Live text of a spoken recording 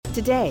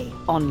Today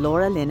on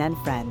Laura Lynn and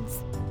Friends.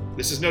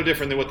 This is no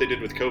different than what they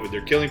did with COVID. They're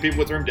killing people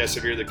with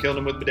remdesivir. They're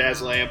killing them with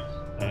midazolam,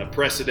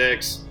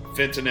 Precedex,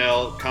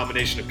 fentanyl,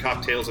 combination of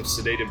cocktails of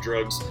sedative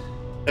drugs.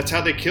 That's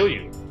how they kill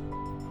you.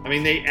 I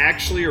mean, they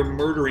actually are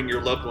murdering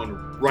your loved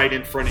one right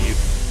in front of you.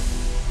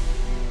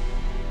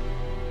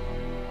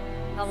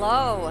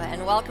 Hello,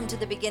 and welcome to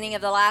the beginning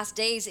of the last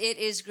days. It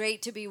is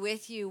great to be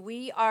with you.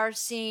 We are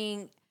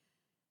seeing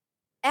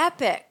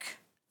epic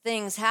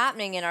things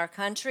happening in our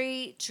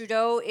country.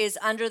 Trudeau is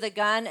under the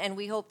gun, and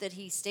we hope that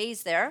he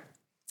stays there.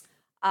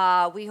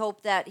 We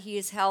hope that he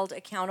is held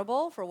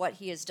accountable for what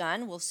he has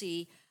done. We'll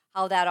see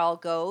how that all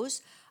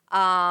goes.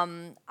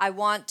 I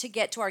want to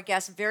get to our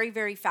guests very,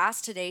 very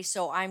fast today,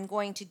 so I'm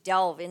going to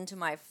delve into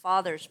my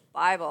father's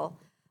Bible.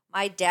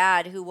 My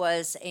dad, who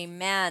was a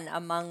man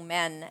among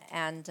men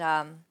and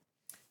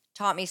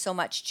taught me so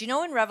much. Do you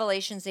know in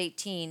Revelations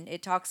 18,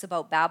 it talks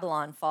about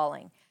Babylon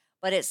falling?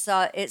 But it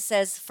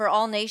says, "For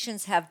all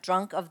nations have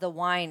drunk of the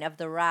wine of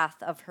the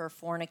wrath of her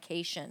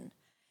fornication,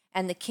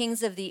 and the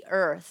kings of the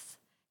earth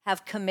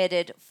have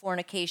committed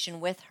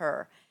fornication with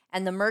her,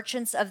 and the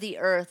merchants of the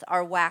earth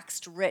are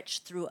waxed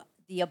rich through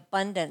the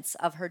abundance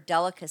of her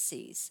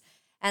delicacies.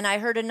 And I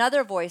heard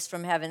another voice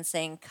from heaven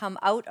saying, Come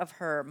out of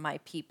her, my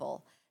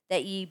people,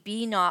 that ye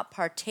be not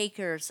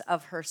partakers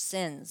of her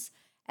sins,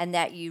 and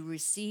that ye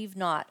receive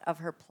not of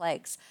her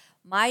plagues."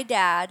 My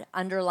dad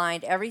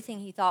underlined everything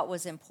he thought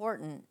was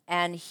important,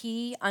 and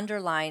he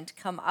underlined,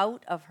 "Come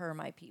out of her,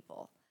 my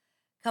people.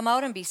 Come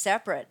out and be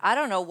separate." I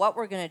don't know what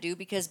we're going to do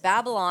because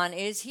Babylon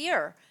is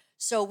here.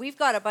 So we've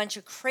got a bunch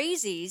of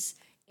crazies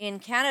in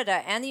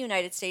Canada and the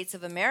United States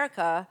of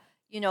America,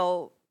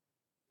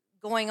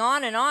 going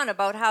on and on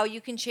about how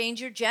you can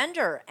change your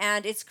gender.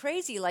 And it's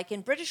crazy. Like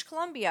in British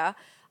Columbia,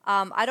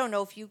 I don't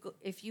know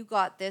if you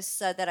got this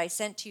that I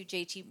sent to you,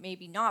 JT,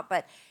 maybe not,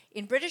 but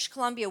in British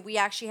Columbia, we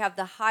actually have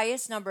the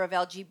highest number of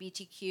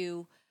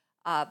LGBTQ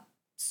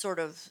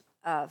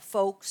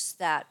folks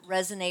that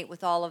resonate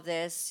with all of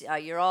this.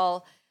 You're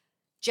all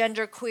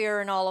gender queer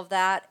and all of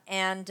that.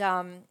 And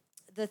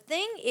the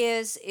thing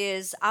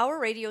is our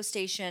radio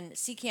station,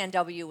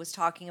 CKNW, was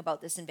talking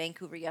about this in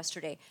Vancouver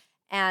yesterday.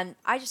 And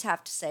I just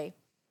have to say,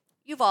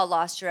 you've all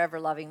lost your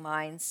ever-loving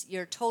minds.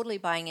 You're totally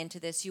buying into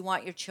this. You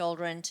want your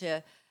children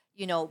to,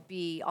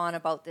 be on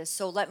about this.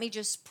 So let me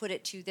just put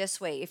it to you this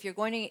way. If you're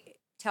going to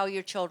tell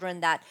your children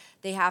that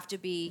they have to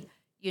be,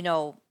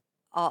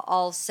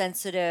 all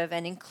sensitive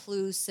and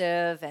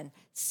inclusive and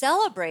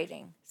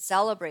celebrating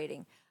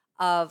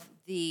of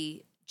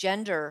the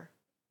gender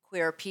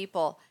queer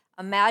people,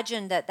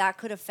 imagine that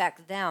could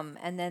affect them,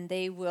 and then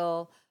they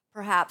will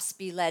perhaps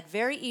be led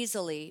very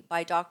easily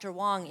by Dr.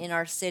 Wong in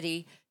our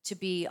city to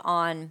be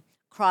on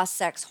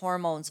cross-sex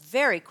hormones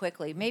very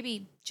quickly,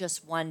 maybe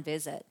just one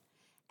visit.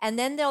 And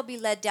then they'll be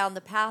led down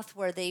the path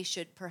where they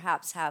should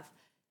perhaps have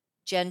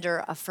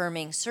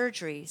gender-affirming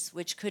surgeries,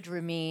 which could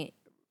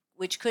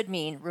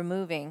mean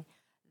removing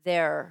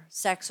their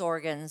sex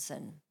organs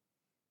and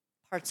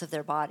parts of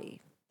their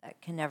body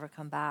that can never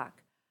come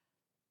back.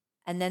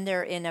 And then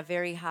they're in a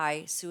very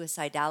high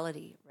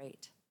suicidality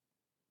rate,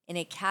 in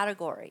a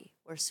category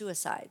where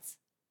suicides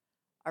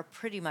are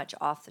pretty much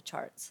off the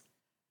charts.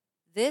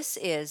 This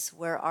is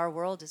where our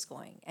world is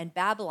going, and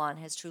Babylon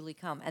has truly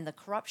come. And the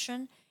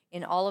corruption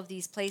in all of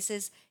these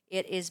places,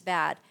 it is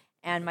bad.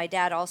 And my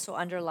dad also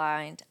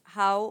underlined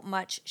how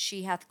much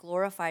she hath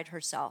glorified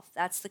herself.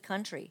 That's the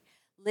country.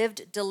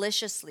 Lived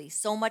deliciously,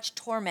 so much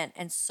torment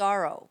and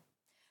sorrow.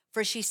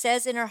 For she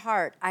says in her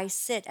heart, I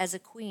sit as a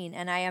queen,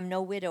 and I am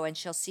no widow, and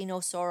shall see no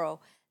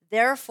sorrow.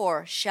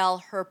 Therefore shall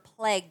her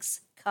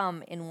plagues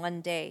come in one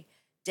day,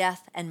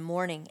 death and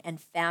mourning and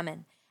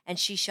famine, and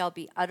she shall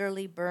be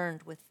utterly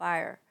burned with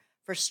fire.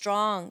 For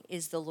strong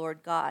is the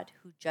Lord God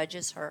who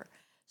judges her.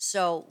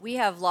 So we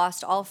have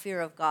lost all fear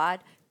of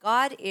God.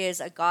 God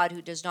is a God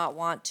who does not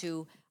want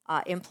to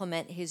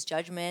implement his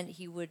judgment.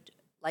 He would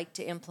like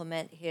to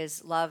implement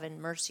his love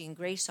and mercy and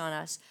grace on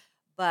us,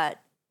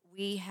 but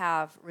we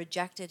have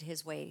rejected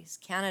his ways.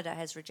 Canada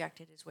has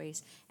rejected his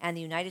ways, and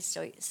the United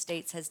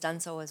States has done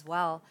so as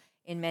well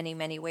in many,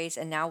 many ways,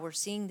 and now we're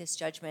seeing this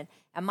judgment.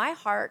 And my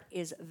heart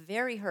is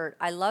very hurt.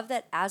 I love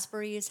that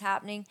Asbury is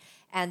happening,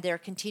 and there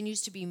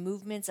continues to be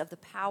movements of the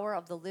power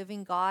of the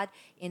living God.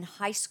 In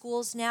high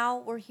schools now,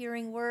 we're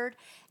hearing word,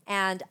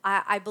 and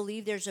I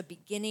believe there's a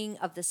beginning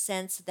of the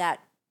sense that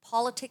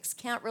politics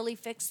can't really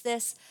fix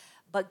this,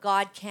 but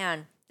God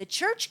can. The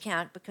church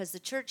can't, because the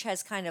church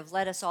has kind of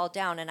let us all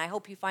down, and I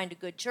hope you find a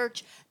good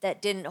church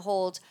that didn't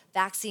hold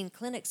vaccine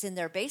clinics in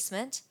their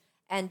basement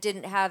and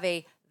didn't have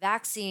a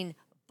vaccine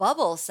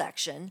bubble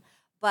section,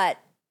 but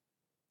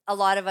a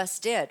lot of us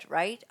did,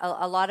 right?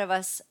 A lot of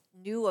us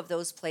knew of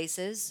those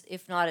places,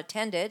 if not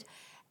attended,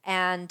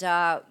 and,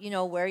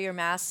 wear your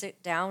mask,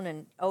 sit down,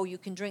 and, you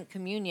can drink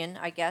communion,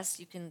 I guess.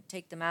 You can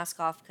take the mask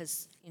off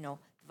because, the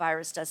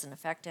virus doesn't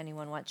affect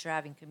anyone once you're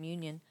having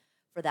communion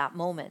for that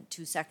moment,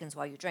 2 seconds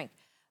while you drink.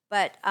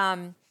 But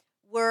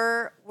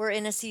we're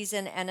in a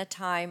season and a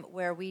time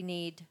where we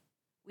need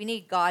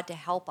God to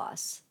help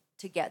us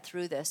to get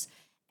through this.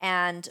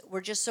 And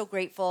we're just so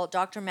grateful.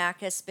 Dr.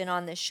 Mack has been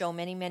on this show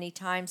many, many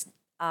times.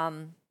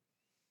 I'm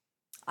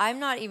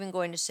not even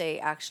going to say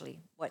actually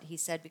what he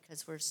said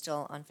because we're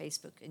still on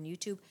Facebook and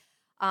YouTube.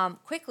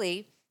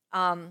 Quickly,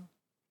 BC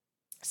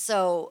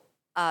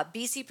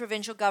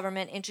provincial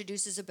government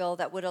introduces a bill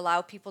that would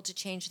allow people to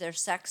change their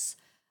sex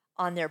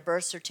on their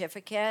birth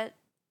certificate.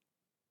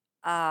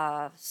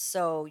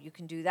 So you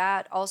can do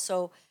that.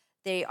 Also,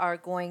 they are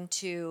going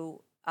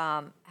to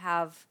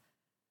have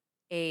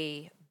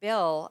a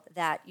bill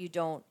that you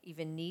don't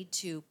even need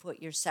to put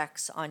your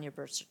sex on your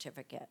birth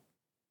certificate.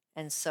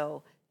 And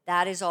so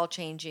that is all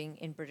changing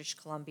in British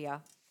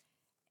Columbia.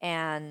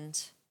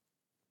 And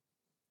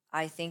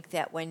I think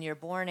that when you're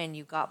born and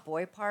you got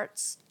boy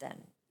parts,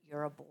 then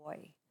you're a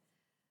boy.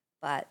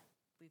 But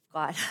we've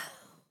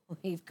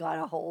got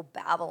a whole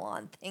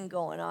Babylon thing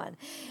going on,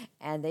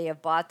 and they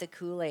have bought the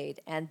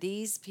Kool-Aid. And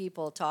these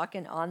people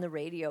talking on the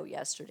radio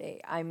yesterday,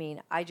 I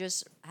mean, I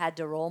just had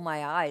to roll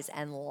my eyes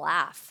and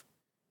laugh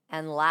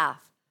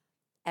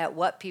at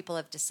what people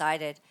have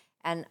decided.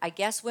 And I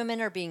guess women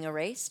are being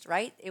erased,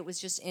 right? It was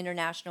just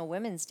International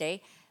Women's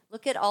Day.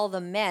 Look at all the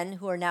men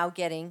who are now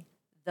getting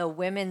the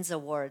women's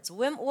awards.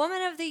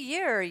 Woman of the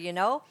Year, you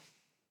know.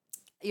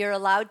 You're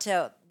allowed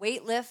to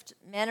weightlift.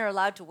 Men are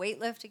allowed to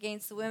weightlift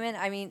against the women.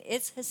 I mean,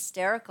 it's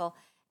hysterical.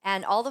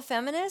 And all the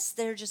feminists,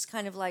 they're just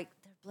kind of like,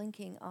 they're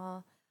blinking.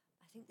 I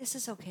think this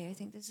is okay. I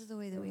think this is the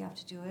way that we have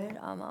to do it.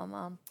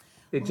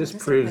 It just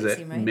proves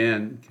that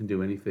men can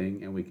do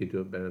anything and we can do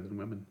it better than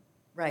women.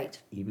 Right.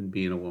 Even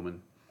being a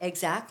woman.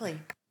 Exactly.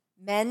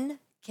 Men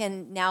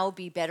can now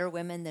be better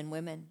women than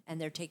women, and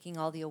they're taking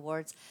all the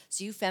awards.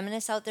 So you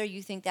feminists out there,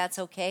 you think that's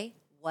okay?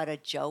 What a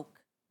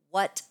joke.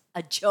 What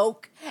a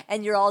joke.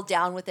 And you're all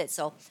down with it.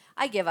 So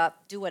I give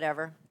up. Do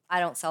whatever. I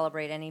don't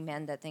celebrate any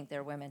men that think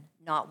they're women.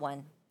 Not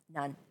one.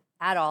 None.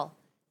 At all.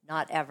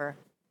 Not ever.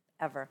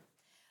 Ever.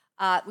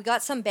 We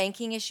got some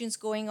banking issues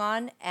going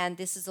on, and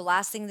this is the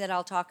last thing that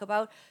I'll talk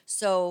about.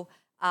 So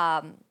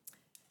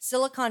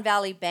Silicon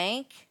Valley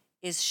Bank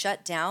is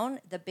shut down,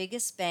 the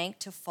biggest bank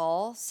to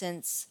fall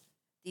since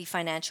the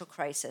financial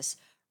crisis.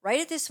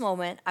 Right at this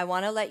moment, I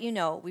want to let you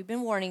know, we've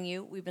been warning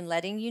you, we've been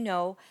letting you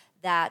know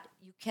that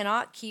you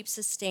cannot keep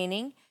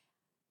sustaining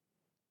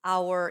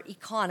our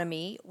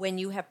economy when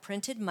you have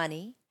printed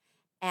money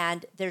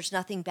and there's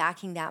nothing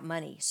backing that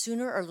money.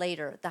 Sooner or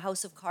later, the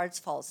house of cards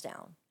falls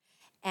down.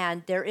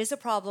 And there is a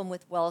problem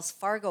with Wells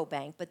Fargo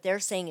Bank, but they're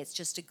saying it's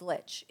just a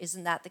glitch.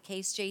 Isn't that the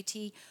case,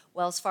 JT?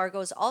 Wells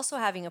Fargo is also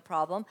having a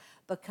problem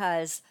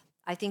because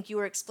I think you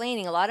were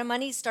explaining a lot of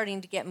money is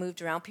starting to get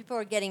moved around. People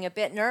are getting a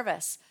bit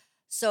nervous.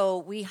 So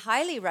we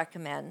highly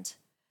recommend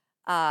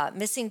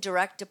missing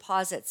direct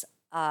deposits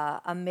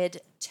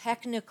amid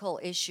technical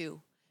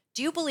issue.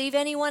 Do you believe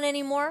anyone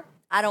anymore?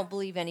 I don't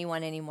believe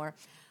anyone anymore.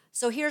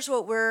 So here's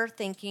what we're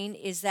thinking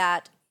is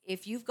that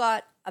if you've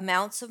got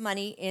amounts of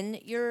money in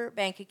your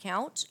bank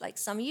account, like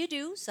some of you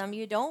do, some of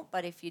you don't,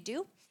 but if you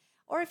do,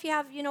 or if you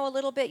have, a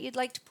little bit you'd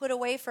like to put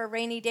away for a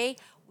rainy day,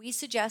 we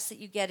suggest that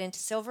you get into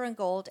silver and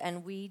gold,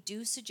 and we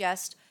do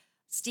suggest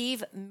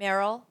Steve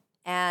Merrill,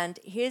 and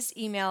his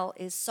email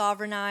is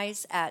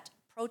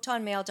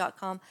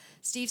sovereignize@protonmail.com.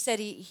 Steve said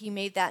he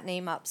made that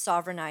name up,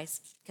 Sovereignize,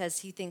 because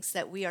he thinks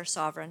that we are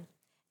sovereign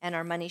and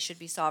our money should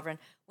be sovereign.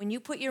 When you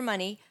put your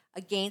money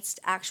against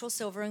actual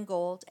silver and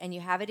gold and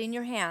you have it in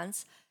your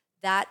hands,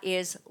 that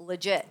is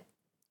legit.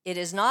 It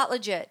is not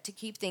legit to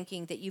keep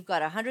thinking that you've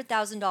got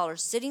 $100,000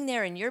 sitting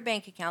there in your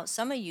bank account.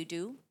 Some of you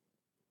do.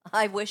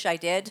 I wish I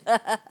did.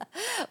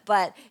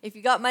 But if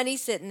you got money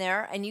sitting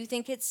there and you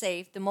think it's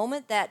safe, the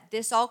moment that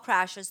this all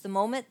crashes, the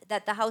moment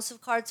that the house of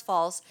cards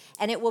falls,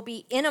 and it will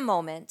be in a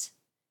moment,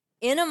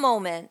 it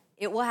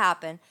will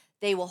happen.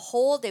 They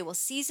will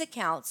seize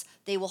accounts.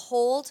 They will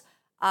hold,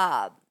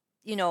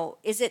 you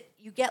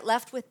get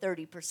left with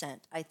 30%,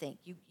 I think.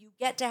 You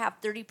get to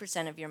have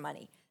 30% of your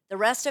money. The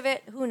rest of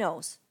it, who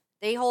knows?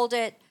 They hold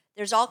it.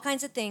 There's all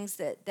kinds of things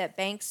that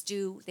banks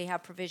do. They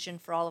have provision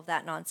for all of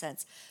that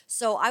nonsense.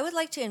 So I would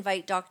like to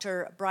invite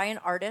Dr. Bryan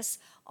Ardis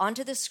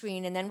onto the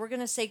screen, and then we're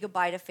going to say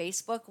goodbye to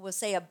Facebook. We'll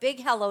say a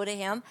big hello to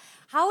him.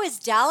 How is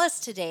Dallas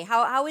today?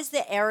 How is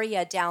the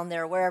area down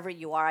there, wherever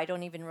you are? I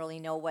don't even really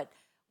know what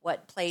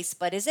place,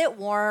 but is it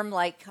warm?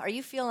 Like, are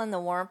you feeling the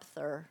warmth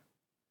or?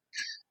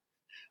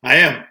 I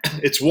am.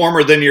 It's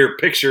warmer than your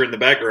picture in the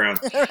background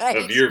Right.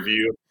 of your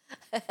view.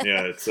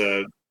 Yeah, it's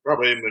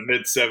probably in the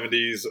mid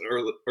 70s,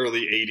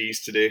 early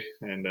 80s today,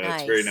 and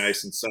it's very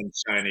nice and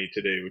sunshiny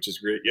today, which is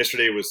great.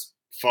 Yesterday was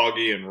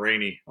foggy and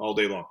rainy all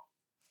day long.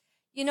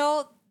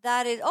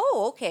 That is,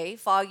 okay,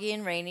 foggy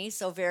and rainy,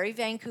 so very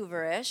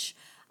Vancouver-ish.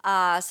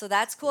 So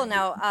that's cool.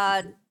 Now,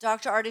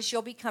 Dr. Ardis,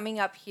 you'll be coming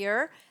up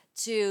here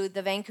to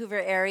the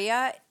Vancouver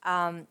area.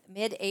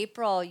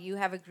 Mid-April, you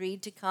have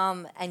agreed to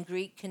come and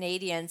greet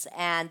Canadians,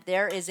 and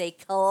there is a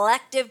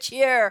collective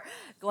cheer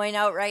going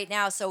out right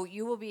now. So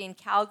you will be in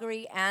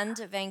Calgary and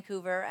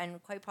Vancouver,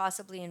 and quite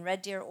possibly in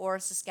Red Deer or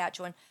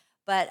Saskatchewan.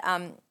 But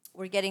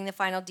we're getting the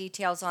final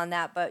details on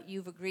that. But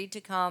you've agreed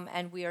to come,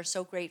 and we are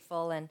so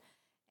grateful,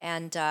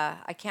 and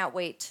I can't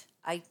wait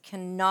I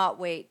cannot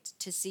wait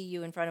to see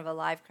you in front of a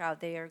live crowd.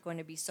 They are going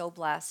to be so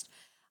blessed.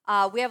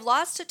 We have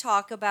lots to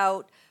talk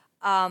about.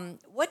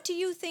 What do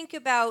you think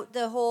about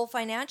the whole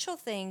financial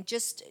thing?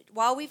 Just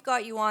while we've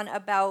got you on,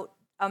 about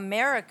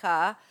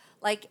America,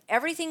 like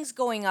everything's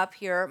going up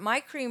here.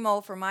 My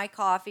Cremo for my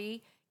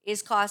coffee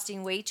is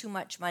costing way too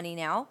much money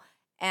now.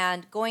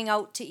 And going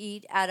out to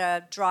eat at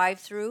a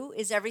drive-through,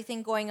 is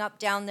everything going up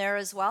down there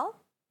as well?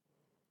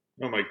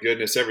 Oh my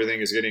goodness,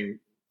 everything is getting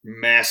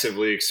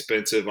massively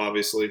expensive,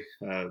 obviously.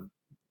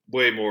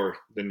 Way more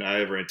than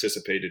I ever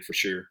anticipated, for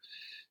sure.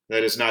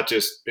 That is not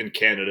just in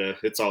Canada,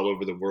 it's all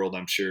over the world,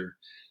 I'm sure.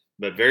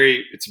 But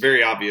it's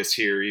very obvious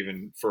here,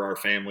 even for our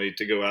family,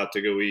 to go out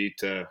to go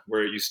eat,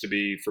 where it used to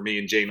be for me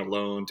and Jane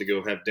alone to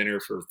go have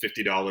dinner for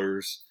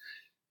 $50.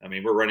 I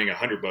mean, we're running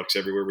 $100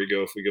 everywhere we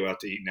go if we go out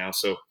to eat now.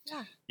 So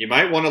Yeah. you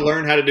might want to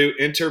learn how to do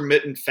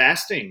intermittent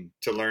fasting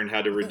to learn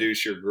how to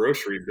reduce your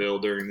grocery bill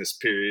during this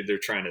period. They're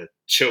trying to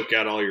choke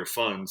out all your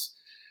funds.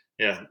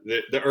 Yeah,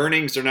 the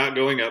earnings are not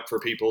going up for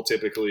people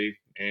typically,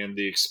 and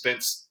the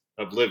expense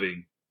of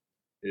living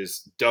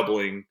is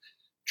doubling,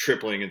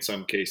 tripling in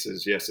some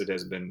cases. Yes, it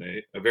has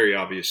been a very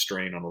obvious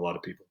strain on a lot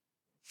of people.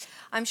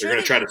 I'm sure They're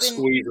going to try to you've been.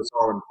 squeeze us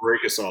all and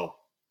break us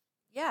all.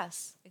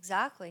 Yes,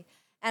 exactly.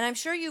 And I'm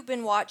sure you've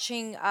been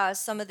watching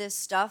some of this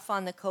stuff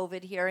on the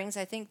COVID hearings.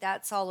 I think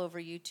that's all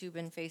over YouTube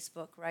and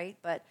Facebook, right?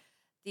 But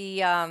the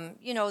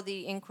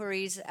the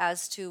inquiries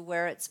as to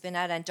where it's been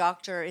at, and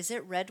is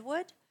it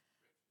Redfield?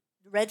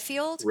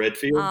 Redfield?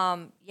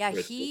 Yeah,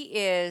 Redfield. he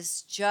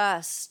is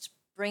just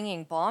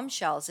bringing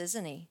bombshells,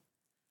 isn't he?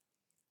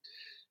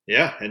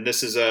 Yeah, and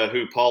this is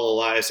who Paul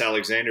Elias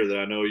Alexander, that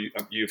I know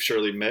you've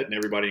surely met, and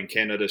everybody in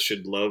Canada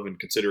should love and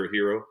consider a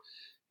hero.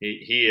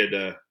 He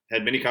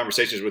had many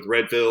conversations with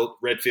Redfield,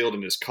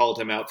 and has called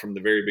him out from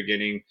the very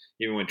beginning,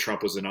 even when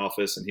Trump was in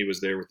office and he was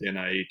there with the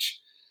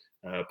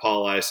NIH.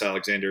 Paul Elias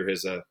Alexander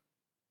has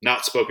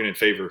not spoken in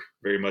favor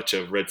very much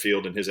of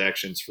Redfield and his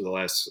actions for the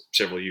last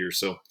several years.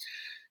 So,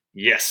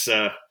 yes,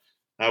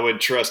 I would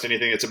trust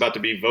anything that's about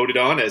to be voted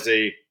on as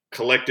a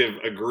collective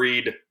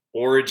agreed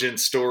origin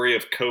story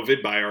of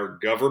COVID by our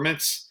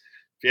governments.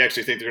 If you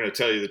actually think they're going to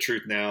tell you the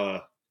truth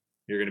now,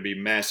 you're going to be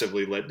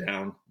massively let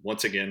down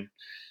once again.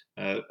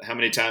 How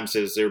many times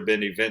has there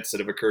been events that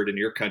have occurred in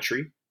your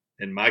country,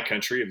 in my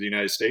country of the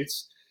United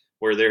States,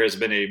 where there has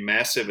been a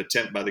massive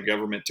attempt by the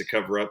government to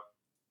cover up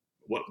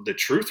what the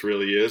truth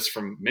really is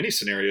from many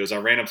scenarios? I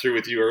ran them through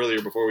with you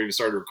earlier before we even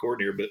started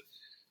recording here,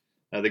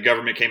 but the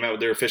government came out with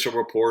their official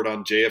report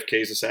on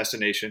JFK's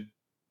assassination,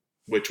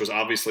 which was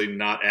obviously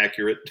not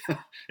accurate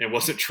and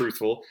wasn't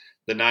truthful.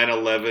 The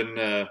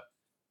 9/11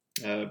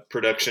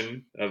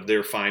 production of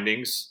their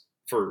findings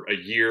for a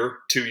year,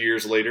 2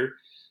 years later,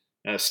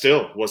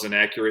 still wasn't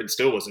accurate and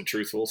still wasn't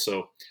truthful.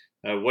 So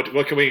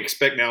what can we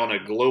expect now on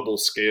a global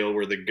scale,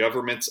 where the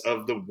governments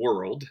of the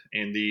world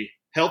and the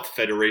health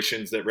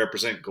federations that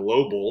represent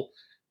global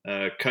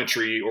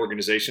country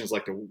organizations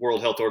like the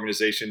World Health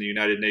Organization, the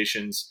United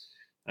Nations,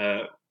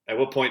 at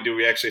what point do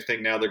we actually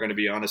think now they're going to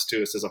be honest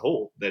to us as a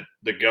whole, that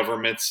the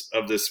governments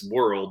of this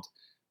world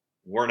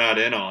were not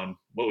in on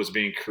what was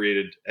being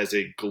created as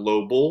a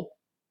global,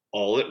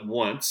 all at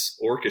once,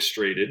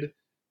 orchestrated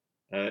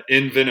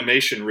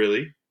envenomation,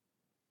 really,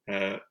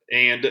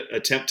 and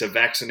attempt to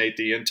vaccinate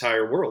the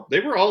entire world? They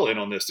were all in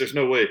on this. There's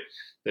no way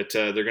that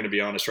they're going to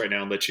be honest right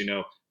now and let you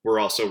know we're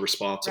also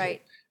responsible.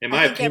 Right. In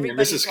my opinion,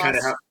 this is kind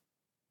of how.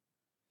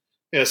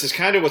 Yeah, this is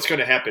kind of what's going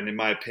to happen, in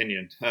my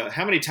opinion.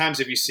 How many times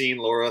have you seen,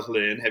 Laura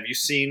Lynn, have you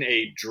seen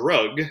a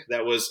drug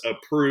that was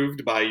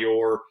approved by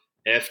your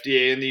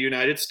FDA in the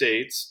United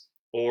States,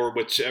 or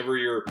whichever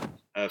your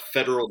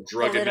federal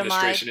drug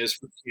administration is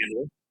for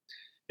Canada?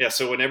 Yeah,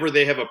 so whenever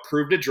they have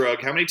approved a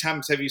drug, how many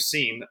times have you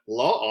seen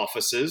law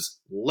offices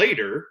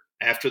later,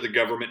 after the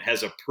government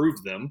has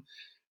approved them,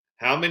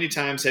 how many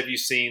times have you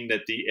seen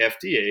that the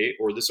FDA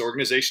or this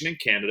organization in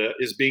Canada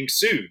is being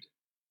sued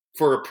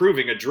for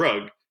approving a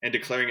drug and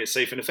declaring it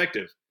safe and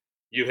effective?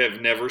 You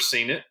have never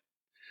seen it.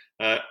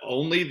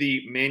 Only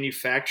the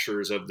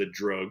manufacturers of the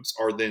drugs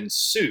are then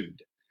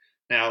sued.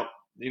 Now,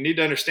 you need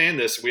to understand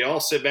this. We all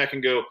sit back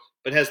and go,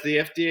 but has the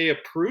FDA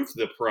approved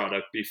the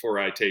product before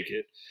I take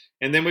it?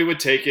 And then we would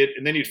take it,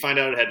 and then you'd find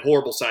out it had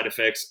horrible side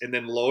effects, and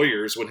then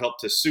lawyers would help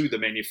to sue the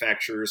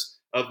manufacturers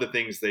of the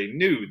things they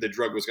knew the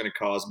drug was going to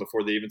cause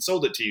before they even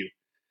sold it to you.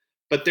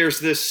 But there's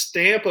this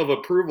stamp of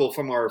approval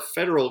from our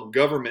federal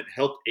government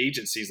health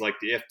agencies like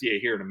the FDA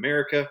here in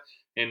America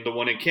and the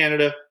one in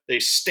Canada. They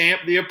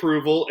stamp the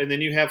approval, and then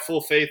you have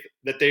full faith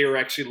that they are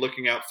actually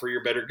looking out for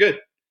your better good.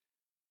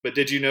 But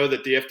did you know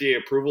that the FDA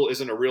approval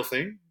isn't a real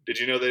thing? Did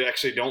you know they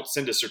actually don't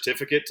send a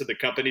certificate to the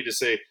company to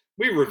say,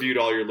 we reviewed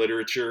all your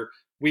literature,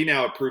 we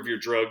now approve your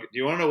drug? Do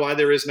you want to know why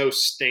there is no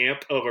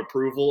stamp of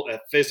approval, a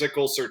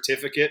physical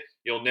certificate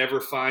you'll never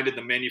find in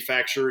the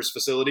manufacturer's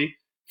facility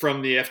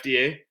from the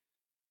FDA?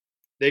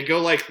 They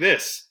go like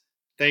this: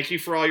 thank you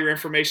for all your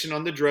information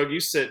on the drug you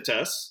sent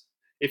us.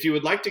 If you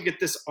would like to get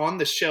this on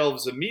the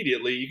shelves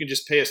immediately, you can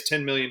just pay us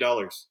 $10 million.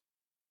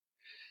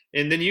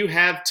 And then you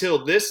have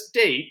till this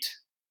date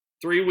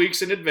 3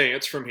 weeks in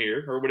advance from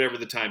here, or whatever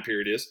the time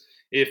period is,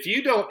 if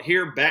you don't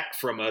hear back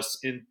from us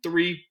in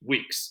 3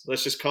 weeks,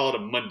 let's just call it a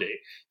Monday.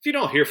 If you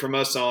don't hear from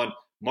us on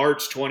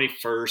March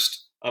 21st,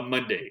 a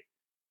Monday,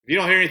 if you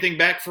don't hear anything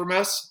back from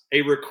us,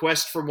 a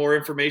request for more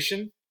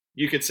information,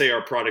 you could say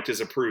our product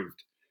is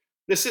approved.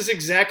 This is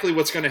exactly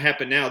what's going to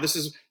happen now.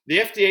 The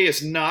FDA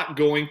is not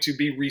going to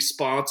be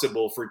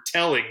responsible for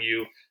telling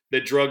you the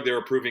drug they're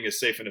approving is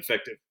safe and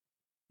effective.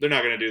 They're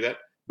not going to do that,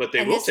 but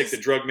they will take the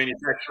drug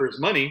manufacturer's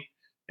money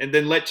and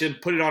then let you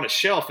put it on a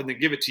shelf and then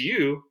give it to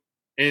you.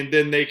 And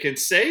then they can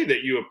say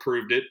that you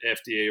approved it,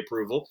 FDA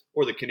approval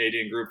or the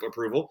Canadian group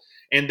approval,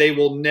 and they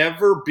will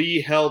never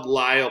be held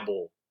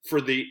liable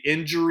for the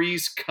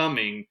injuries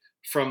coming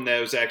from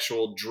those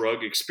actual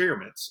drug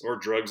experiments or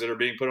drugs that are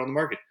being put on the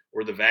market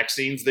or the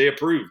vaccines they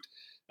approved.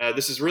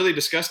 This is really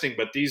disgusting,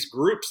 but these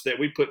groups that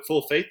we put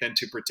full faith in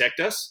to protect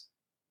us,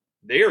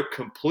 they are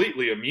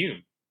completely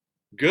immune.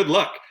 Good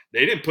luck.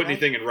 They didn't put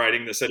anything in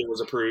writing that said it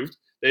was approved.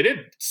 They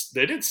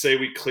didn't say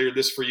we cleared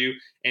this for you,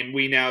 and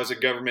we now as a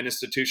government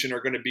institution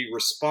are going to be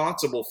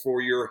responsible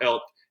for your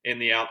health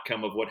and the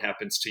outcome of what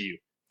happens to you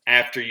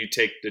after you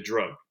take the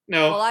drug.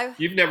 No,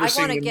 you've never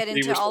seen. I want to get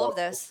into all of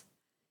this.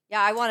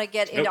 Yeah, I want to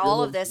get into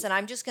all of this, and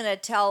I'm just going to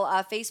tell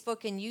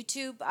Facebook and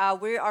YouTube,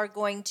 we are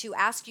going to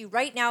ask you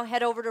right now,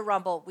 head over to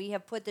Rumble. We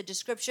have put the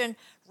description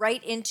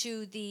right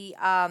into the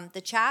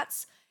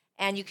chats,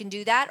 and you can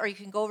do that, or you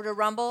can go over to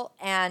Rumble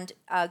and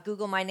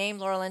Google my name,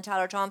 Laura Lynn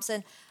Tyler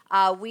Thompson.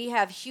 We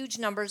have huge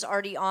numbers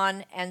already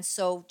on, and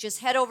so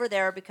just head over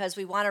there because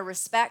we want to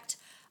respect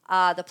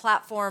the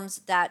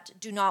platforms that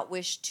do not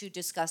wish to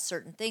discuss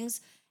certain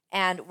things,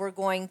 and we're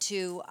going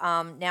to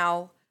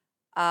now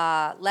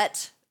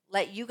let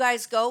you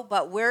guys go,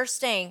 but we're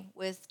staying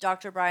with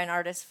Dr. Bryan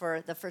Ardis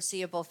for the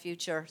foreseeable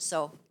future.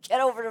 So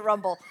get over to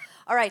Rumble.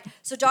 All right.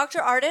 So Dr.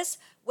 Ardis,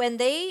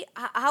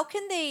 how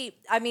can they,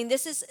 I mean,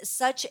 this is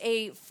such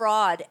a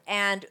fraud.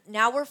 And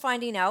now we're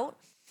finding out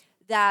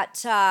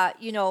that,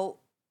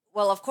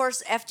 well, of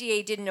course,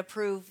 FDA didn't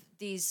approve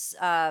these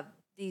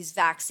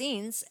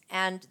vaccines,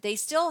 and they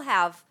still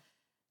have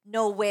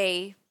no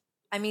way.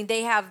 I mean,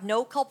 they have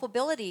no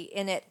culpability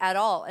in it at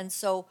all. And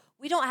so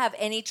we don't have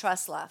any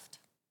trust left.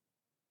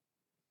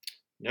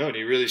 No, and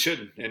you really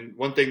shouldn't. And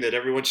one thing that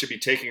everyone should be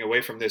taking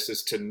away from this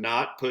is to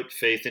not put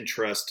faith and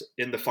trust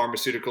in the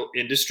pharmaceutical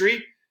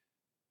industry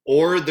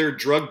or their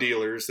drug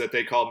dealers that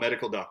they call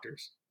medical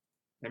doctors.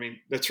 I mean,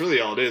 that's really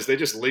all it is. They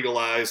just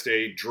legalized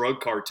a drug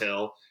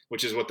cartel,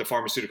 which is what the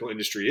pharmaceutical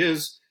industry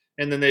is.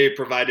 And then they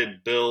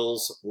provided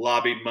bills,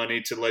 lobbied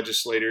money to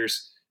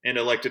legislators and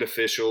elected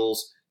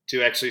officials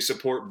to actually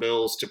support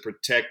bills to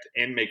protect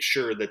and make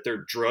sure that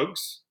their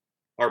drugs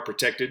are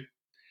protected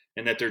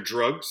and that their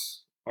drugs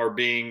are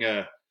being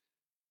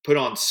put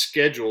on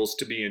schedules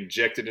to be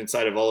injected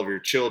inside of all of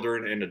your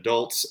children and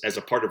adults as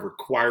a part of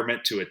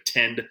requirement to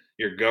attend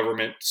your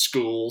government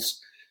schools,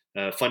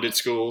 funded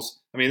schools.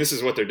 I mean, this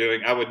is what they're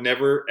doing. I would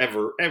never,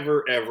 ever,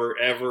 ever, ever,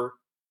 ever,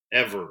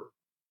 ever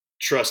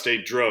trust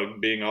a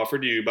drug being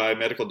offered to you by a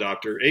medical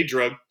doctor, a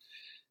drug,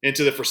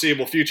 into the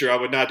foreseeable future. I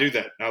would not do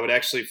that. I would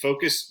actually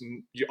focus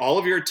all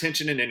of your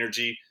attention and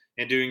energy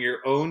in doing your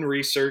own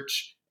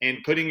research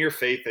and putting your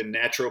faith in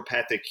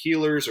naturopathic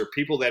healers or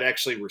people that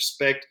actually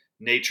respect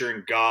nature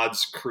and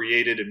God's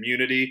created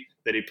immunity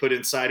that he put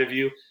inside of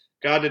you.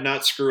 God did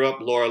not screw up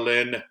Laura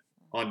Lynn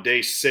on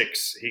day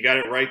 6. He got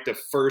it right the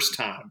first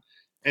time.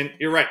 And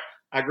you're right.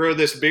 I grow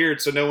this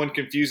beard so no one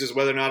confuses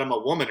whether or not I'm a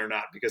woman or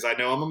not, because I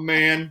know I'm a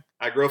man.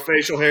 I grow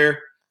facial hair.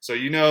 So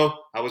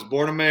I was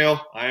born a male.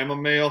 I am a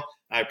male.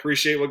 I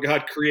appreciate what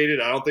God created.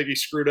 I don't think he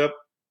screwed up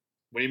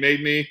when he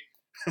made me.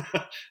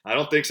 I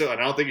don't think so. And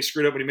I don't think he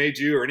screwed up when he made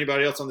you or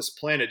anybody else on this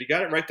planet. He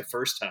got it right the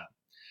first time.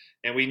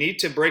 And we need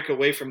to break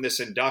away from this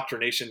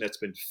indoctrination that's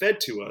been fed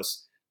to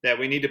us, that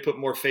we need to put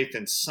more faith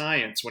in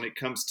science when it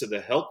comes to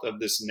the health of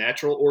this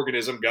natural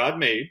organism God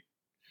made,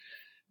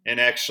 and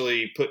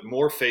actually put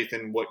more faith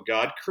in what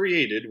God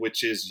created,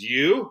 which is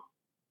you,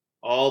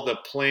 all the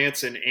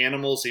plants and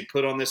animals he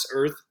put on this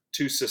earth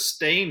to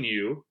sustain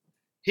you,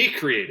 he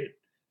created.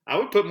 I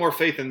would put more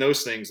faith in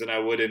those things than I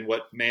would in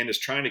what man is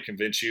trying to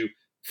convince you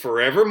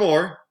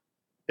forevermore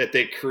that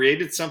they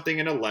created something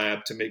in a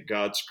lab to make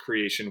God's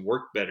creation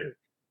work better.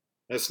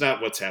 That's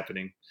not what's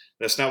happening.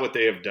 That's not what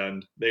they have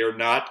done. They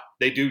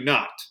do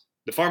not.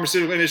 The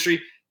pharmaceutical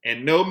industry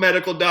and no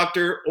medical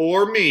doctor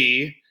or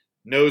me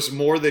knows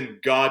more than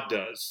God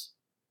does.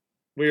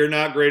 We are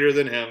not greater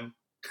than him.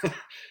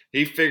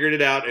 He figured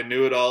it out and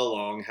knew it all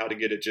along how to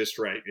get it just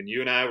right. And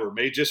you and I were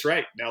made just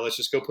right. Now let's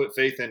just go put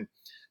faith in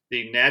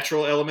the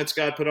natural elements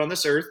God put on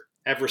this earth.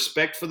 Have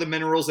respect for the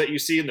minerals that you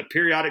see in the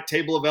periodic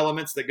table of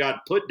elements that God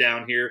put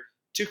down here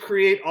to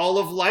create all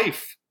of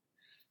life.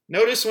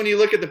 Notice when you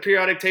look at the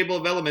periodic table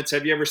of elements,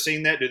 have you ever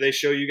seen that? Do they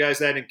show you guys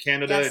that in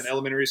Canada in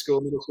elementary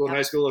school, middle school, and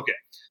high school? Okay.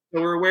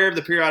 So we're aware of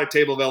the periodic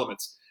table of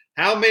elements.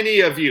 How many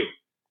of you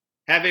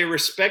have a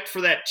respect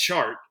for that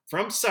chart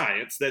from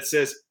science that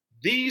says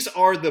these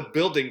are the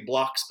building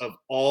blocks of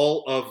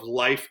all of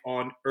life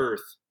on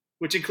earth,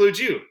 which includes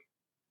you?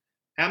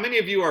 How many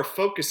of you are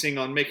focusing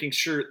on making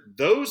sure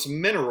those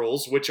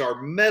minerals, which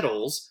are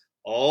metals,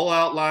 all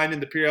outlined in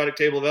the periodic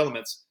table of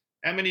elements,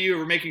 how many of you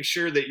are making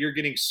sure that you're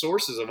getting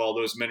sources of all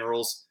those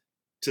minerals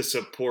to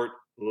support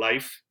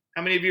life?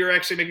 How many of you are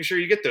actually making sure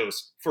you get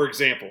those? For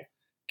example,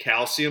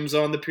 calcium's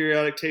on the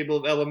periodic table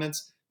of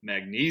elements,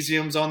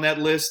 magnesium's on that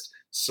list,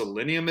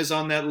 selenium is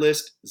on that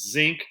list,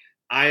 zinc,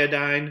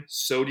 iodine,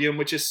 sodium,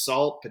 which is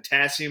salt,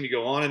 potassium, you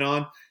go on and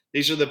on.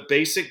 These are the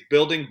basic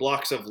building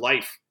blocks of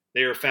life.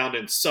 They are found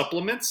in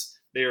supplements.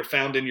 They are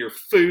found in your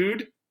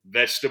food,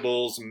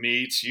 vegetables,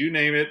 meats, you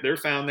name it, they're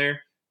found there.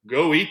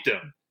 Go eat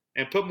them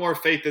and put more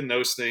faith in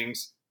those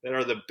things that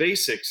are the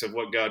basics of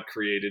what God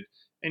created,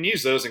 and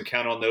use those and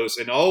count on those,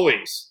 and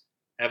always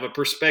have a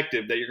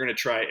perspective that you're going to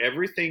try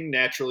everything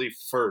naturally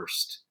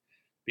first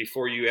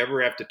before you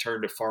ever have to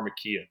turn to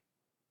pharmakia.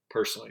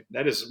 Personally,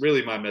 that is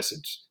really my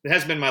message. It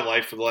has been my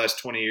life for the last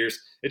 20 years.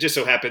 It just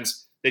so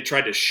happens they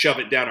tried to shove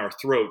it down our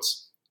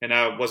throats, and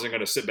I wasn't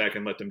going to sit back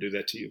and let them do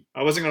that to you.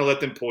 I wasn't going to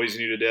let them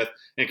poison you to death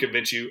and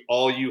convince you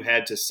all you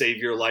had to save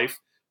your life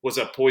was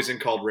a poison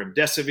called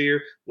remdesivir,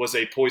 was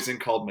a poison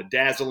called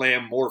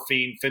midazolam,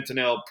 morphine,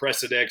 fentanyl,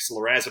 Precedex,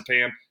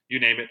 lorazepam, you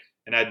name it.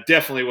 And I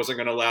definitely wasn't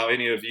going to allow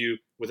any of you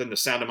within the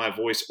sound of my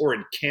voice or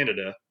in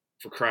Canada,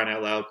 for crying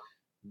out loud,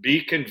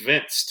 be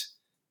convinced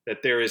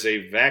that there is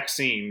a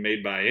vaccine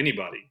made by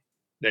anybody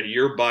that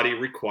your body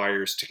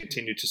requires to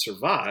continue to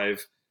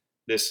survive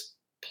this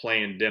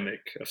pandemic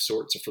of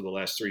sorts for the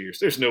last 3 years.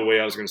 There's no way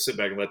I was going to sit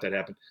back and let that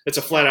happen. It's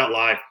a flat out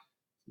lie.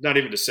 Not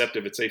even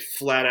deceptive. It's a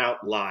flat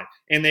out lie.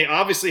 And they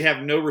obviously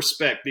have no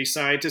respect, these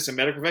scientists and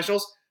medical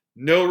professionals,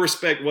 no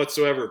respect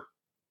whatsoever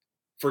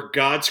for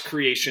God's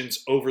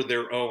creations over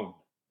their own.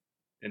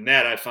 And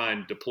that I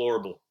find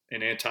deplorable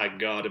and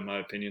anti-God, in my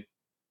opinion.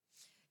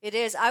 It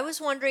is. I was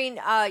wondering,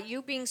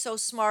 you being so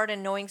smart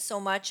and knowing so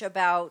much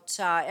about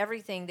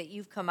everything that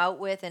you've come out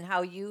with and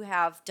how you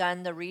have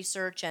done the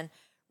research and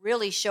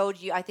really showed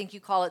you, I think you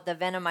call it the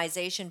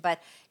venomization,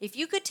 but if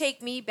you could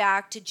take me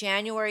back to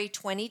January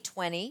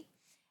 2020,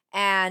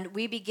 and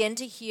we begin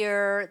to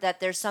hear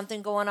that there's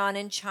something going on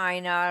in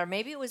China, or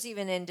maybe it was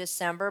even in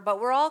December, but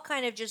we're all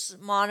kind of just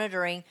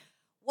monitoring.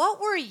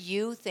 What were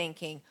you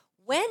thinking?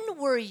 When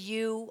were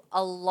you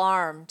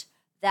alarmed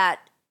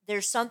that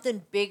there's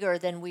something bigger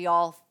than we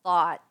all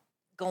thought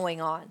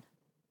going on?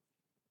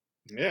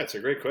 Yeah, it's a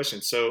great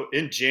question. So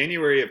in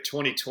January of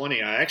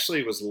 2020, I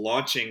actually was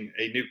launching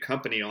a new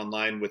company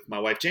online with my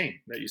wife, Jane,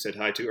 that you said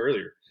hi to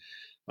earlier.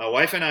 My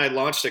wife and I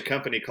launched a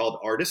company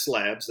called Artist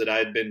Labs that I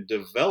had been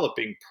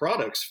developing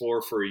products for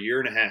a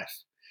year and a half.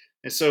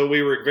 And so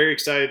we were very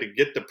excited to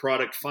get the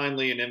product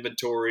finally in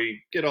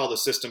inventory, get all the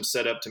systems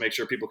set up to make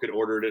sure people could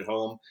order it at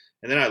home.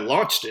 And then I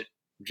launched it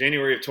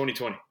January of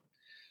 2020.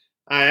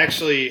 I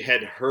actually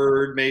had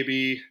heard,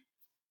 I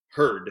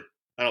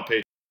don't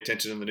pay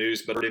attention to the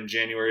news, but in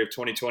January of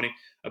 2020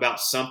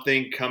 about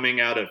something coming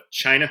out of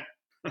China,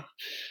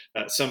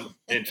 some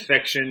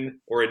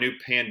infection or a new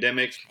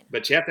pandemic.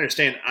 But you have to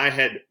understand, I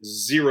had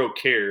zero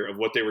care of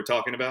what they were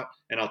talking about,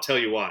 and I'll tell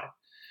you why.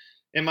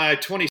 In my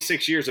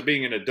 26 years of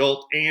being an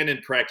adult and in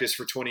practice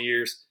for 20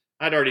 years,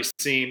 I'd already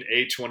seen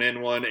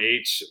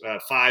H1N1,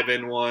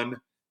 H5N1.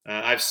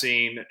 I've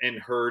seen and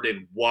heard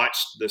and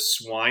watched the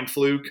swine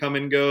flu come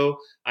and go.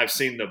 I've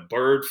seen the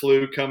bird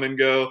flu come and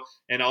go.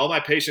 And all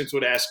my patients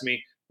would ask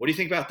me, what do you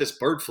think about this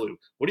bird flu?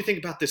 What do you think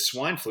about this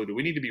swine flu? Do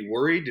we need to be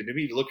worried? Do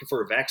we be looking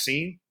for a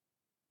vaccine?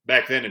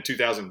 Back then in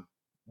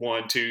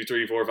 2001, 2,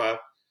 3, 4, 5.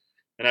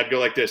 And I'd go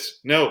like this.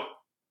 No,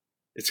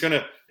 it's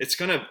gonna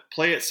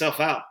play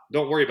itself out.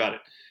 Don't worry about it.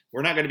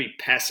 We're not going to be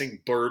passing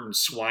bird and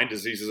swine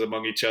diseases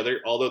among each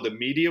other, although the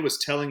media was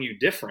telling you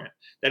different,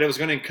 that it was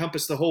going to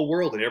encompass the whole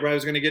world and everybody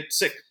was going to get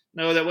sick.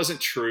 No, that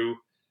wasn't true.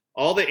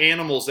 All the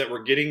animals that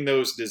were getting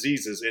those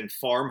diseases in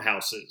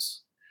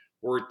farmhouses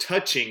were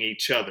touching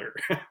each other.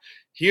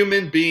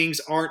 Human beings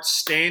aren't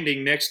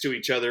standing next to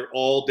each other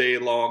all day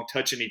long,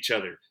 touching each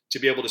other to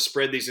be able to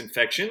spread these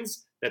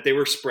infections that they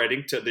were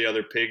spreading to the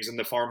other pigs in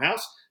the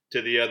farmhouse,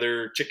 to the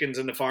other chickens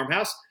in the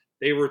farmhouse.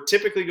 They were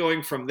typically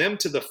going from them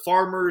to the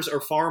farmers or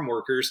farm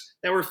workers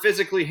that were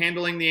physically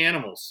handling the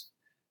animals.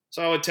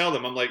 So I would tell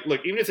them, I'm like,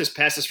 look, even if this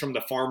passes from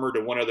the farmer to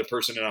one other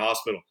person in a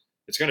hospital,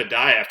 it's going to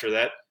die after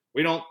that.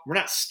 We're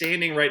not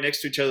standing right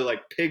next to each other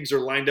like pigs are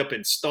lined up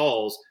in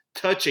stalls,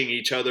 touching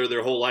each other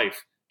their whole life,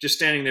 just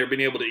standing there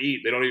being able to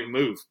eat. They don't even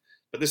move.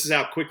 But this is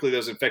how quickly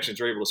those infections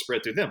are able to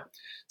spread through them.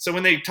 So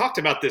when they talked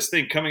about this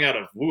thing coming out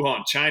of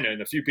Wuhan, China,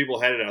 and a few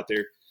people had it out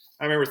there,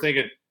 I remember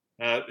thinking,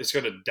 it's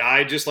going to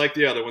die just like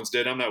the other ones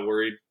did. I'm not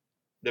worried.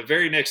 The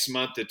very next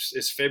month,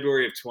 it's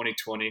February of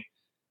 2020.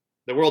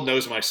 The world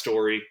knows my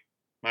story.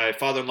 My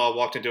father-in-law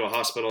walked into a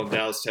hospital in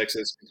Dallas,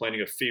 Texas,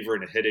 complaining of fever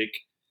and a headache,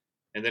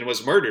 and then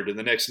was murdered in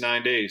the next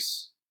 9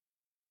 days.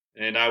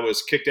 And I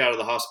was kicked out of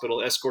the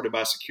hospital, escorted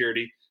by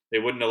security. They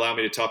wouldn't allow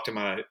me to talk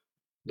to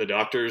the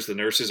doctors, the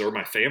nurses, or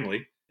my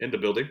family in the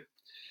building.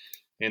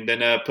 And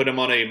then put him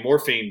on a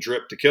morphine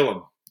drip to kill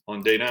him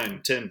on day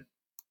 9, 10.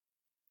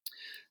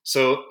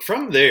 So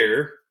from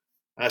there,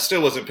 I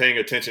still wasn't paying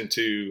attention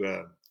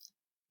to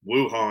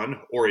Wuhan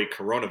or a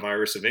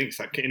coronavirus of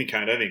any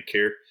kind. I didn't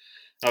care.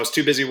 I was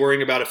too busy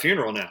worrying about a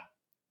funeral now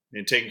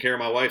and taking care of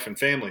my wife and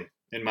family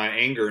and my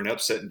anger and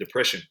upset and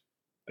depression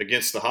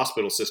against the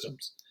hospital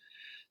systems.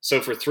 So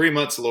for 3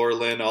 months, Laura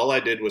Lynn, all I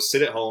did was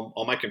sit at home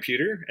on my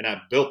computer and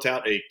I built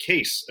out a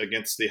case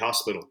against the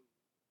hospital.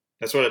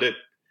 That's what I did.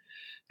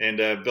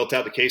 And built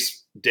out the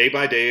case day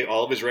by day,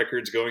 all of his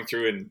records, going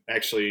through and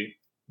actually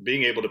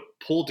being able to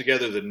pull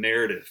together the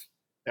narrative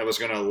that was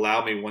going to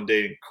allow me one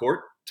day in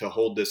court to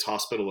hold this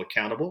hospital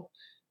accountable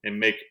and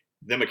make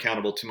them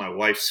accountable to my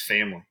wife's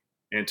family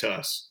and to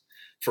us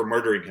for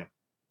murdering him.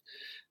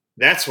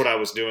 That's what I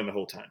was doing the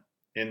whole time.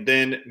 And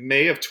then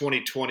May of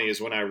 2020 is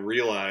when I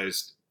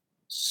realized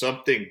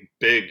something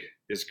big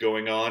is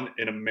going on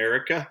in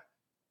America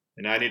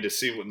and I need to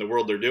see what in the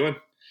world they're doing.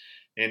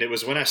 And it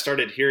was when I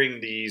started hearing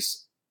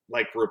these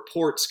like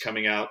reports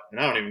coming out,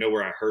 and I don't even know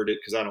where I heard it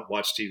because I don't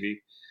watch TV,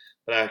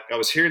 but I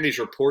was hearing these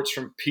reports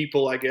from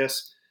people, I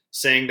guess,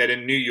 saying that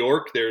in New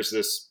York, there's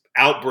this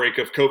outbreak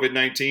of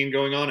COVID-19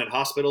 going on in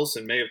hospitals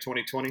in May of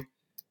 2020.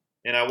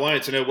 And I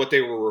wanted to know what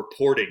they were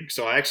reporting.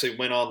 So I actually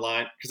went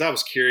online because I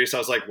was curious. I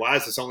was like, why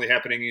is this only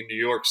happening in New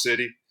York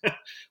City?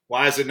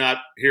 Why is it not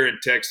here in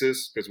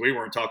Texas? Because we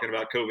weren't talking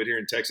about COVID here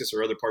in Texas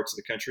or other parts of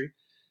the country.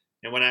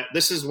 And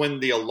this is when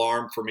the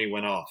alarm for me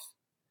went off.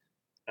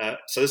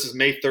 So this is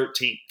May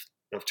 13th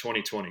of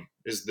 2020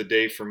 is the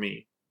day for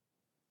me.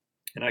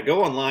 And I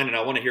go online and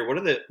I want to hear what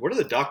are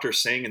the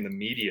doctors saying in the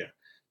media.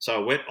 So I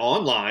went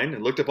online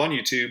and looked up on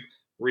YouTube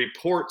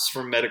reports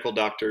from medical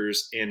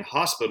doctors and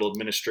hospital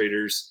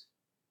administrators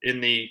in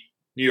the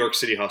New York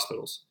City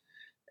hospitals.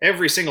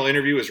 Every single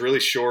interview was really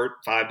short,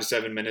 5 to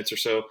 7 minutes or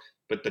so,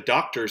 but the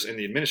doctors and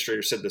the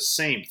administrators said the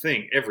same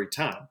thing every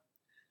time.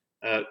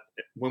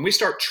 When we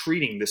start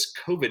treating this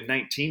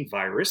COVID-19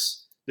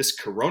 virus, this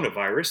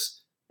coronavirus,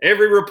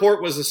 every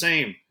report was the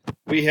same.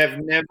 We have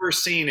never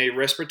seen a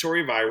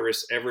respiratory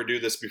virus ever do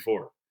this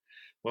before.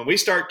 When we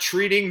start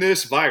treating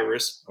this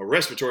virus, a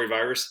respiratory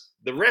virus,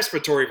 the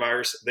respiratory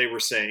virus, they were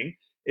saying,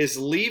 is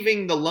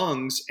leaving the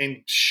lungs and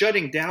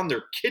shutting down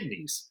their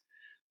kidneys.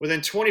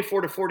 Within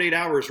 24 to 48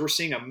 hours, we're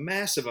seeing a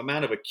massive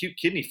amount of acute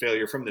kidney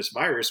failure from this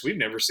virus we've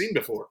never seen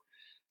before.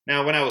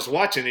 Now, when I was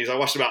watching these, I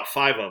watched about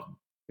 5 of them.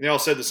 And they all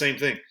said the same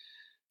thing.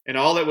 And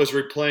all that was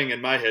replaying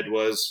in my head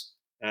was,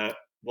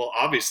 well,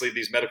 obviously,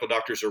 these medical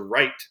doctors are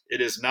right. It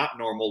is not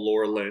normal,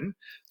 Laura Lynn,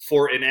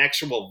 for an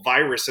actual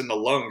virus in the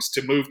lungs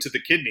to move to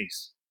the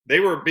kidneys. They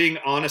were being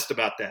honest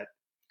about that.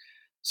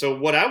 So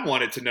what I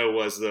wanted to know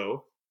was,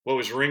 though, what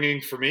was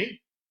ringing for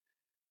me?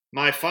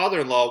 My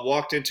father-in-law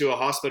walked into a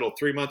hospital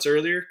 3 months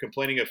earlier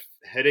complaining of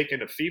headache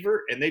and a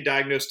fever, and they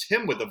diagnosed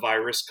him with a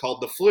virus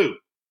called the flu.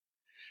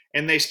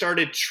 And they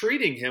started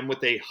treating him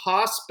with a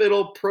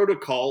hospital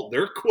protocol,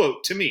 their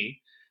quote to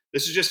me,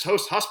 this is just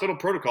hospital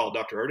protocol,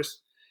 Dr. Ardis.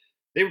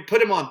 They would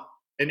put him on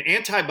an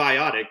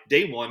antibiotic,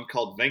 day one,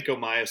 called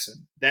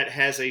vancomycin, that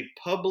has a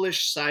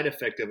published side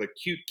effect of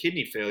acute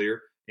kidney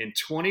failure in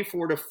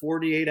 24 to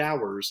 48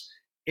 hours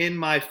in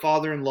my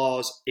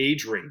father-in-law's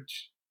age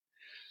range.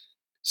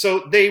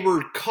 So they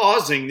were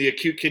causing the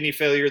acute kidney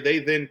failure. They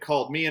then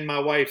called me and my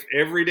wife.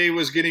 Every day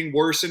was getting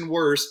worse and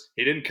worse.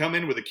 He didn't come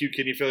in with acute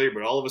kidney failure,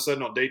 but all of a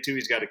sudden on day 2,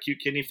 he's got acute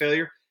kidney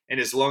failure and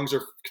his lungs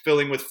are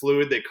filling with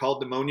fluid. They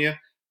called pneumonia.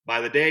 By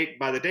the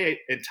day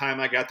and time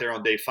I got there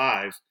on day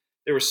 5,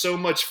 there was so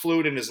much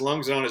fluid in his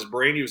lungs and on his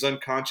brain, he was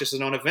unconscious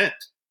and on a vent.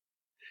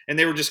 And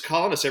they were just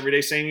calling us every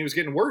day saying he was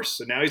getting worse.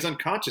 And now he's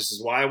unconscious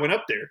is why I went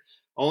up there,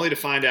 only to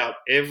find out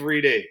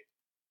every day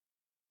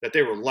that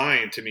they were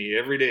lying to me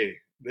every day.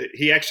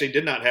 He actually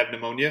did not have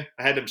pneumonia.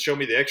 I had them show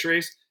me the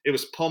x-rays. It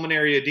was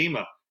pulmonary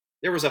edema.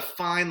 There was a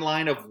fine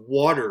line of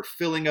water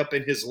filling up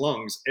in his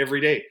lungs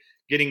every day,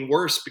 getting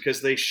worse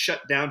because they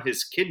shut down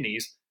his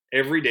kidneys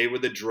every day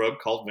with a drug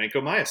called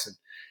vancomycin.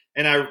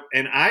 And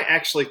I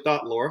actually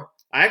thought, Laura,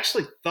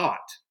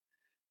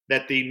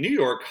 that the New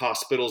York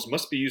hospitals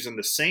must be using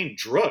the same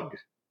drug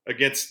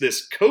against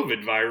this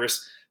COVID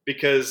virus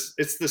because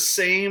it's the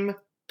same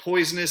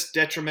poisonous,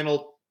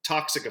 detrimental,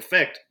 toxic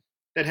effect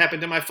that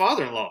happened to my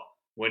father-in-law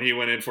when he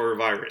went in for a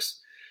virus.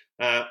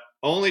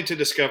 Only to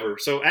discover,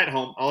 so at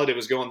home, all I did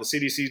was go on the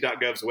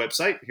cdc.gov's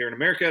website here in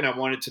America, and I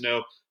wanted to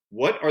know,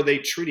 what are they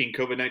treating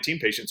COVID-19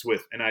 patients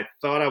with? And I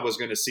thought I was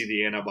going to see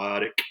the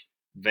antibiotic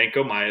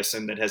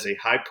vancomycin that has a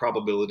high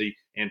probability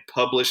and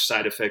published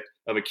side effect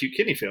of acute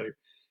kidney failure.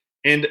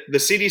 And the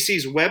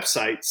CDC's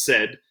website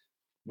said,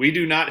 we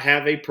do not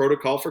have a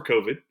protocol for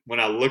COVID. When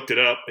I looked it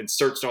up and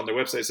searched on their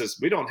website, it says,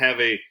 we don't have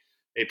a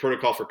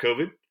protocol for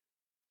COVID.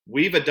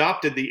 We've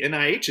adopted the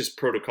NIH's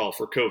protocol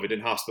for COVID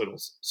in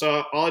hospitals.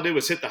 So all I did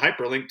was hit the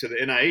hyperlink to the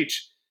NIH,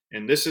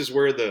 and this is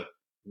where the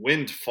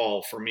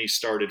windfall for me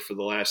started for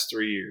the last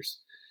 3 years.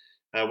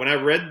 When I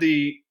read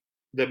the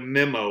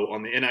memo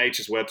on the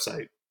NIH's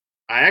website,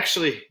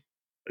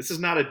 this is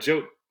not a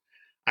joke,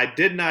 I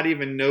did not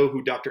even know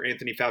who Dr.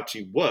 Anthony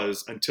Fauci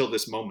was until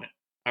this moment.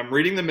 I'm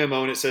reading the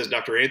memo and it says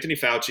Dr. Anthony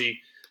Fauci's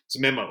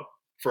memo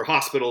for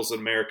hospitals in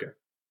America.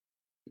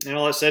 And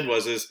all it said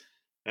was,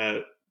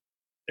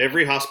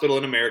 every hospital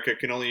in America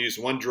can only use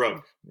one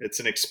drug.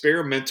 It's an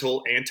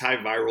experimental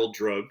antiviral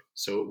drug,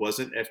 so it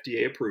wasn't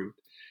FDA approved.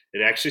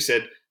 It actually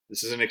said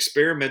this is an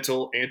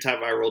experimental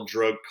antiviral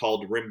drug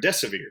called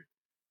remdesivir.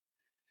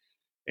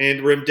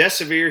 And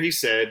remdesivir, he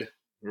said,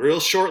 real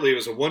shortly, it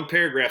was a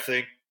one-paragraph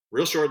thing,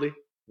 real shortly,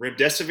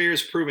 remdesivir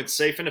is proven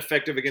safe and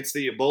effective against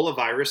the Ebola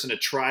virus in a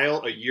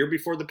trial a year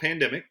before the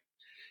pandemic.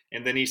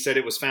 And then he said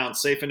it was found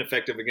safe and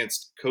effective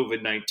against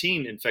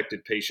COVID-19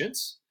 infected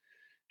patients.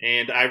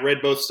 And I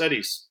read both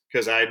studies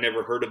because I had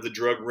never heard of the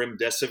drug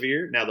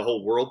remdesivir. Now the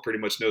whole world pretty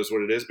much knows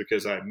what it is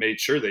because I made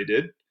sure they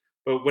did.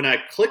 But when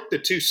I clicked the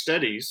two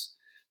studies,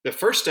 the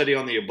first study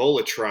on the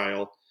Ebola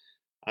trial,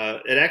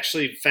 it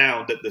actually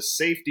found that the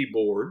safety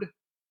board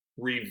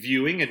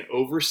reviewing and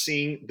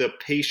overseeing the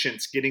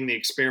patients getting the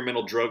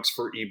experimental drugs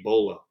for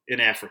Ebola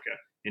in Africa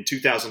in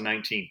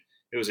 2019.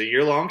 It was a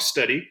year-long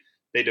study.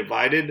 They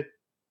divided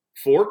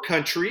 4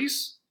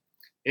 countries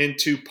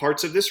into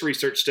parts of this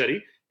research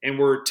study and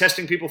were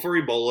testing people for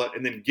Ebola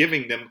and then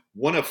giving them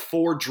one of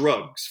 4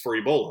 drugs for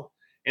Ebola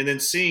and then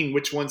seeing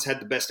which ones had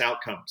the best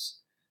outcomes.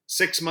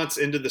 6 months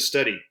into the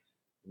study,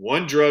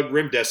 one drug,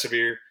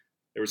 remdesivir,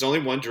 there was only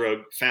one drug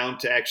found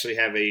to actually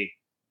have a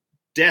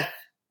death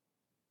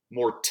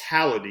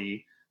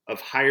mortality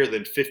of higher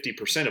than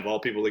 50% of all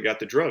people that got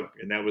the drug,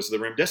 and that was the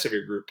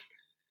remdesivir group.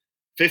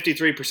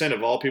 53%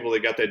 of all people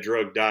that got that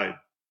drug died.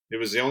 It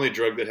was the only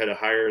drug that had a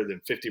higher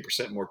than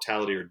 50%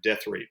 mortality or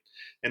death rate.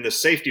 And the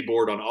safety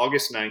board on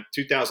August 9th,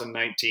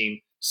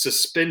 2019,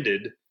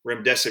 suspended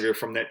remdesivir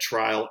from that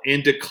trial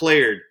and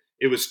declared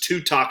it was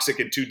too toxic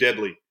and too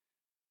deadly.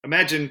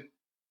 Imagine,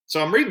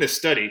 so I'm reading this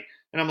study,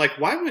 and I'm like,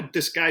 why would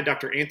this guy,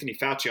 Dr. Anthony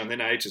Fauci, on the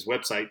NIH's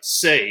website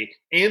say,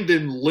 and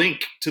then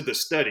link to the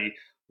study,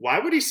 why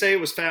would he say it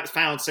was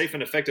found safe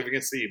and effective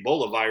against the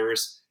Ebola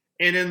virus,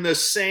 and in the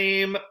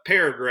same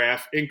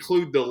paragraph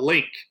include the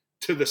link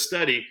to the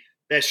study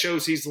that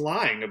shows he's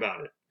lying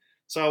about it?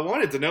 So I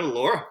wanted to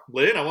know,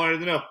 Lynn, I wanted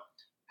to know,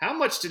 how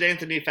much did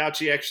Anthony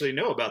Fauci actually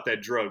know about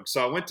that drug?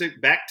 So I went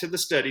back to the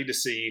study to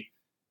see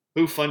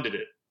who funded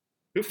it.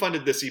 Who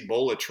funded this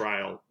Ebola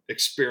trial,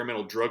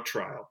 experimental drug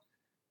trial?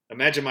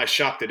 Imagine my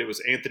shock that it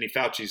was Anthony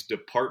Fauci's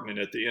department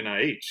at the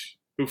NIH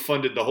who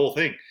funded the whole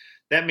thing.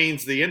 That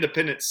means the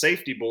independent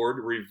safety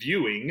board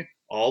reviewing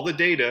all the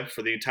data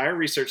for the entire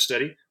research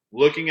study,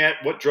 looking at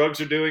what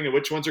drugs are doing and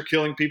which ones are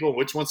killing people and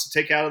which ones to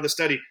take out of the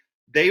study.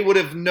 They would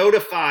have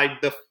notified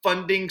the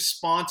funding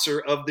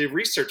sponsor of the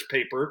research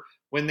paper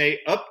when they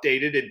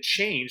updated and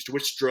changed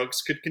which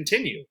drugs could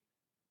continue.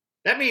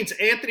 That means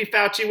Anthony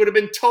Fauci would have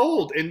been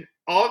told in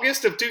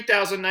August of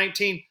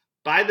 2019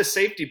 by the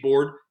safety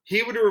board,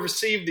 he would have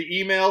received the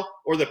email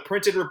or the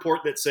printed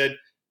report that said,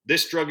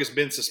 this drug has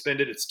been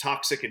suspended, it's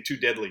toxic and too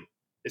deadly.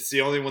 It's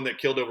the only one that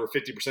killed over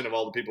 50% of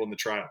all the people in the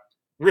trial.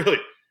 Really?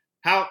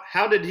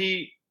 How did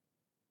he,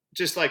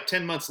 just like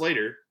 10 months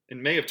later,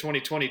 in May of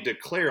 2020,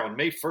 declare on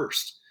May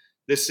 1st,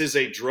 this is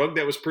a drug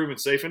that was proven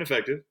safe and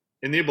effective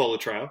in the Ebola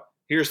trial.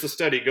 Here's the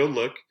study, go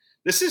look.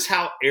 This is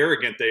how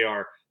arrogant they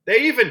are.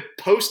 They even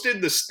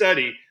posted the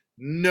study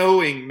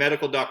knowing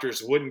medical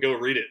doctors wouldn't go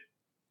read it.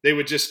 They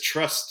would just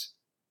trust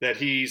that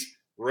he's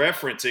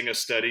referencing a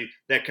study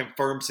that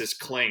confirms his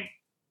claim.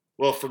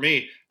 Well, for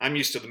me, I'm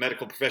used to the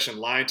medical profession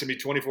lying to me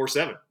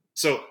 24/7.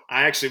 So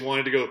I actually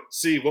wanted to go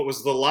see what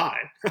was the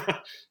lie.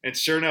 And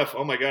sure enough,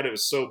 oh my God, it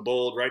was so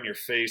bold, right in your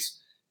face.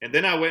 And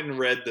then I went and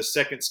read the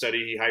second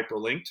study he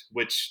hyperlinked,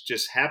 which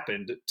just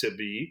happened to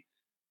be,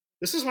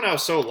 this is when I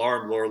was so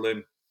alarmed, Laura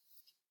Lynn.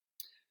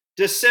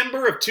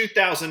 December of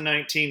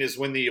 2019 is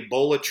when the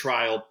Ebola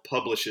trial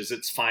publishes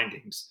its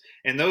findings.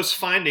 And those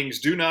findings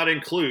do not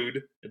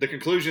include, the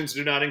conclusions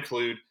do not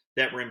include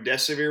that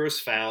remdesivir was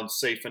found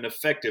safe and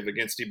effective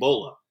against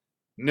Ebola.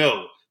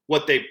 No,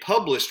 what they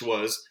published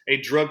was a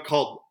drug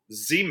called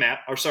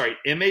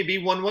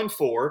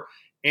MAB114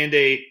 and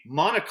a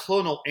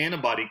monoclonal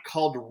antibody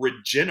called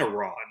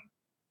Regeneron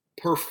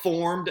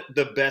performed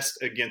the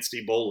best against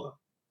Ebola.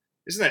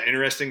 Isn't that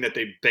interesting that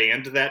they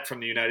banned that from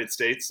the United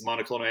States,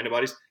 monoclonal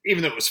antibodies,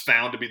 even though it was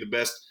found to be the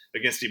best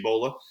against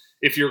Ebola?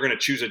 If you're going to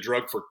choose a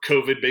drug for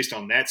COVID based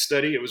on that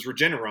study, it was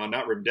Regeneron,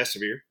 not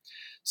remdesivir.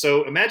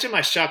 So imagine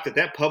my shock that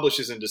that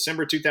publishes in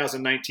December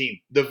 2019,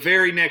 the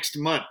very next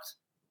month,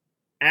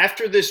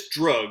 after this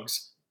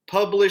drug's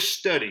published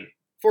study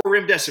for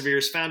remdesivir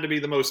is found to be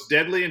the most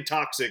deadly and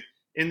toxic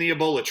in the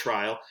Ebola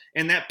trial,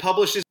 and that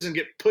publishes and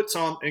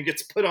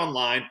gets put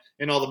online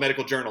in all the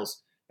medical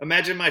journals.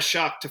 Imagine my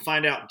shock to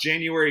find out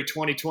January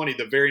 2020,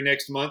 the very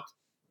next month,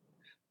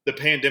 the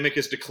pandemic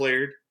is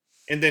declared,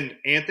 and then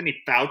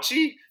Anthony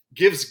Fauci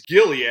gives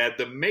Gilead,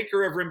 the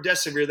maker of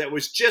remdesivir that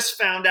was just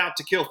found out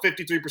to kill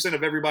 53%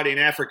 of everybody in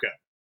Africa.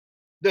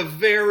 The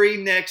very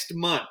next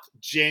month,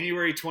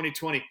 January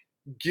 2020,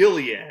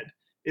 Gilead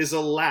is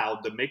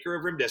allowed, the maker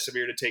of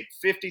remdesivir, to take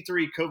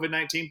 53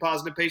 COVID-19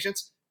 positive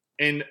patients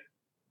and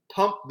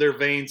pump their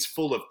veins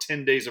full of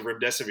 10 days of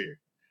remdesivir.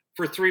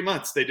 For 3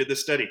 months, they did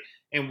this study.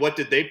 And what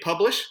did they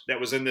publish that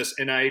was in this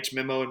NIH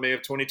memo in May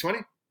of 2020?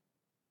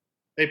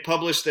 They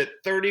published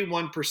that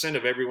 31%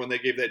 of everyone they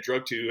gave that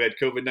drug to who had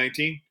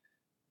COVID-19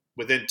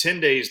 within 10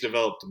 days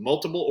developed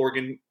multiple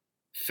organ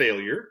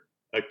failure,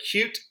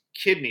 acute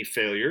kidney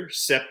failure,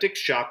 septic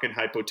shock, and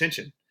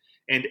hypotension.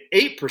 And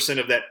 8%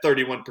 of that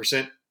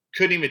 31%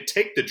 couldn't even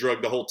take the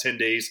drug the whole 10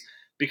 days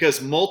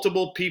because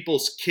multiple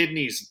people's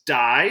kidneys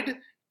died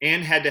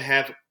and had to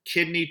have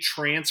kidney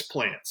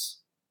transplants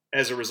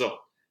as a result.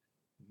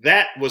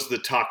 That was the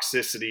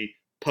toxicity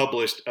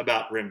published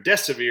about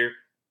remdesivir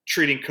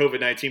treating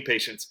COVID-19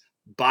 patients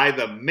by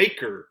the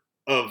maker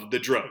of the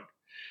drug.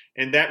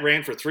 And that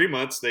ran for 3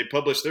 months. They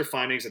published their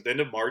findings at the end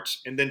of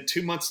March. And then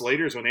 2 months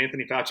later is when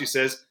Anthony Fauci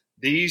says,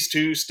 these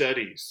 2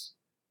 studies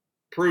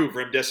prove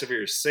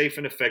remdesivir is safe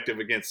and effective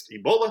against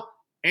Ebola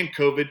and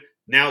COVID.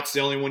 Now it's the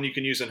only one you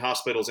can use in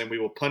hospitals, and we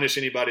will punish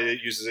anybody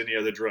that uses any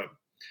other drug.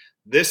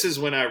 This is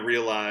when I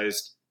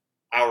realized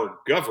our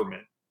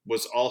government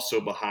was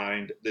also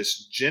behind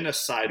this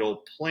genocidal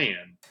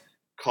plan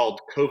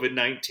called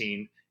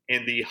COVID-19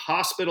 and the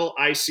hospital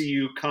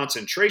ICU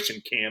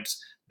concentration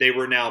camps they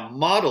were now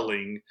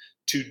modeling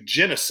to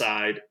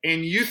genocide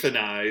and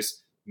euthanize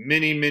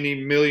many,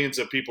 many millions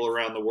of people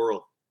around the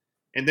world.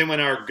 And then when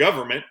our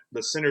government,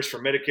 the Centers for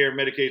Medicare and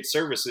Medicaid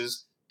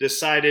Services,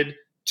 decided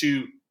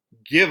to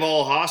give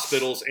all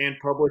hospitals and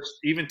published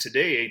even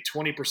today a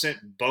 20%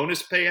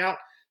 bonus payout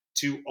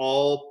to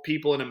all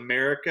people in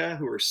America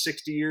who are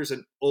 60 years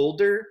and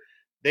older,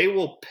 they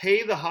will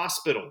pay the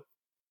hospital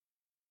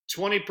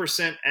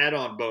 20%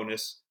 add-on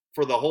bonus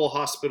for the whole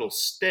hospital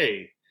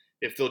stay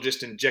if they'll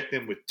just inject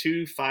them with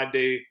 2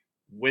 5-day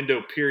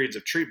window periods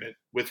of treatment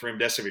with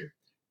remdesivir,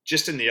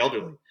 just in the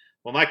elderly.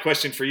 Well, my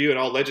question for you and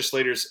all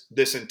legislators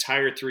this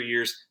entire 3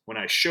 years, when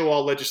I show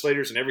all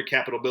legislators in every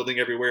Capitol building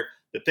everywhere,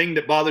 the thing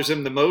that bothers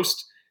them the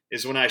most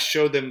is when I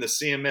show them the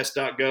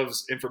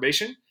CMS.gov's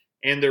information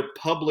and their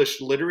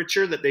published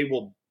literature that they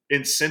will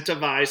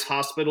incentivize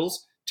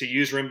hospitals to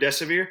use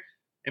remdesivir.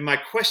 And my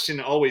question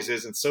always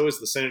is, and so is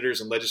the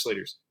senators and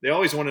legislators, they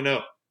always want to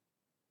know,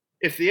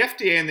 if the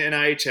FDA and the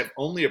NIH have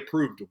only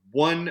approved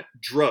one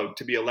drug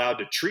to be allowed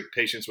to treat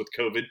patients with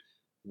COVID,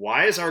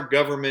 why is our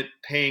government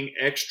paying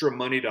extra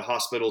money to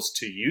hospitals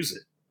to use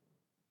it?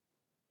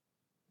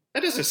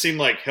 That doesn't seem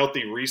like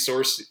healthy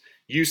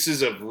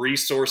uses of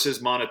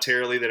resources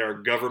monetarily that our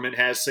government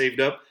has saved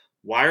up.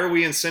 Why are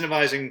we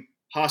incentivizing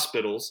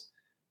hospitals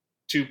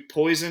to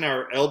poison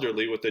our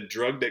elderly with a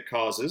drug that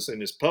causes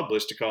and is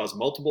published to cause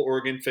multiple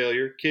organ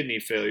failure, kidney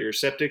failure,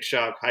 septic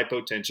shock,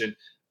 hypotension,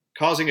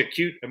 causing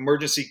acute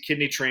emergency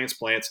kidney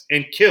transplants,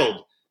 and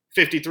killed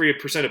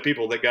 53% of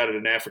people that got it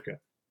in Africa?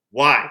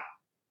 Why?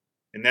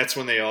 And that's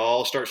when they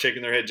all start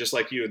shaking their head just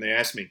like you, and they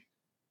ask me,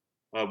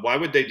 why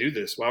would they do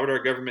this? Why would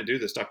our government do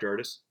this, Dr.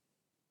 Ardis?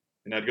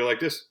 And I'd go like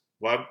this.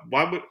 Why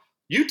would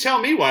you tell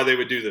me why they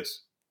would do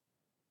this?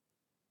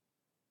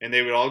 And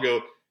they would all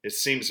go, it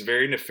seems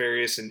very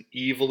nefarious and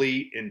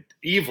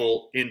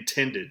evil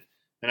intended.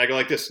 And I go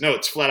like this. No,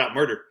 it's flat out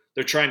murder.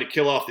 They're trying to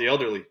kill off the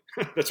elderly.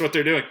 That's what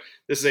they're doing.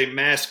 This is a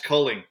mass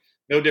culling.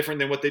 No different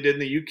than what they did in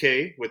the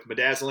UK with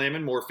midazolam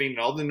and morphine and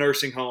all the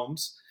nursing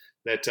homes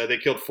that they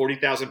killed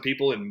 40,000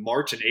 people in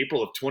March and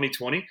April of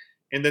 2020.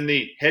 And then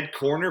the head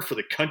coroner for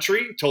the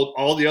country told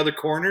all the other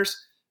coroners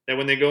that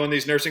when they go in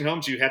these nursing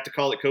homes, you have to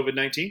call it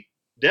COVID-19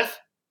 death.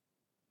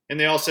 And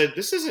they all said,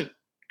 this isn't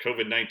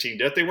COVID-19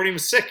 death. They weren't even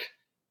sick.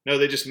 No,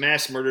 they just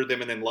mass murdered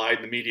them and then lied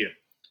in the media.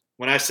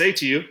 When I say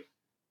to you,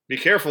 be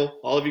careful.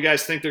 All of you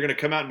guys think they're going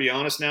to come out and be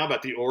honest now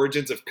about the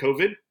origins of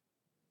COVID.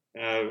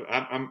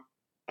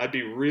 I'd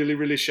be really,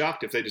 really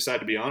shocked if they decide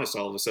to be honest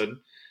all of a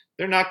sudden.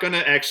 They're not going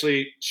to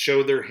actually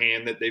show their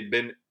hand that they've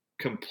been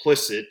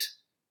complicit.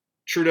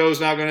 Trudeau's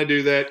not going to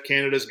do that.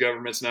 Canada's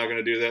government's not going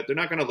to do that. They're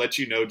not going to let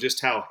you know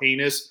just how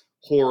heinous,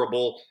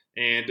 horrible,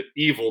 and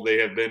evil they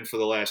have been for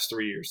the last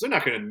 3 years. They're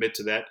not going to admit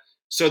to that.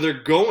 So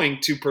they're going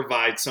to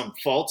provide some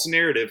false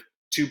narrative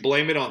to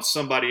blame it on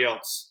somebody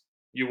else.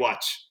 You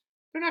watch.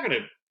 They're not going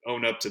to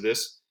own up to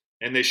this,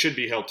 and they should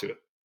be held to it.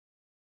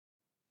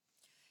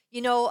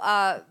 You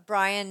know,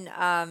 Brian,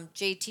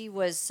 JT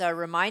was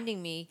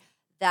reminding me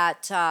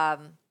that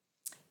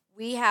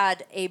we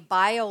had a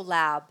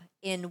biolab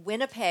in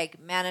Winnipeg,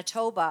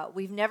 Manitoba.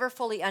 We've never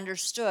fully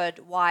understood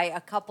why a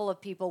couple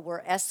of people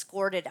were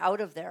escorted out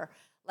of there.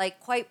 Like,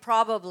 quite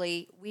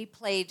probably we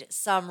played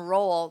some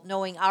role,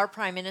 knowing our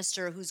prime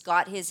minister, who's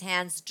got his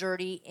hands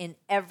dirty in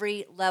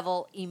every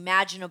level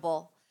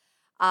imaginable,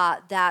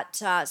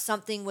 that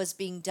something was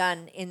being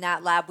done in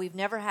that lab. We've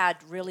never had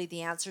really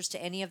the answers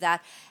to any of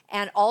that.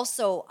 And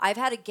also, I've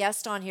had a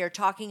guest on here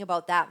talking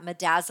about that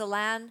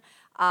midazolam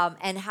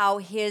and how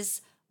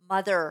his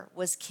mother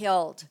was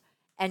killed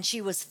and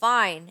she was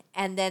fine.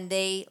 And then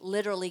they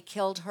literally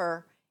killed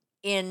her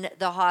in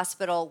the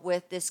hospital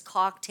with this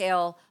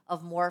cocktail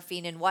of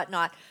morphine and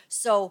whatnot.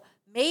 So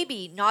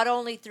maybe not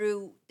only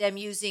through them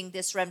using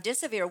this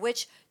remdesivir,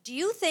 which, do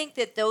you think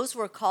that those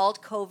were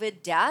called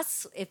COVID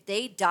deaths if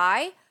they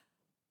die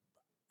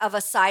of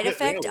a side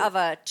effect of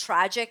a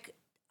tragic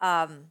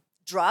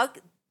drug,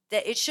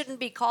 that it shouldn't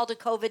be called a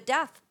COVID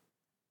death?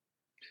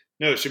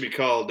 No, it should be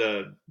called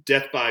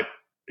death by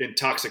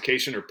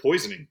intoxication or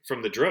poisoning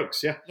from the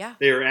drugs. Yeah.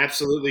 They are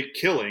absolutely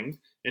killing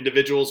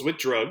individuals with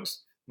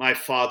drugs. My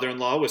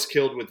father-in-law was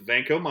killed with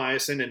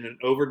vancomycin and an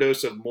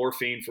overdose of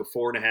morphine for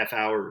 4.5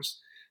 hours.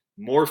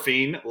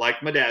 Morphine, like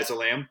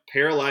midazolam,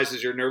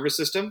 paralyzes your nervous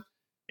system,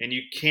 and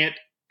you can't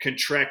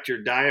contract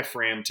your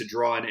diaphragm to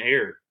draw in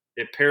air.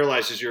 It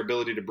paralyzes your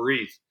ability to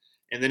breathe.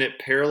 And then it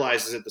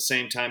paralyzes at the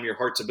same time your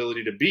heart's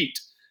ability to beat.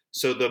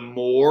 So the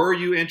more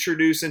you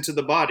introduce into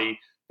the body,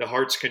 the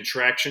heart's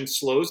contraction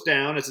slows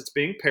down as it's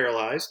being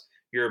paralyzed.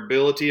 Your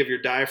ability of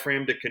your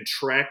diaphragm to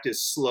contract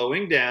is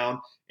slowing down,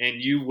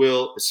 and you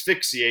will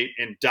asphyxiate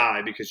and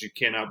die because you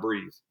cannot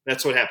breathe.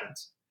 That's what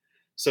happens.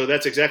 So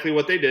that's exactly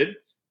what they did.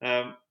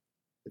 And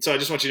so I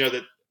just want you to know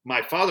that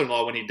my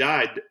father-in-law, when he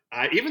died,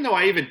 even though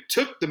I even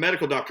took the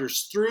medical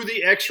doctors through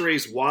the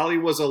x-rays while he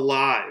was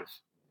alive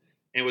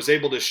and was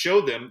able to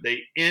show them,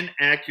 they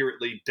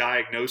inaccurately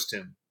diagnosed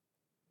him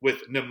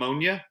with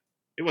pneumonia.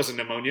 It wasn't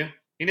pneumonia.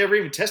 He never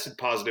even tested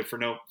positive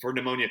for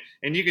pneumonia.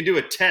 And you can do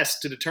a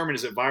test to determine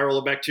is it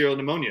viral or bacterial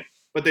pneumonia,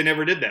 but they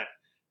never did that.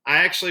 I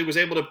actually was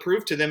able to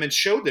prove to them and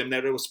show them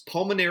that it was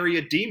pulmonary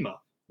edema,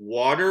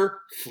 water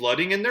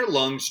flooding in their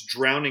lungs,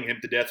 drowning him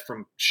to death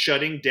from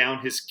shutting down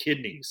his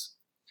kidneys.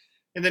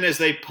 And then as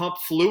they pump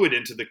fluid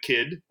into the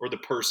kid or the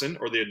person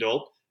or the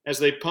adult, as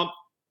they pump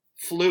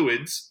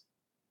fluids,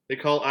 they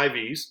call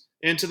IVs,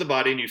 into the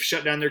body and you've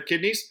shut down their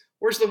kidneys,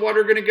 where's the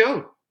water going to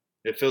go?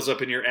 It fills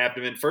up in your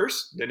abdomen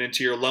first, then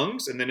into your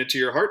lungs, and then into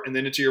your heart, and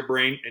then into your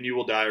brain, and you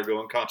will die or go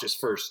unconscious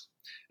first.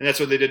 And that's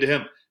what they did to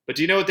him. But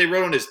do you know what they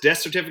wrote on his death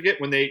certificate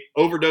when they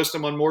overdosed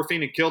him on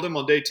morphine and killed him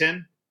on day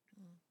 10?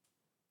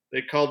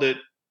 They called it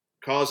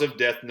cause of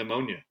death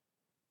pneumonia.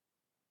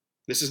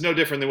 This is no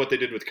different than what they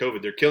did with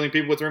COVID. They're killing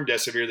people with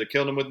remdesivir. They're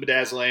killing them with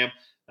midazolam,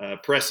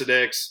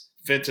 Precedex,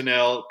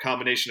 fentanyl,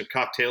 combination of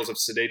cocktails of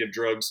sedative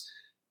drugs.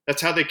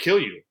 That's how they kill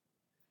you.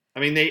 I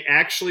mean, they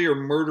actually are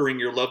murdering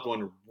your loved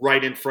one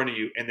right in front of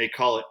you, and they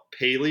call it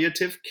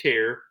palliative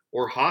care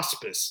or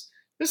hospice.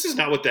 This is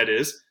not what that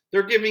is.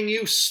 They're giving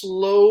you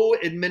slow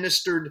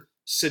administered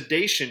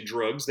sedation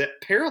drugs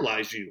that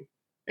paralyze you,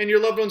 and your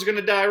loved one's going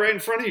to die right in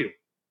front of you.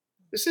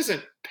 This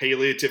isn't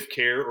palliative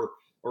care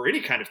or any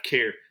kind of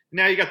care.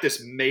 Now you got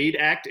this MAID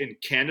Act in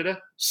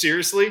Canada,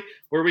 seriously,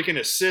 where we can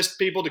assist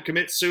people to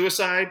commit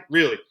suicide?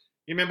 Really?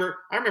 I remember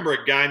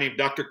a guy named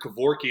Dr.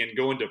 Kevorkian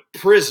going to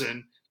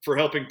prison for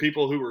helping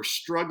people who were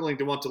struggling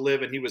to want to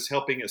live, and he was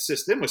helping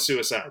assist them with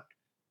suicide.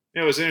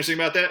 You know what's interesting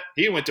about that?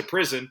 He went to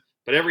prison,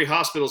 but every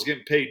hospital's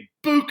getting paid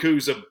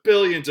bukus of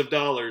billions of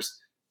dollars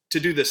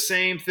to do the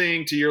same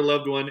thing to your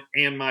loved one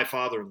and my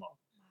father-in-law.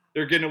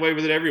 They're getting away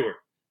with it everywhere.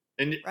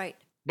 Right.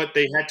 But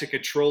they had to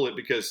control it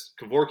because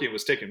Kevorkian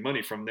was taking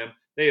money from them.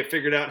 They have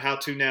figured out how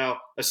to now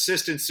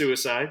assist in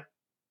suicide,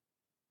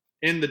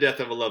 in the death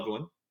of a loved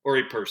one or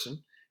a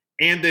person,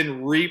 and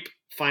then reap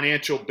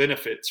financial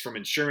benefits from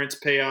insurance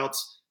payouts,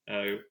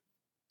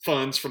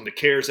 funds from the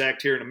CARES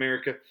Act here in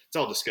America. It's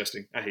all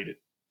disgusting. I hate it.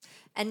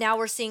 And now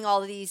we're seeing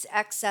all of these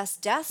excess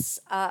deaths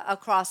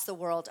across the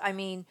world. I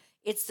mean,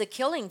 it's the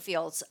killing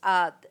fields,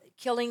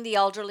 killing the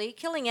elderly,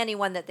 killing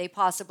anyone that they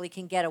possibly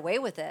can get away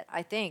with it,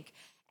 I think.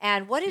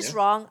 And what is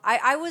wrong?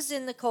 I was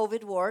in the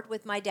COVID ward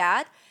with my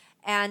dad,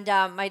 and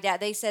my dad,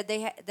 they said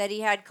that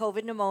he had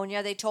COVID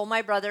pneumonia. They told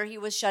my brother he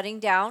was shutting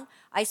down.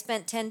 I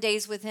spent 10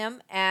 days with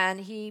him,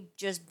 and he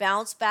just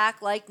bounced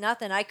back like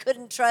nothing. I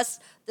couldn't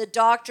trust the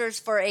doctors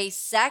for a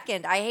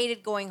second. I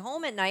hated going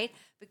home at night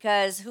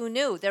because who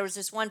knew? There was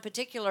this one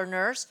particular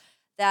nurse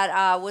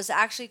that was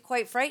actually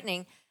quite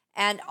frightening,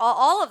 and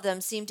all of them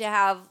seemed to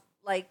have,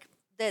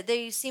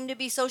 they seem to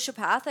be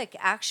sociopathic,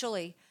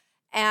 actually.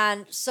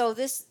 And so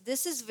this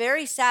is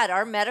very sad.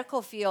 Our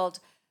medical field,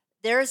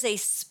 there's a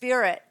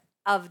spirit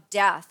of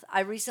death.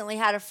 I recently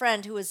had a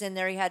friend who was in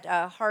there. He had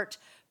a heart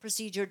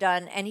procedure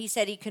done, and he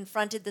said he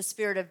confronted the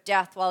spirit of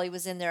death while he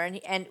was in there.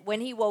 And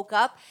when he woke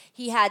up,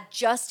 he had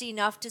just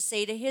enough to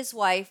say to his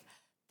wife,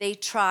 "They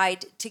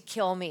tried to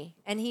kill me,"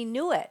 and he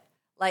knew it.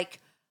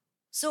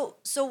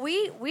 So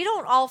we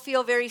don't all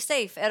feel very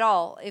safe at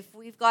all. If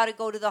we've got to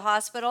go to the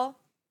hospital,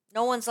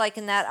 no one's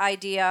liking that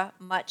idea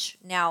much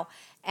now.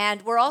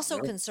 And we're also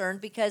concerned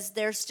because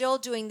they're still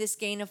doing this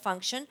gain of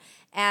function,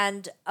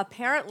 and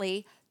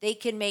apparently they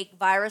can make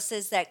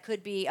viruses that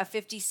could be a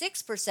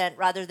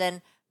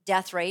 56%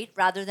 death rate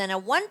rather than a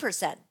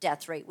 1%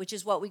 death rate, which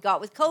is what we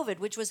got with COVID,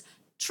 which was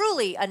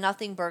truly a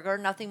nothing burger,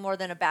 nothing more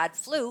than a bad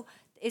flu.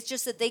 It's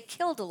just that they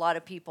killed a lot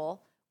of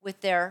people with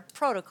their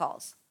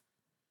protocols.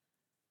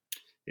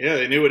 Yeah,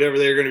 they knew whatever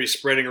they were going to be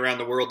spreading around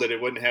the world that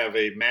it wouldn't have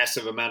a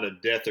massive amount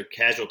of death or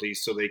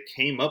casualties, so they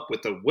came up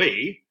with a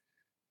way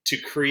to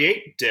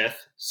create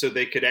death so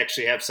they could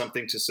actually have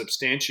something to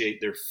substantiate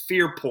their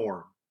fear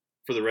porn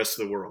for the rest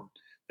of the world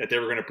that they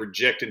were going to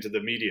project into the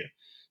media.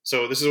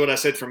 So this is what I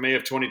said from May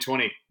of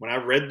 2020. When I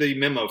read the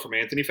memo from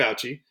Anthony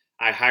Fauci,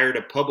 I hired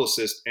a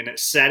publicist, and it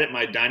sat at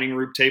my dining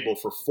room table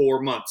for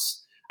 4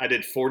 months. I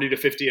did 40 to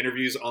 50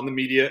 interviews on the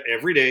media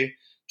every day,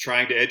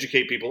 trying to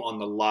educate people on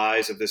the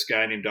lies of this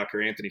guy named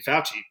Dr. Anthony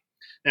Fauci.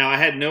 Now, I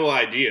had no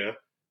idea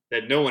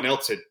that no one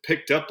else had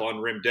picked up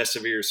on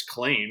remdesivir's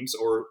claims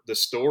or the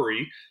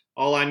story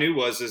All I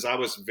knew is I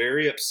was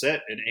very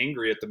upset and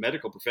angry at the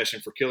medical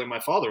profession for killing my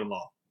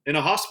father-in-law in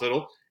a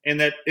hospital and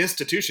that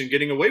institution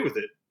getting away with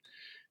it.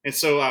 And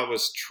so I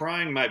was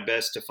trying my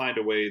best to find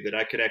a way that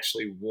I could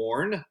actually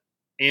warn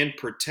and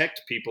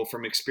protect people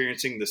from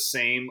experiencing the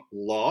same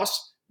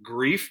loss,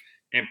 grief,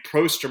 and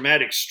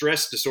post-traumatic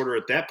stress disorder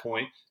at that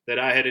point that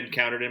I had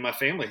encountered and my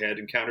family had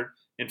encountered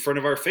in front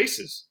of our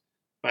faces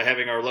by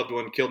having our loved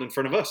one killed in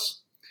front of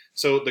us.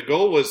 So the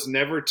goal was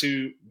never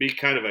to be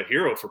kind of a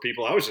hero for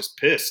people. I was just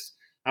pissed.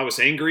 I was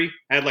angry.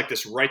 I had like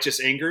this righteous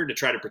anger to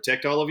try to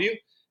protect all of you.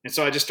 And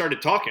so I just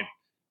started talking.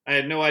 I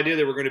had no idea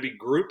there were going to be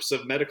groups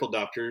of medical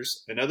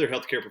doctors and other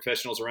healthcare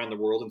professionals around the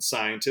world and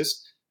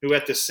scientists who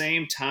at the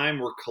same time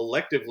were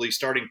collectively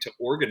starting to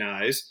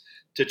organize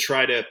to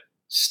try to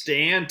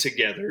stand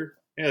together.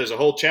 Yeah, there's a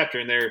whole chapter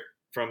in there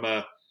from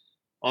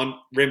on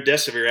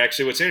remdesivir.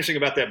 Actually, what's interesting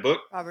about that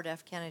book, Robert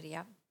F. Kennedy,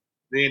 yeah.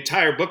 The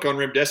entire book on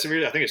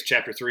remdesivir, I think it's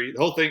chapter 3.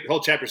 The whole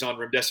chapter's on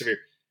remdesivir.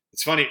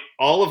 It's funny.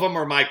 All of them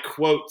are my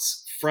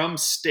quotes from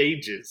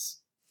stages.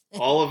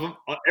 All of them,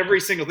 every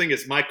single thing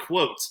is my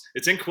quotes.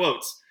 It's in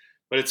quotes,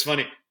 but it's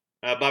funny.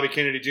 Bobby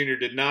Kennedy Jr.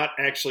 did not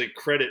actually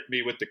credit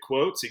me with the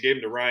quotes. He gave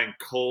them to Ryan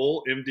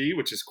Cole, MD,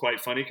 which is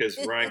quite funny because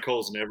Ryan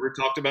Cole's never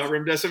talked about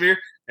remdesivir,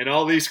 and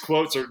all these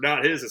quotes are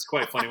not his. It's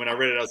quite funny. When I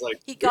read it, I was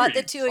like, he got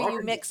the two of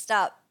you mixed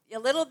up a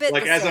little bit.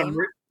 Like the as same.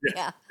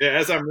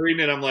 as I'm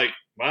reading it, I'm like,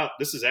 wow,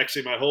 this is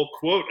actually my whole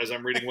quote as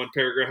I'm reading one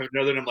paragraph after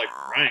another, and I'm like,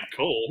 Ryan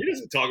Cole, he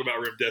doesn't talk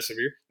about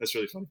remdesivir. That's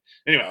really funny.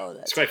 Anyway,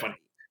 it's quite funny.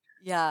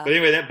 Yeah. But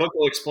anyway, that book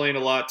will explain a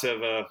lot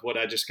of what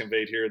I just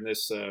conveyed here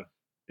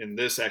in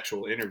this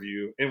actual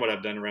interview and what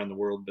I've done around the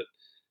world. But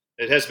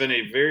it has been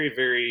a very,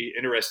 very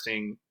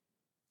interesting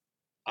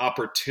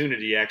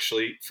opportunity,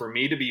 actually, for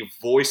me to be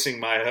voicing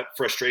my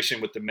frustration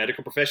with the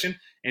medical profession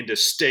and to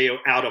stay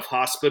out of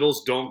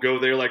hospitals. Don't go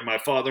there like my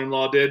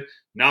father-in-law did.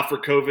 Not for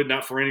COVID,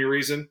 not for any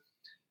reason.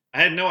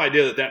 I had no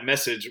idea that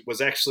message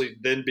was actually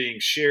then being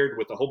shared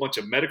with a whole bunch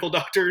of medical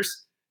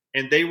doctors,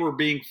 and they were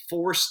being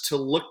forced to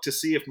look to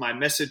see if my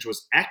message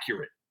was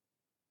accurate.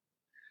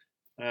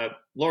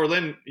 Laura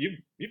Lynn,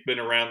 you've been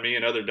around me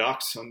and other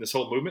docs on this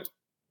whole movement.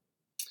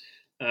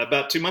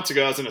 About 2 months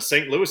ago, I was in a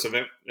St. Louis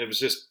event. It was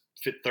just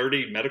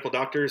 30 medical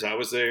doctors. I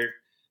was there,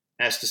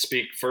 asked to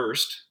speak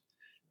first.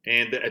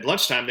 And at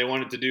lunchtime, they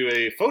wanted to do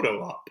a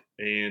photo op.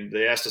 And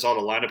they asked us all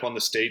to line up on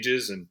the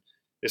stages. And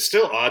it's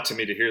still odd to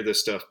me to hear this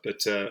stuff.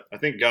 But I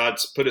think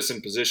God's put us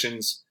in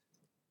positions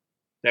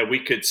that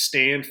we could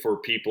stand for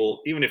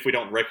people, even if we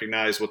don't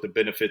recognize what the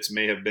benefits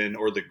may have been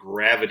or the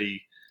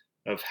gravity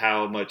of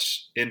how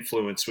much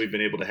influence we've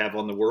been able to have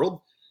on the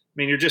world. I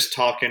mean, you're just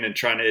talking and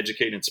trying to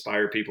educate and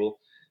inspire people.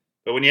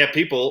 But when you have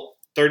people,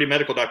 30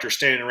 medical doctors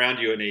standing around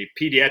you and a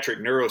pediatric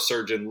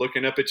neurosurgeon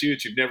looking up at you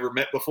that you've never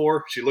met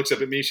before, she looks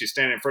up at me, she's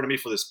standing in front of me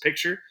for this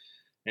picture,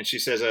 and she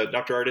says,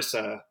 Dr. Ardis,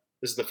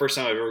 this is the first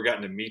time I've ever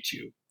gotten to meet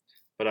you.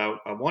 But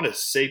I want to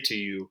say to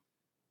you,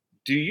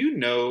 do you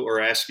know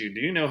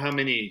how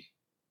many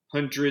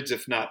hundreds,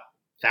 if not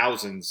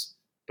thousands,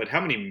 but how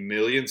many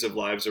millions of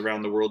lives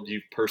around the world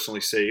you've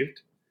personally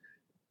saved?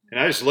 And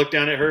I just looked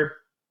down at her.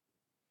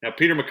 Now,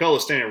 Peter McCullough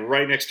is standing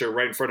right next to her,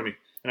 right in front of me.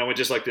 And I went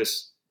just like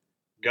this.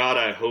 God,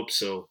 I hope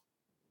so.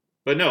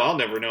 But no, I'll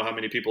never know how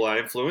many people I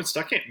influenced.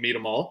 I can't meet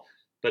them all.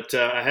 But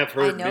I have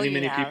heard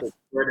many people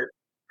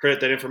credit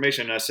that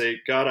information. And I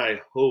say, God,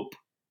 I hope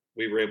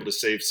we were able to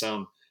save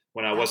some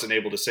when I wasn't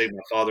able to save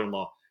my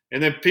father-in-law.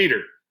 And then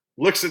Peter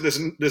looks at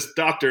this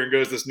doctor and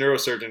goes, this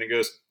neurosurgeon, and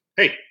goes,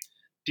 hey,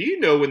 do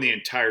you know when the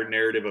entire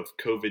narrative of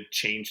COVID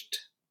changed?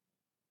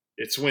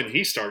 It's when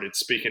he started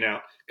speaking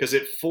out, because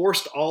it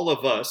forced all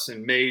of us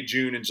in May,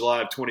 June, and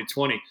July of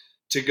 2020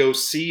 to go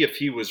see if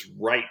he was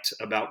right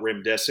about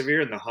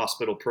remdesivir and the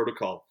hospital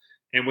protocol.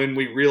 And when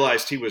we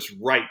realized he was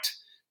right,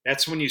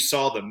 that's when you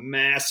saw the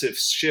massive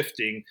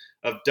shifting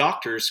of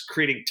doctors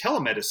creating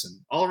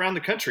telemedicine all around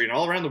the country and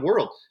all around the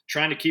world,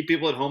 trying to keep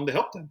people at home to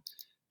help them.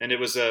 And it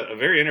was a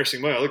very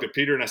interesting way. I looked at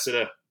Peter and I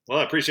said, well,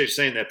 I appreciate you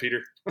saying that,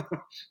 Peter.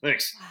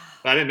 Thanks.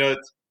 I didn't know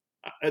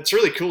it's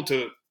really cool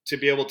to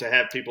be able to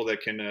have people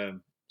that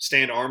can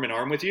stand arm in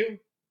arm with you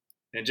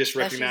and just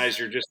recognize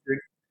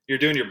you're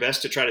doing your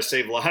best to try to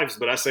save lives.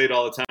 But I say it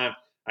all the time.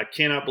 I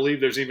cannot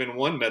believe there's even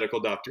one medical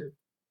doctor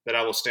that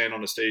I will stand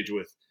on the stage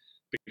with,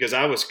 because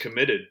I was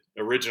committed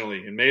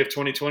originally in May of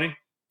 2020,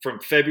 from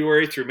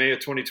February through May of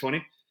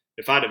 2020.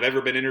 If I'd have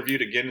ever been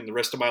interviewed again in the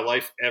rest of my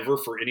life ever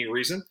for any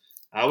reason,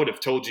 I would have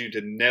told you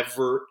to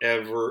never,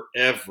 ever,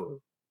 ever,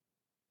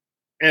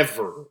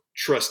 ever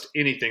trust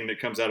anything that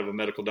comes out of a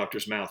medical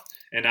doctor's mouth.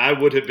 And I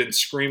would have been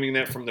screaming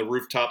that from the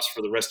rooftops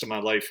for the rest of my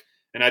life.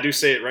 And I do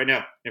say it right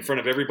now in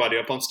front of everybody,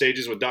 up on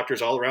stages with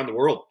doctors all around the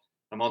world.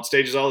 I'm on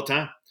stages all the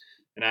time.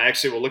 And I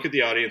actually will look at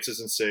the audiences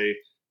and say,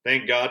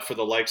 thank God for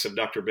the likes of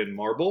Dr. Ben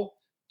Marble.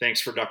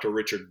 Thanks for Dr.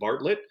 Richard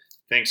Bartlett.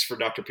 Thanks for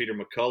Dr. Peter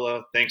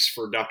McCullough. Thanks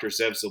for Dr.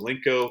 Zev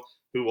Zelenko,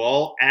 who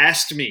all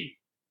asked me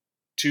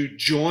to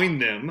join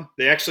them.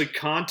 They actually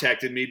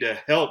contacted me to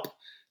help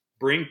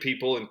bring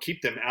people and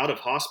keep them out of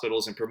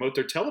hospitals and promote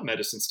their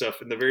telemedicine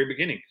stuff in the very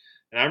beginning.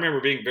 And I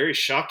remember being very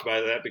shocked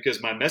by that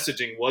because my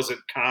messaging wasn't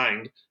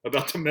kind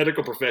about the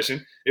medical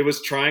profession. It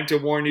was trying to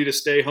warn you to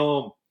stay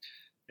home.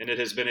 And it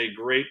has been a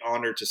great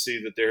honor to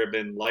see that there have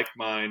been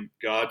like-minded,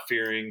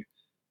 God-fearing,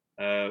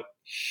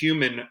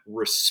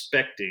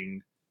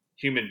 human-respecting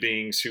human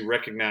beings who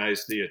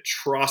recognize the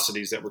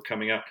atrocities that were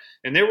coming out.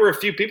 And there were a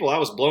few people I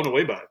was blown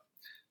away by.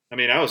 I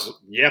mean, I was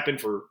yapping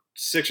for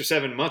 6 or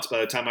 7 months by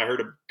the time I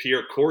heard of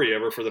Pierre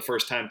Coriever for the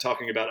first time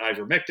talking about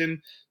ivermectin,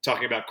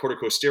 talking about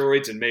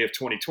corticosteroids in May of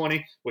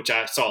 2020, which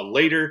I saw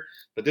later.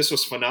 But this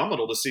was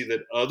phenomenal to see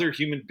that other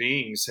human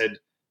beings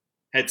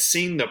had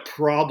seen the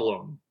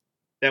problem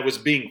that was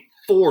being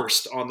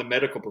forced on the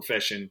medical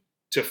profession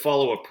to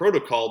follow a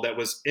protocol that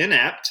was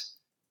inept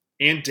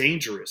and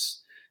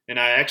dangerous. And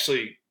I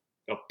actually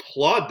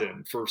applaud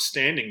them for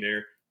standing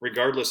there,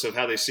 regardless of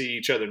how they see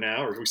each other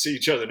now, or if we see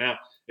each other now.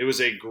 It was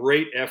a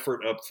great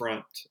effort up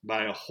front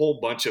by a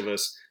whole bunch of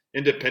us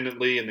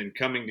independently and then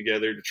coming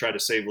together to try to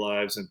save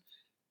lives. And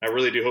I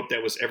really do hope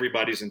that was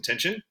everybody's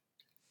intention.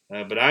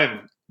 But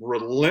I'm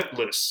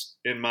relentless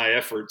in my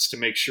efforts to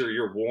make sure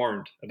you're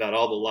warned about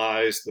all the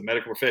lies the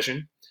medical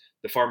profession,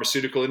 the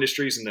pharmaceutical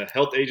industries, and the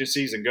health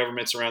agencies and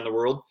governments around the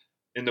world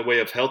in the way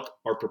of health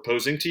are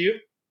proposing to you.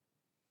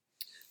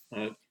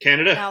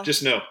 Canada,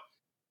 just know.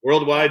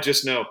 Worldwide,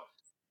 just know.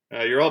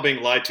 You're all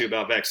being lied to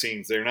about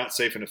vaccines. They're not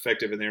safe and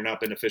effective, and they're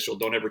not beneficial.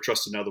 Don't ever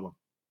trust another one.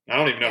 I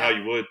don't even know how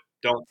you would.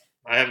 Don't.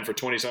 I haven't for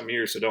 20-something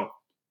years, so don't.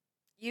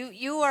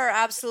 You are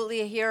absolutely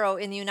a hero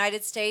in the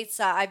United States.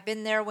 I've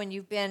been there when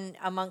you've been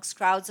amongst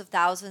crowds of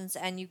thousands,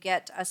 and you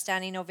get a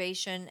standing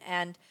ovation,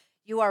 and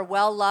you are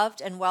well loved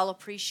and well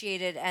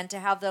appreciated. And to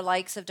have the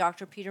likes of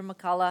Dr. Peter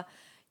McCullough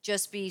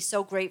just be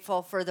so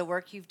grateful for the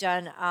work you've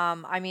done.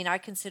 I mean, I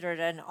consider it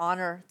an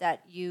honor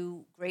that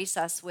you grace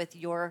us with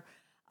your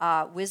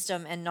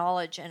wisdom and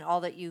knowledge and all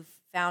that you've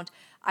found.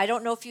 I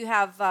don't know if you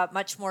have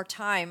much more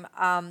time,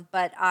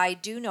 but I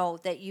do know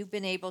that you've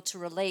been able to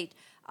relate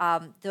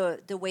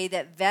the way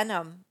that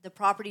venom, the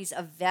properties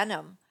of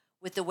venom,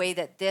 with the way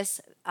that this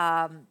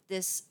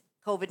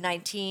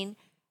COVID-19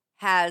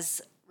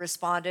 has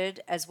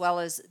responded, as well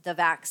as the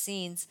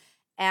vaccines.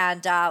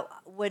 And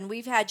when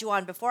we've had you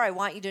on before, I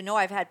want you to know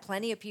I've had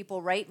plenty of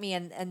people write me,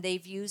 and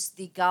they've used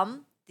the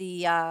gum,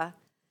 the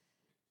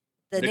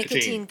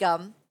nicotine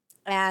gum.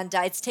 And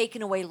it's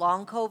taken away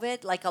long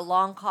COVID, like a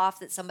long cough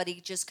that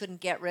somebody just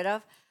couldn't get rid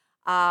of.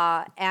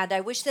 And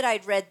I wish that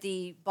I'd read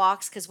the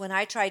box, because when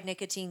I tried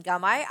nicotine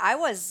gum, I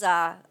was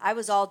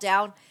all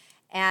down.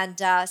 And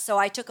so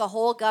I took a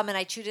whole gum and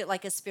I chewed it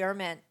like a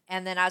spearmint.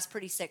 And then I was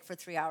pretty sick for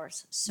 3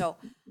 hours. So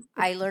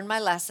I learned my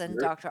lesson,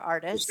 Dr.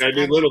 Ardis. Got to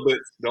do a little bit.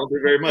 Don't do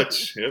very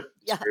much. Yep.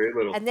 Yeah. Very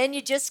little. And then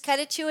you just kind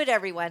of chew it,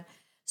 everyone.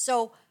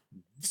 So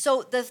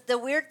the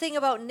weird thing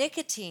about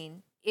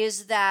nicotine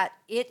is that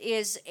it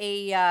is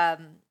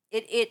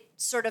it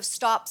sort of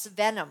stops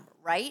venom,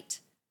 right?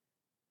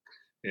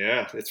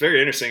 Yeah, it's very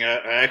interesting. I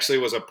actually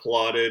was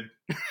applauded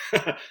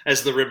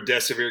as the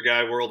remdesivir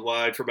guy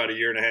worldwide for about a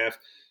year and a half.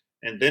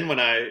 And then when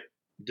I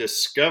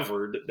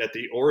discovered that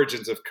the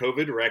origins of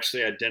COVID were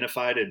actually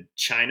identified in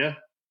China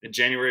in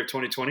January of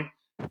 2020,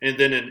 and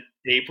then in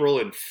April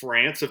in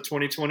France of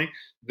 2020,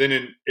 then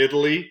in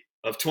Italy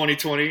of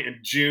 2020 in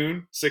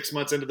June, 6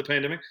 months into the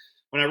pandemic,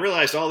 when I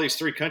realized all these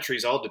three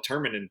countries all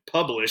determined and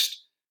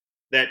published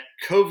that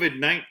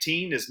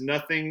COVID-19 is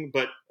nothing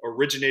but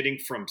originating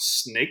from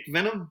snake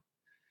venom,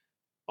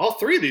 all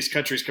three of these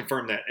countries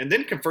confirmed that, and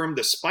then confirmed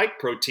the spike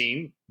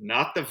protein,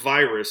 not the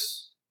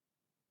virus.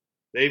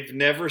 They've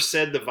never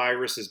said the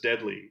virus is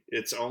deadly.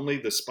 It's only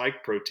the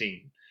spike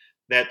protein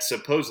that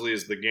supposedly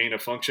is the gain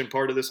of function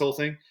part of this whole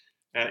thing.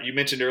 You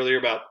mentioned earlier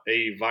about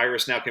a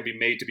virus now can be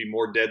made to be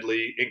more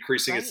deadly,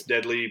 increasing its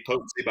deadly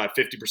potency by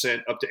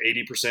 50%, up to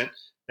 80%.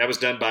 That was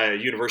done by a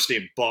university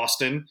in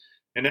Boston.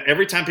 And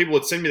every time people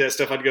would send me that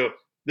stuff, I'd go,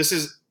 this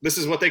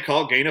is what they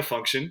call gain of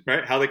function,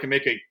 right? How they can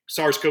make a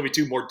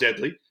SARS-CoV-2 more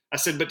deadly. I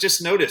said, but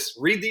just notice,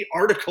 read the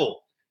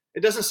article.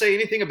 It doesn't say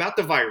anything about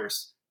the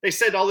virus. They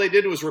said all they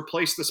did was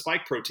replace the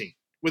spike protein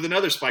with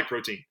another spike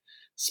protein.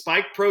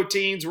 Spike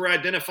proteins were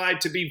identified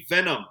to be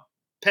venom,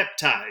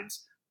 peptides,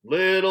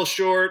 little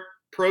short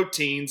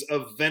proteins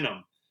of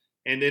venom.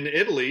 And in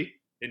Italy,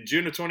 in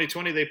June of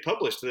 2020, they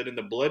published that in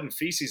the blood and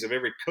feces of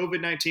every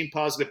COVID-19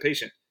 positive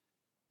patient,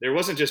 there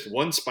wasn't just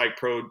one spike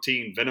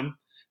protein venom.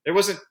 There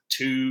wasn't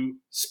two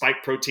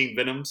spike protein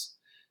venoms,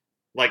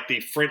 like the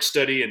French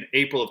study in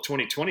April of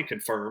 2020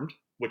 confirmed,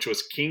 which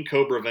was king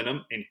cobra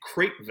venom and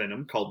crepe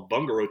venom called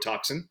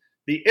bungarotoxin.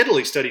 The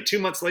Italy study 2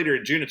 months later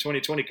in June of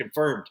 2020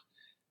 confirmed.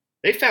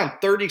 They found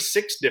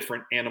 36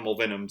 different animal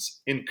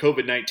venoms in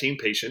COVID-19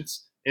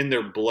 patients in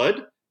their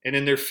blood and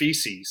in their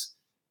feces.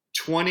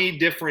 20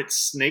 different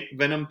snake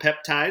venom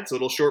peptides,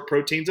 little short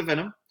proteins of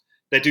venom,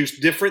 that do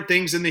different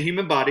things in the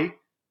human body,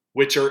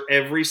 which are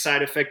every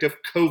side effect of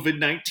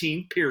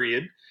COVID-19,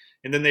 period.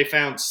 And then they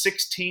found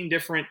 16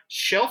 different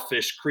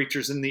shellfish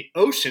creatures in the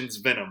ocean's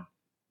venom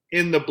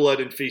in the blood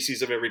and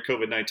feces of every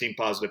COVID-19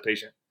 positive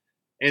patient.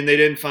 And they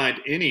didn't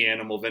find any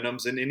animal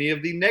venoms in any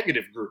of the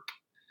negative group.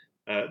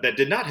 that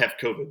did not have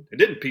COVID and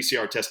didn't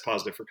PCR test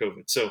positive for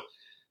COVID. So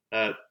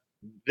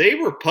they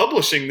were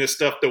publishing this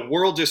stuff. The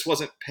world just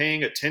wasn't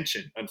paying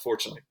attention,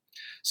 unfortunately.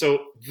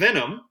 So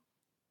venom,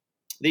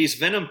 these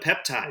venom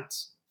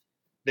peptides,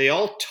 they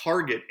all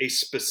target a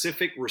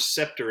specific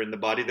receptor in the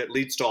body that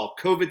leads to all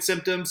COVID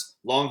symptoms,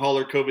 long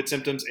hauler COVID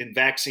symptoms, and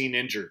vaccine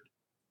injured.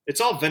 It's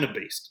all venom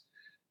based.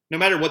 No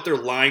matter what they're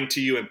lying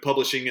to you and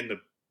publishing in the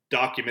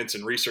documents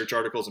and research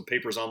articles and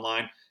papers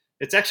online,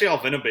 it's actually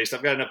all venom based.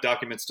 I've got enough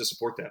documents to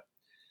support that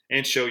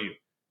and show you.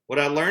 What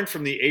I learned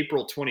from the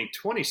April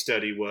 2020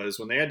 study was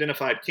when they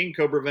identified king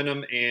cobra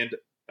venom and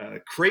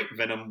crate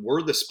venom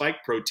were the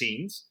spike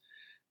proteins,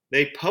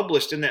 they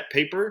published in that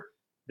paper,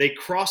 they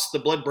cross the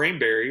blood-brain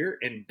barrier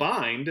and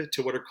bind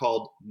to what are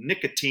called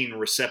nicotine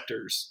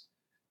receptors,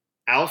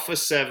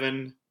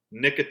 alpha-7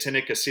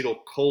 nicotinic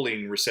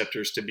acetylcholine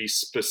receptors to be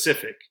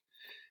specific.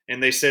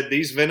 And they said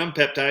these venom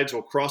peptides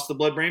will cross the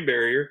blood-brain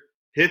barrier,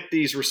 hit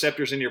these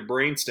receptors in your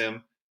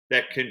brainstem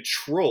that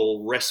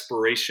control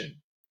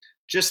respiration.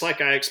 Just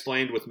like I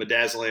explained with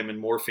midazolam and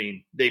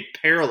morphine, they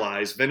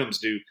paralyze, venoms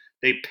do,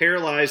 they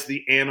paralyze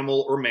the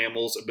animal or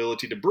mammal's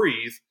ability to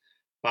breathe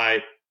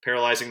by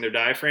paralyzing their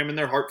diaphragm and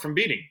their heart from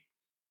beating.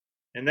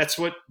 And that's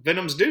what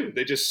venoms do.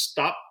 They just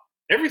stop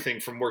everything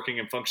from working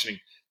and functioning.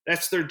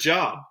 That's their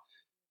job.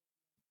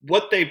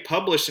 What they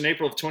published in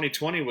April of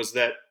 2020 was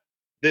that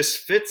this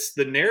fits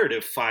the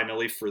narrative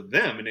finally for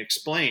them and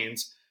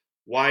explains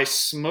why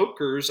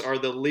smokers are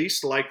the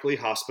least likely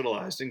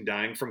hospitalized and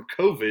dying from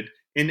COVID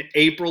in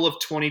April of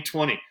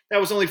 2020. That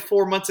was only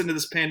 4 months into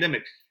this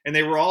pandemic. And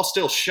they were all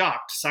still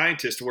shocked,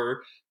 scientists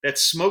were, that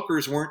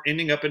smokers weren't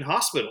ending up in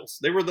hospitals.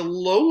 They were the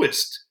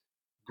lowest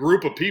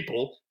group of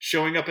people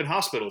showing up in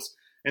hospitals.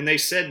 And they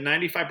said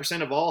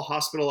 95% of all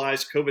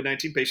hospitalized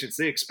COVID-19 patients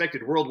they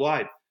expected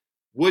worldwide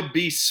would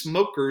be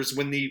smokers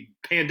when the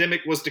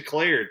pandemic was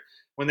declared.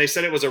 When they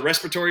said it was a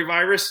respiratory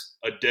virus,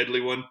 a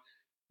deadly one,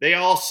 they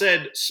all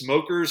said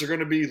smokers are going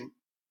to be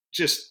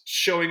just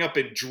showing up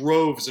in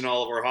droves in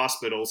all of our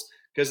hospitals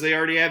because they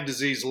already have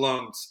diseased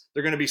lungs.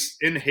 They're going to be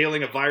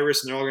inhaling a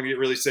virus and they're all going to get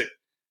really sick.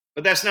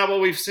 But that's not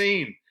what we've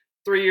seen.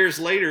 3 years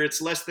later,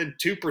 it's less than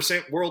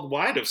 2%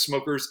 worldwide of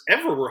smokers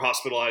ever were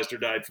hospitalized or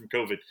died from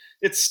COVID.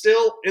 It's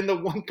still in the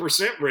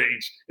 1%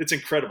 range. It's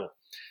incredible.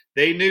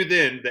 They knew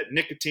then that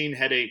nicotine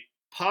had a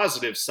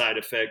positive side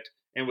effect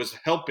and was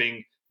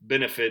helping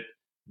benefit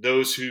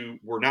those who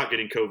were not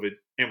getting COVID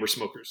and were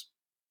smokers.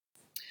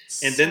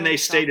 And then they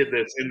stated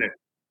this in there.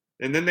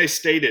 And then they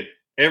stated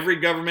every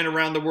government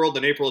around the world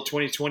in April of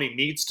 2020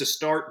 needs to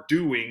start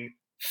doing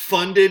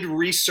funded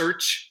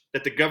research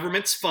that the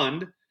governments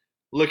fund,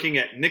 looking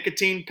at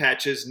nicotine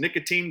patches,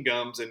 nicotine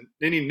gums, and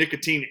any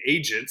nicotine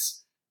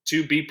agents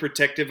to be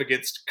protective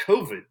against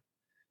COVID.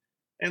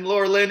 And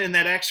Laura Lynn, in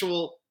that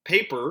actual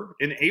paper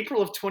in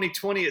April of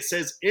 2020, it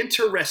says,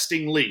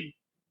 interestingly,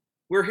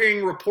 we're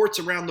hearing reports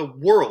around the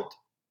world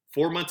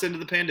 4 months into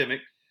the pandemic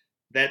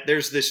that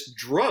there's this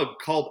drug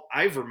called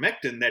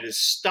ivermectin that is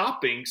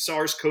stopping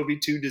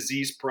SARS-CoV-2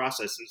 disease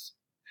processes,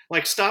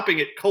 like stopping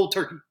it cold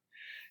turkey.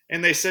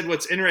 And they said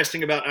what's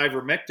interesting about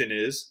ivermectin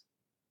is,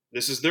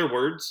 this is their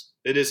words,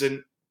 it is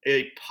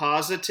a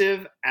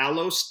positive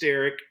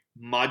allosteric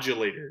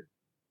modulator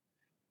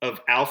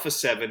of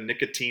alpha-7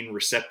 nicotine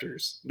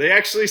receptors. They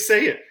actually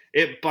say it.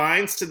 It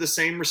binds to the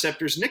same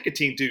receptors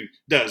nicotine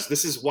does.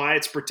 This is why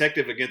it's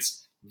protective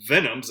against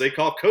venoms they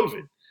call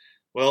COVID.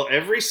 Well,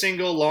 every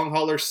single long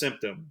hauler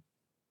symptom,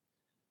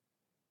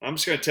 I'm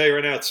just going to tell you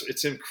right now,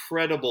 it's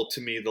incredible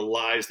to me the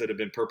lies that have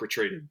been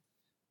perpetrated.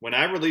 When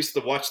I released the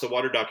Watch the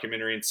Water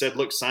documentary and said,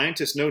 look,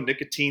 scientists know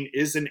nicotine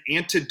is an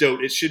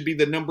antidote. It should be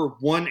the number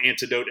one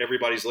antidote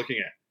everybody's looking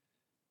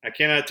at. I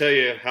cannot tell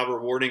you how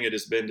rewarding it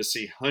has been to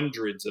see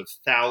hundreds of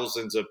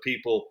thousands of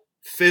people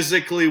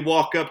physically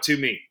walk up to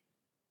me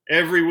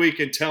every week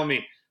and tell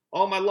me,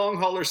 all my long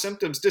hauler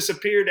symptoms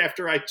disappeared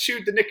after I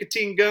chewed the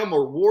nicotine gum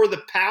or wore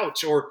the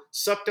pouch or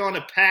sucked on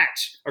a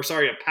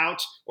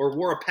pouch or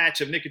wore a patch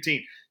of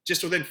nicotine.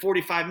 Just within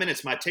 45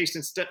 minutes, my taste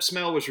and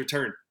smell was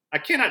returned. I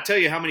cannot tell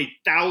you how many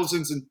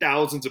thousands and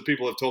thousands of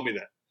people have told me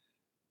that.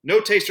 No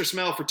taste or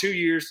smell for 2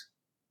 years,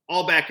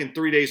 all back in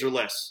 3 days or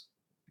less,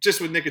 just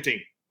with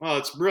nicotine. Oh,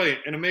 it's brilliant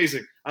and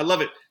amazing. I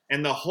love it.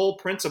 And the whole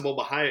principle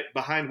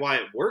behind why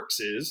it works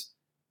is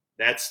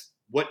that's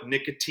what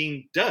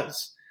nicotine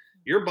does.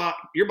 Your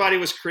body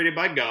was created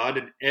by God,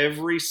 and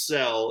every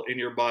cell in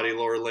your body,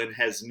 Laura Lynn,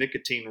 has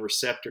nicotine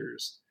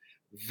receptors.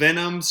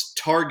 Venoms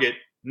target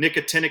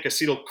nicotinic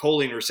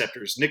acetylcholine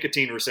receptors,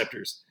 nicotine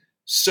receptors.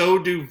 So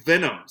do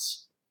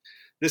venoms.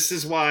 This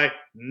is why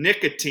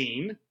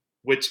nicotine,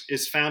 which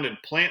is found in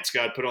plants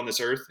God put on this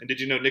earth, and did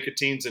you know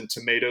nicotine's in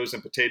tomatoes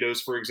and potatoes,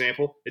 for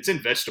example? It's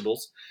in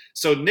vegetables.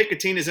 So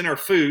nicotine is in our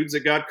foods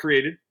that God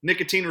created.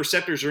 Nicotine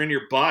receptors are in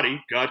your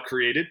body, God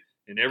created,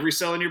 and every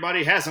cell in your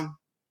body has them.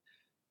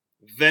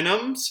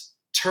 Venoms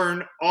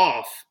turn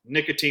off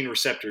nicotine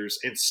receptors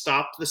and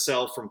stop the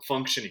cell from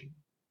functioning,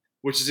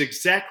 which is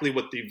exactly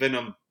what the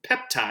venom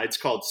peptides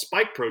called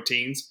spike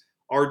proteins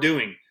are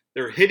doing.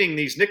 They're hitting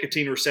these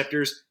nicotine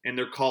receptors and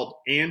they're called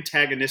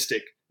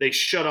antagonistic. they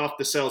shut off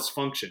the cell's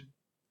function.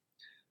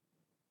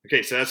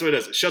 Okay, so that's what it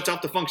does. It shuts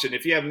off the function.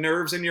 If you have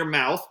nerves in your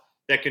mouth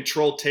that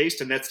control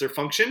taste and that's their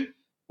function,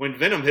 when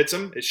venom hits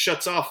them, it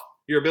shuts off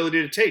your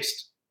ability to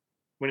taste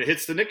when it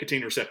hits the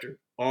nicotine receptor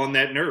on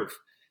that nerve.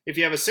 If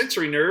you have a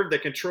sensory nerve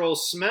that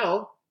controls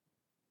smell,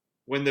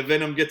 when the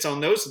venom gets on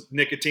those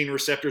nicotine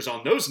receptors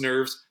on those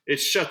nerves, it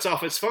shuts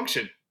off its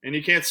function and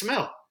you can't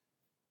smell.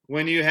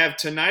 When you have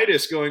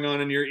tinnitus going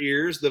on in your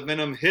ears, the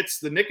venom hits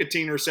the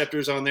nicotine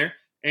receptors on there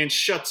and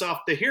shuts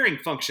off the hearing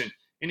function.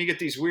 And you get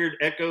these weird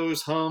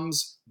echoes,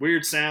 hums,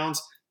 weird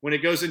sounds. When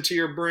it goes into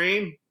your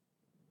brain,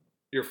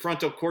 your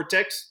frontal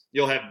cortex,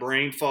 you'll have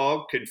brain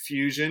fog,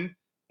 confusion,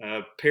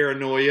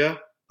 paranoia,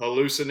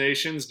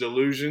 hallucinations,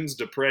 delusions,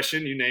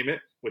 depression, you name it,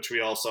 which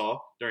we all saw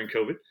during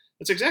COVID.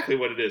 That's exactly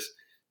what it is.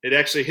 It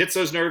actually hits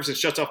those nerves and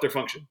shuts off their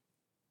function,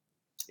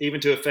 even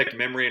to affect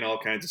memory and all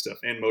kinds of stuff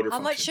and motor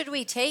function. How much should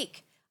we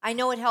take? I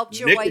know it helped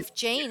your wife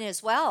Jane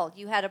as well.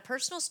 You had a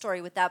personal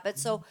story with that. But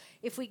so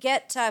if we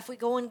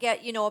go and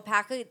get, a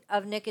packet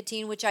of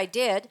nicotine, which I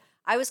did,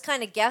 I was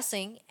kind of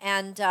guessing.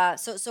 And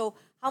so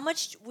how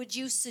much would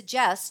you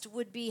suggest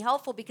would be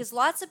helpful? Because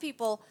lots of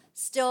people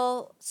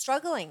still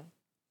struggling.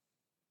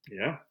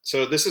 Yeah.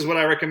 So this is what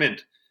I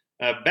recommend.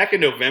 Back in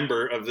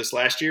November of this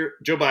last year,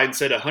 Joe Biden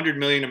said 100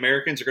 million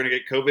Americans are going to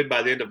get COVID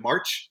by the end of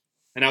March.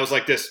 And I was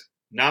like this,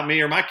 not me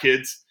or my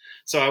kids.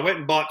 So I went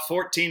and bought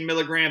 14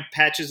 milligram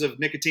patches of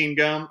nicotine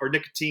gum or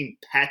nicotine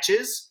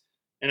patches,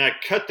 and I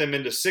cut them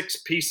into 6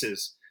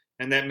 pieces.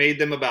 And that made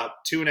them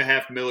about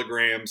 2.5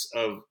 milligrams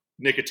of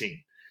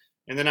nicotine.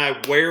 And then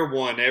I wear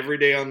one every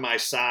day on my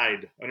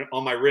side,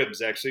 on my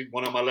ribs, actually,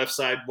 one on my left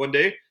side one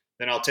day.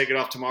 Then I'll take it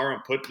off tomorrow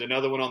and put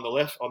another one on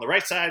the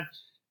right side.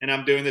 And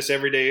I'm doing this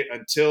every day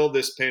until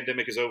this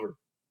pandemic is over.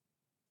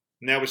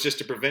 And that was just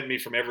to prevent me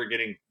from ever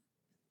getting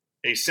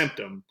a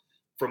symptom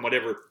from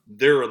whatever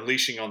they're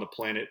unleashing on the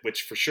planet,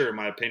 which for sure, in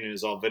my opinion,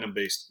 is all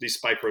venom-based, these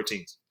spike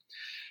proteins.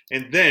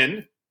 And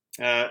then,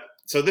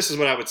 so this is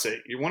what I would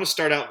say. You want to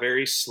start out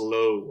very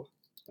slow.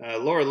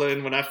 Laura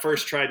Lynn, when I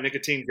first tried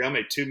nicotine gum,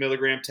 a 2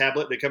 milligram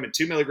tablet, they come in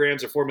 2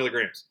 milligrams or 4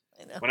 milligrams.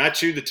 When I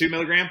chewed the 2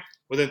 milligram,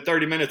 within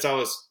 30 minutes, I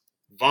was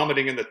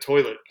vomiting in the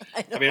toilet.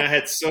 I mean, I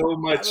had so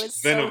much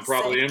venom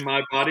probably in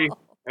my body.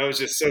 I was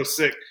just so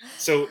sick.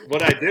 So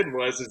what I did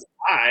was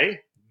I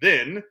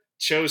then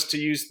chose to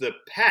use the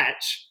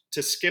patch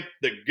to skip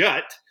the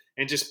gut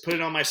and just put it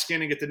on my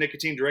skin and get the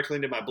nicotine directly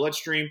into my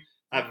bloodstream.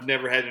 I've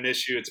never had an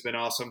issue. It's been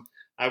awesome.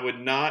 I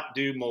would not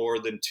do more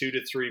than 2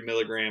 to 3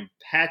 milligram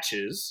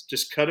patches.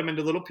 Just cut them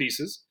into little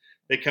pieces.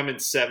 They come in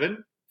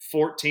 7,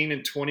 14,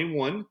 and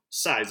 21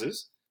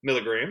 sizes,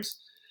 milligrams.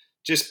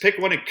 Just pick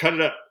one and cut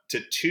it up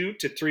to 2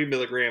 to 3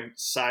 milligram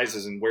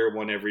sizes and wear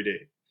one every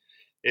day.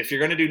 If you're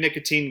going to do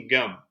nicotine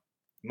gum,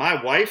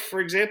 my wife,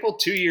 for example,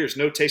 2 years,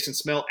 no taste and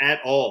smell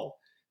at all.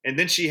 And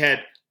then she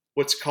had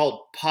what's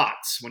called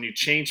POTS. When you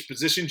change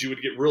positions, you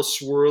would get real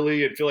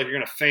swirly and feel like you're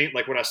going to faint,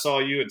 like when I saw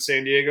you in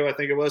San Diego, I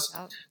think it was.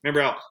 Oh.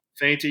 Remember how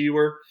fainty you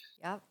were?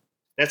 Yep.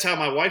 That's how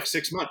my wife,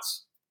 6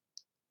 months.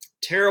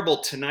 Terrible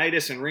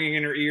tinnitus and ringing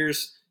in her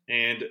ears.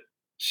 And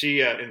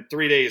she, in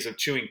 3 days of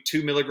chewing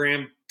 2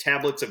 milligram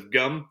tablets of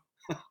gum,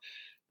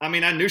 I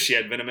mean, I knew she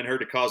had venom in her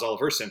to cause all of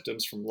her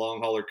symptoms from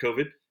long hauler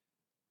COVID.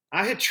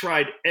 I had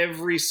tried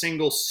every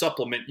single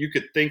supplement you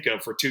could think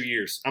of for 2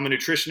 years. I'm a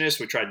nutritionist.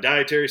 We tried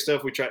dietary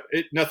stuff.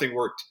 Nothing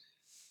worked.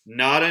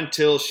 Not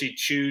until she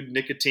chewed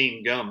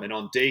nicotine gum. And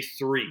on day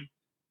 3,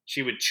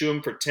 she would chew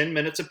them for 10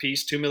 minutes a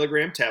piece, 2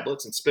 milligram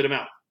tablets, and spit them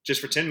out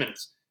just for 10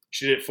 minutes.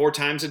 She did it 4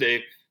 times a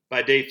day.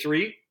 By day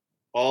 3,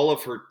 all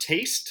of her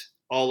taste,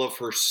 all of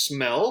her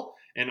smell,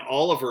 and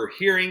all of her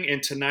hearing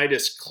and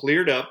tinnitus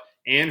cleared up,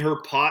 and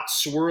her pot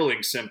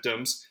swirling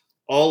symptoms,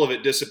 all of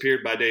it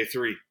disappeared by day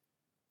 3.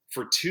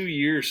 For 2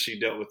 years, she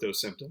dealt with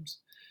those symptoms.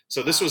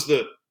 So this was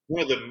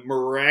one of the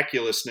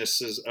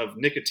miraculousnesses of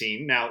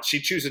nicotine. Now, she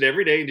chews it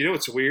every day. And you know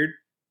what's weird?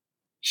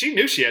 She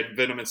knew she had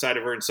venom inside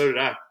of her, and so did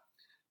I.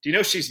 Do you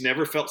know she's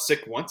never felt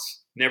sick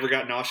once? Never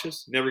got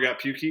nauseous? Never got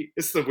pukey?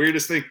 It's the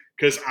weirdest thing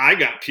because I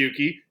got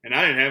pukey, and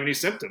I didn't have any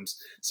symptoms.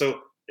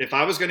 So if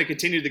I was going to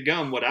continue the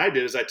gum, what I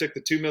did is I took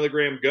the 2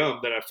 milligram gum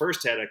that I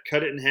first had, I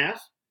cut it in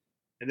half,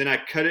 and then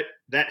I cut it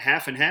that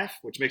half in half,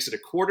 which makes it a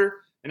quarter,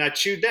 and I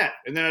chewed that,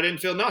 and then I didn't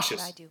feel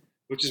nauseous. I do.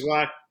 Which is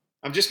why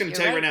I'm just going to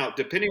tell you right now,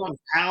 depending on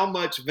how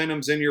much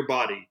venom's in your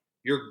body,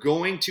 you're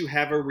going to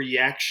have a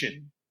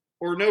reaction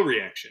or no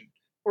reaction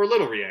or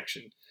little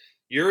reaction.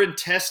 Your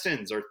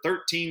intestines are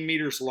 13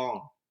 meters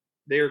long.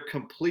 They are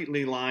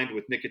completely lined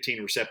with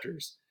nicotine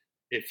receptors.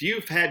 If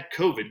you've had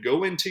COVID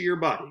go into your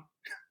body,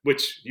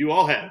 which you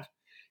all have,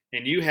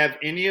 and you have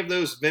any of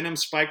those venom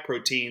spike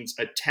proteins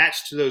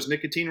attached to those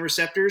nicotine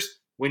receptors,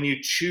 when you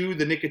chew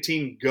the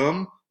nicotine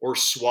gum or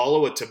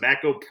swallow a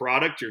tobacco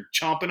product you're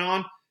chomping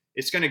on,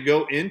 it's going to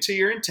go into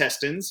your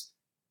intestines,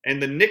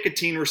 and the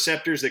nicotine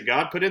receptors that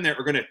God put in there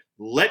are going to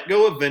let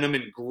go of venom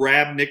and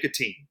grab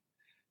nicotine.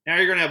 Now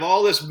you're going to have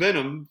all this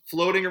venom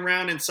floating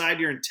around inside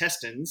your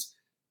intestines.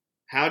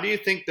 How do you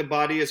think the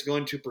body is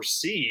going to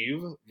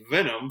perceive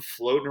venom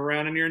floating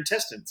around in your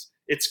intestines?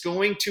 it's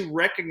going to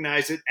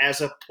recognize it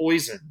as a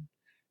poison.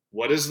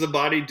 What does the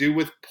body do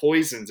with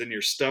poisons in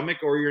your stomach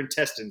or your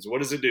intestines?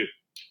 What does it do?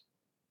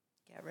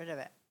 Get rid of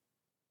it.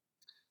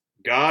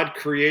 God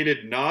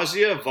created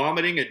nausea,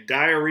 vomiting, and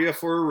diarrhea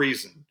for a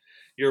reason.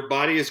 Your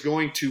body is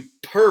going to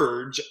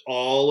purge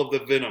all of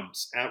the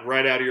venoms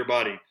right out of your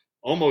body.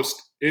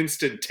 Almost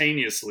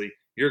instantaneously,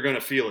 you're going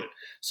to feel it.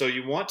 So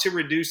you want to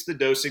reduce the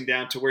dosing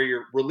down to where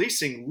you're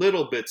releasing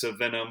little bits of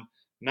venom,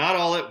 not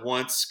all at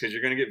once, because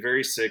you're going to get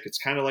very sick. It's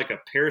kind of like a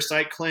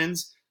parasite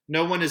cleanse.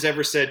 No one has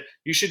ever said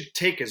you should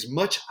take as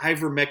much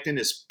ivermectin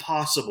as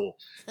possible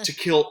to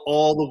kill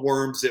all the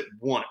worms at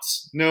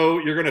once. No,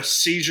 you're going to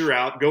seizure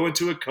out, go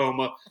into a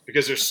coma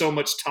because there's so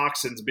much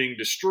toxins being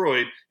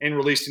destroyed and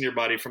released in your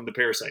body from the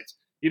parasites.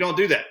 You don't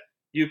do that.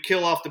 You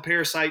kill off the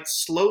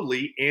parasites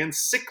slowly and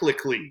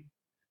cyclically,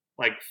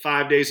 like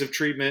 5 days of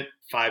treatment,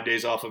 5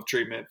 days off of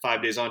treatment,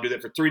 5 days on. Do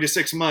that for 3 to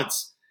 6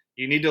 months.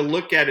 You need to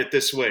look at it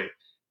this way.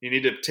 You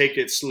need to take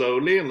it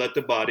slowly and let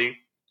the body,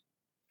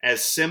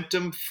 as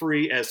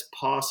symptom-free as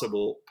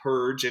possible,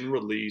 purge and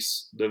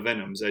release the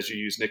venoms as you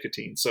use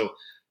nicotine. So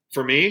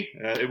for me,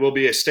 it will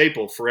be a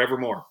staple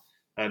forevermore.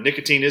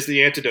 Nicotine is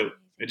the antidote.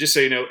 And just so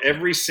you know,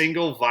 every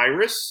single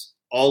virus,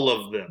 all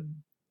of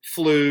them,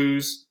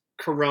 flus,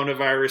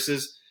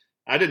 coronaviruses,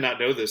 I did not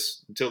know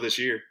this until this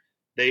year,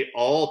 they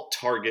all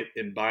target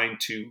and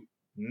bind to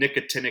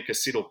nicotinic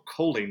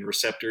acetylcholine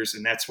receptors,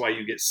 and that's why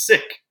you get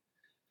sick.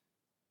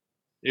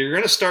 You're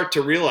going to start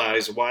to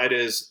realize why it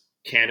is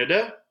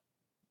Canada,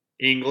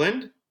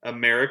 England,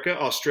 America,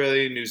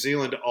 Australia, New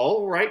Zealand,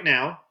 all right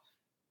now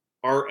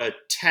are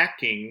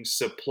attacking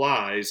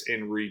supplies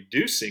and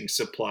reducing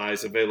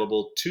supplies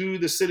available to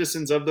the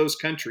citizens of those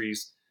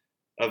countries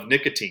of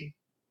nicotine.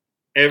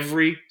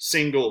 Every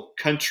single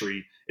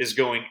country is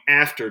going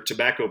after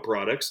tobacco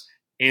products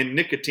and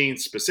nicotine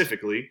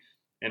specifically.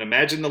 And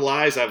imagine the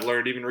lies I've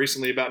learned even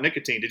recently about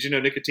nicotine. Did you know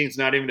nicotine's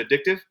not even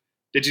addictive?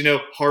 Did you know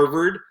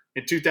Harvard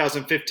in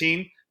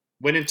 2015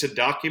 went into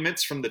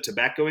documents from the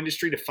tobacco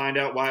industry to find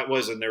out why it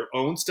was in their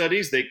own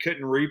studies they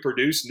couldn't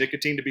reproduce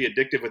nicotine to be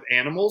addictive with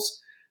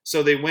animals?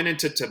 So they went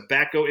into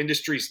tobacco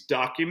industry's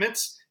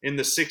documents in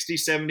the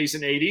 60s, 70s,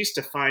 and 80s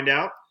to find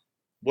out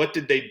what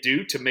did they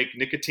do to make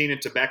nicotine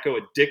and tobacco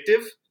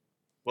addictive.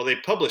 Well, they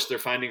published their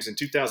findings in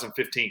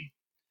 2015.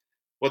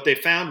 What they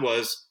found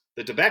was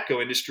the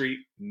tobacco industry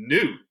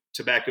knew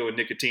tobacco and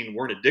nicotine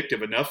weren't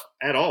addictive enough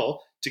at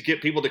all to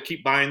get people to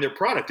keep buying their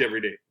product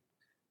every day.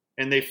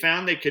 And they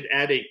found they could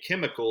add a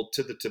chemical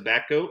to the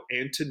tobacco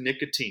and to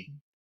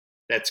nicotine.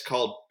 That's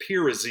called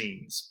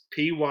pyrazines,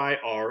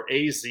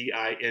 Pyrazines.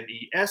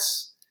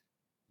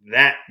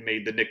 That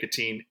made the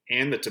nicotine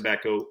and the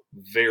tobacco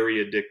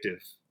very addictive,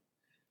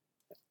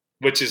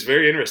 which is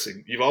very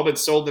interesting. You've all been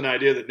sold an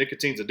idea that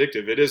nicotine's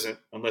addictive. It isn't,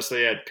 unless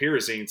they add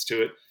pyrazines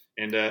to it.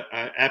 And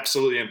I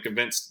absolutely am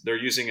convinced they're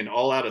using an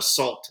all-out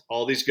assault.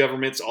 All these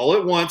governments all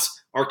at once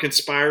are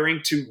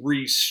conspiring to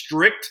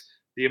restrict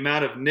the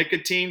amount of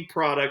nicotine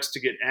products to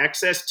get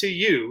access to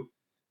you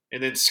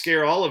and then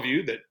scare all of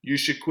you that you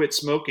should quit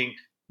smoking.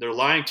 They're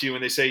lying to you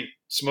when they say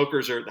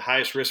smokers are at the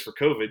highest risk for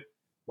COVID.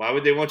 Why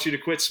would they want you to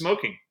quit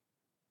smoking?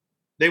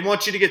 They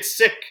want you to get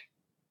sick.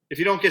 If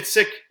you don't get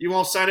sick, you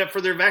won't sign up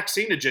for their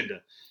vaccine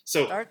agenda.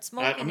 So Start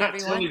smoking, I'm not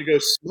everyone. telling you to go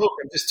smoke.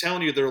 I'm just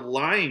telling you they're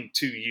lying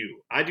to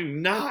you. I do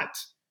not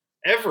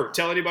ever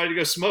tell anybody to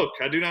go smoke.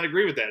 I do not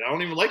agree with that. I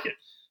don't even like it.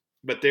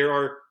 But there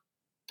are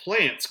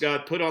plants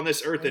God put on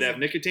this earth that have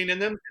nicotine in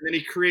them, and then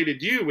he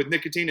created you with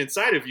nicotine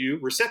inside of you,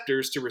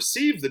 receptors to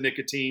receive the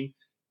nicotine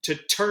to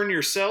turn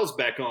your cells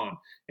back on.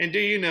 And do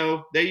you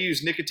know they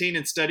use nicotine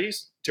in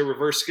studies to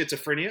reverse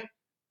schizophrenia,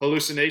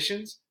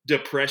 hallucinations,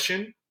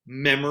 depression,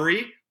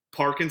 memory,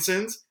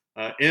 Parkinson's,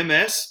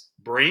 MS,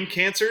 brain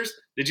cancers?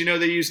 Did you know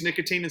they use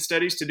nicotine in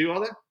studies to do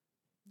all that?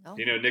 No.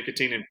 You know,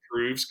 nicotine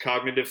improves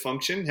cognitive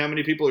function. How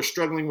many people are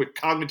struggling with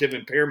cognitive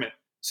impairment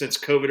since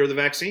COVID or the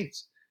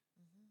vaccines?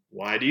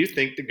 Why do you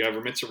think the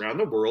governments around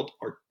the world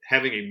are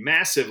having a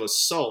massive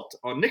assault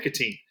on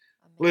nicotine?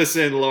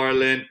 Listen, Laura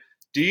Lynn,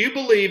 do you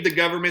believe the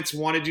governments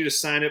wanted you to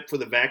sign up for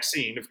the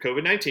vaccine of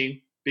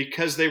COVID-19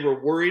 because they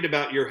were worried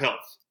about your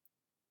health?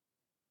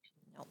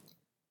 No.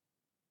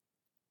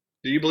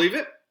 Do you believe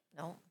it?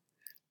 No.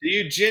 Do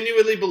you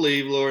genuinely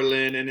believe, Laura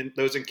Lynn, and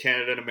those in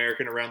Canada and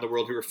America and around the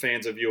world who are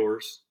fans of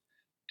yours,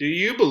 do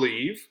you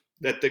believe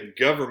that the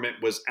government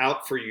was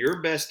out for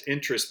your best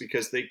interest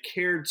because they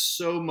cared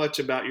so much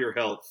about your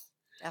health?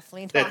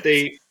 Definitely not. That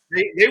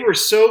they were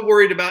so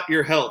worried about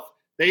your health.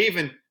 They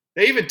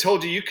even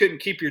told you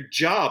couldn't keep your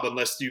job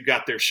unless you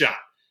got their shot.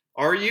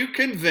 Are you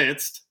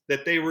convinced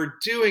that they were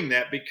doing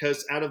that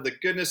because out of the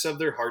goodness of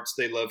their hearts,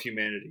 they love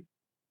humanity?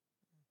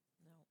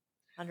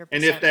 100%.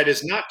 And if that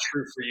is not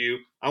true for you,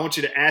 I want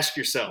you to ask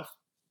yourself,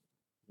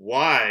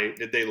 why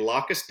did they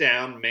lock us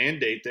down,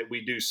 mandate that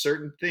we do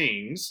certain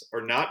things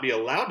or not be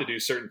allowed to do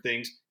certain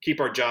things, keep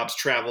our jobs,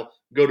 travel,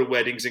 go to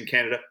weddings in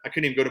Canada? I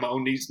couldn't even go to my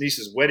own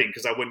niece's wedding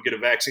because I wouldn't get a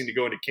vaccine to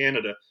go into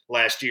Canada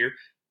last year.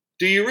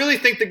 Do you really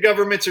think the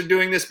governments are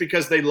doing this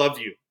because they love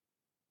you?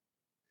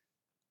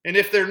 And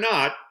if they're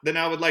not, then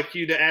I would like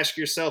you to ask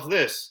yourself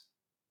this.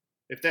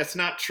 If that's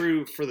not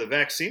true for the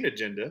vaccine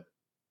agenda,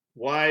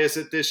 why is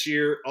it this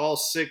year all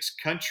 6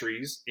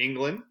 countries,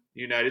 England,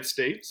 United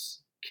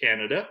States,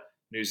 Canada,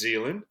 New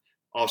Zealand,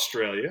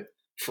 Australia,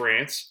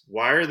 France,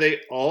 why are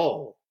they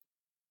all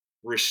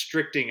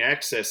restricting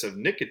access of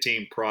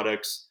nicotine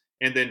products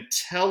and then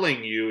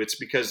telling you it's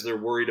because they're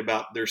worried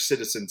about their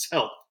citizens'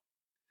 health?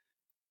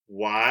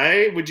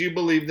 Why would you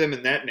believe them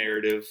in that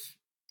narrative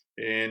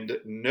and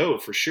know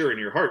for sure in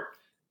your heart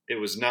it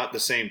was not the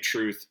same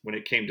truth when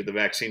it came to the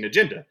vaccine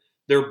agenda?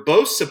 They're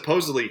both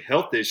supposedly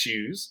health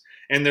issues,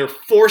 and they're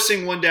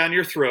forcing one down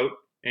your throat,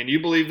 and you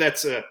believe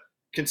that's a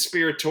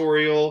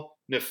conspiratorial,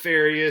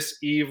 nefarious,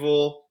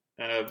 evil.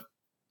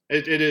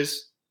 It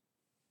is.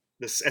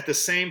 This, at the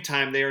same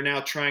time, they are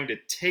now trying to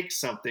take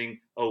something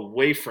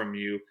away from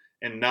you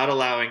and not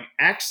allowing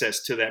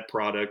access to that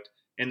product,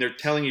 and they're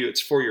telling you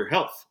it's for your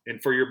health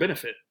and for your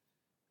benefit,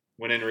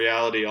 when in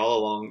reality, all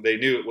along, they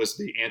knew it was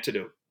the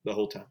antidote the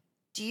whole time.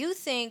 Do you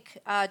think,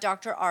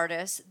 Dr.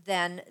 Ardis,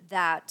 then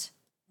that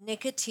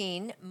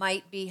nicotine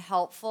might be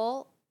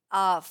helpful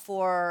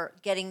for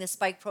getting the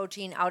spike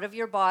protein out of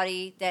your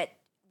body that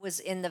was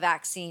in the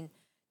vaccine,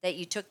 that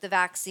you took the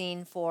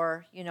vaccine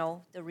for,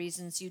 the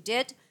reasons you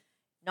did,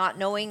 not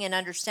knowing and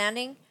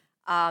understanding?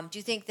 Do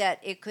you think that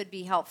it could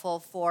be helpful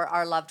for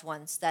our loved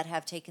ones that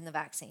have taken the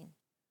vaccine?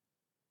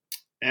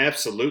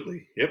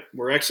 Absolutely. Yep.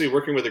 We're actually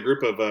working with a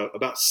group of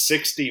about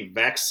 60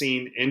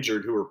 vaccine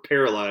injured who are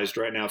paralyzed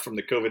right now from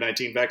the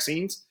COVID-19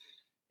 vaccines.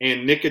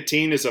 And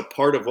nicotine is a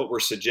part of what we're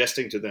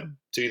suggesting to them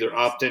to either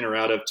opt in or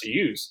out of to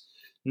use.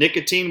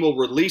 Nicotine will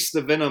release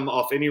the venom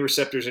off any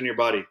receptors in your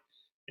body.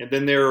 And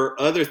then there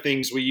are other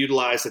things we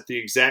utilize at the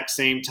exact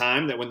same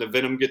time, that when the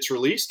venom gets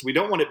released, we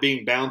don't want it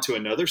being bound to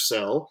another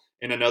cell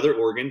in another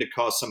organ to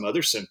cause some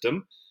other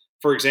symptom.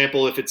 For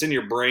example, if it's in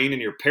your brain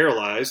and you're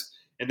paralyzed,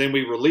 and then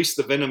we release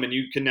the venom and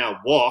you can now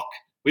walk,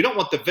 we don't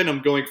want the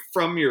venom going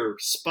from your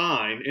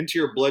spine into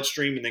your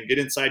bloodstream and then get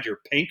inside your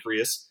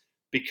pancreas,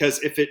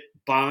 because if it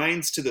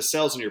binds to the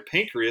cells in your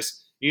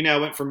pancreas, you now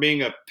went from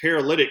being a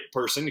paralytic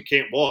person who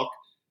can't walk,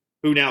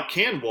 who now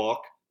can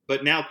walk,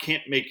 but now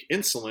can't make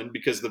insulin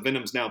because the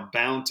venom's now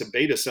bound to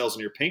beta cells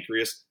in your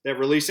pancreas that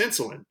release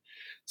insulin.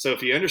 So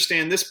if you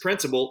understand this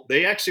principle,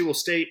 they actually will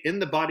stay in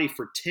the body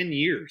for 10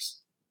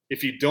 years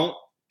if you don't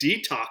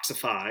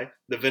detoxify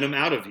the venom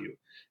out of you.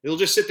 It'll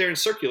just sit there and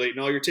circulate in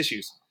all your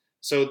tissues.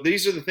 So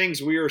these are the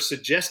things we are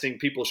suggesting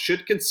people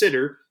should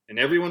consider. And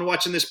everyone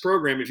watching this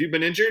program, if you've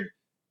been injured,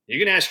 you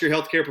can ask your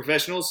healthcare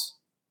professionals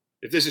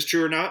if this is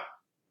true or not,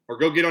 or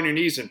go get on your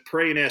knees and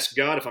pray and ask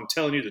God if I'm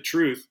telling you the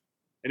truth,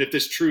 and if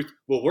this truth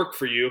will work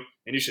for you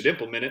and you should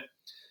implement it.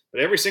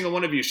 But every single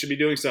one of you should be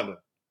doing something.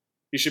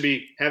 You should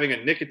be having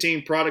a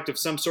nicotine product of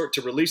some sort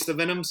to release the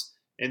venoms,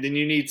 and then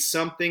you need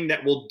something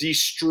that will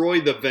destroy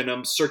the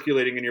venom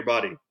circulating in your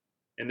body.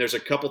 And there's a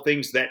couple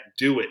things that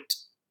do it.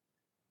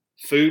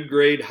 Food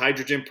grade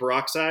hydrogen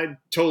peroxide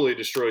totally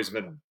destroys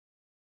venom.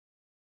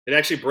 It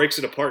actually breaks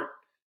it apart.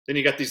 Then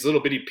you got these little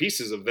bitty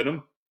pieces of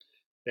venom.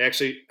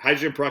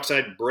 Hydrogen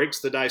peroxide breaks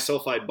the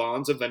disulfide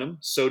bonds of venom.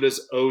 So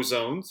does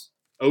ozone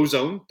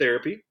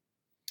therapy.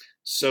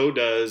 So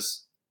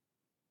does,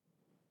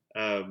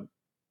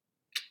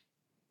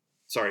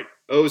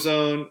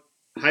 ozone,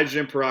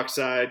 hydrogen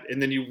peroxide.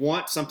 And then you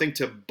want something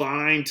to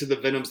bind to the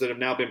venoms that have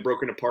now been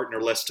broken apart and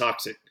are less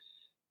toxic.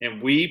 And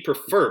we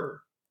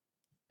prefer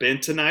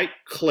bentonite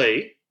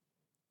clay.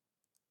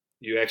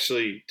 You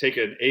actually take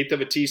 1/8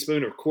 of a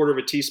teaspoon or 1/4 of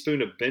a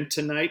teaspoon of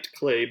bentonite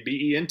clay,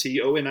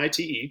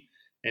 bentonite,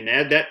 and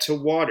add that to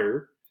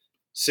water,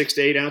 6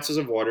 to 8 ounces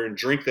of water, and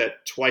drink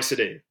that twice a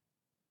day.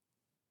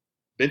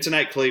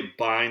 Bentonite clay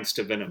binds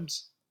to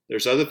venoms.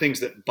 There's other things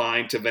that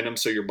bind to venom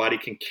so your body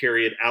can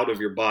carry it out of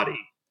your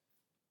body.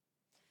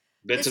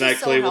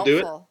 Bentonite clay will do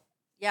it.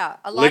 Yeah,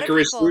 a lot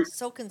Licorice of people are root.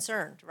 so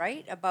concerned,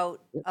 right,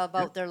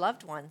 about their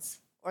loved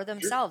ones or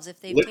themselves if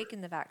they've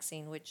taken the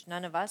vaccine, which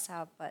none of us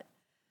have. But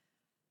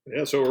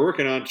yeah, so we're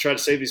working on to try to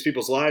save these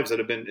people's lives that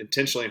have been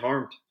intentionally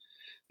harmed.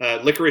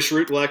 Licorice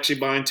root will actually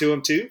bind to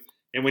them too.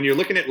 And when you're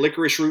looking at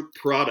licorice root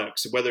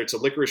products, whether it's a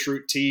licorice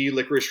root tea,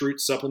 licorice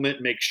root supplement,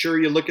 make sure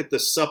you look at the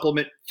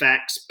supplement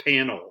facts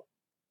panel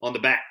on the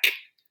back.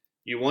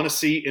 You want to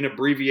see an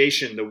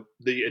abbreviation,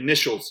 the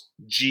initials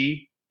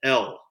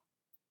GL.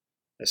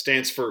 That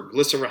stands for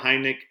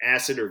glycyrrhinic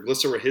acid or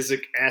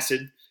glycyrrhizic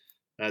acid.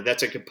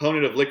 That's a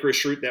component of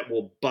licorice root that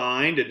will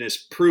bind and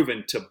is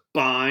proven to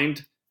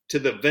bind to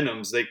the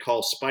venoms they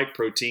call spike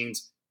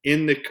proteins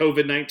in the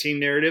COVID-19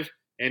 narrative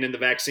and in the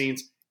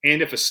vaccines,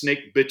 and if a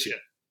snake bit you.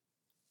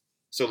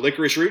 So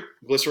licorice root,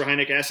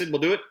 glycyrrhinic acid will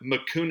do it.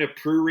 Mucuna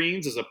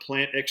prurines is a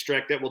plant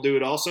extract that will do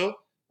it also,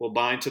 will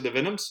bind to the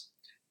venoms.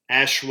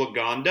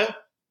 Ashwagandha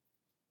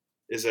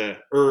is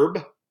a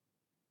herb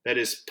that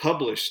is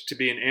published to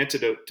be an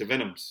antidote to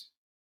venoms.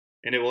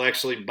 And it will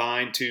actually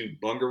bind to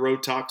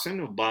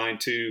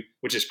bungarotoxin,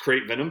 which is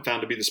crate venom, found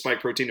to be the spike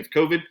protein of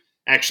COVID,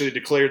 actually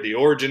declared the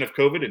origin of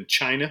COVID in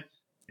China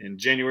in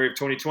January of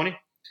 2020.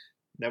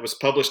 That was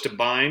published to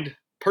bind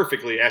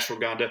perfectly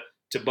ashwagandha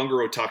to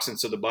bungarotoxin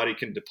so the body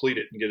can deplete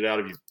it and get it out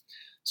of you.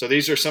 So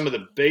these are some of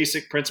the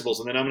basic principles.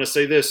 And then I'm going to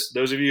say this.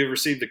 Those of you who have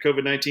received the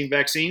COVID-19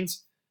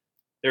 vaccines,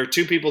 there are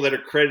two people that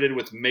are credited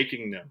with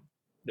making them.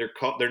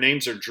 Their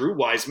names are Drew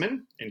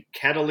Wiseman and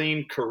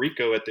Cataline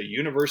Carrico at the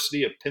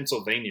University of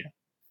Pennsylvania.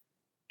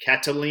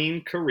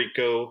 Cataline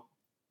Carrico,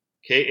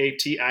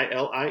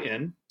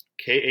 Katilin,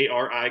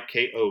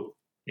 Kariko,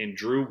 and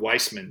Drew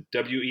Weissman,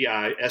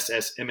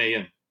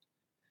 Weissman.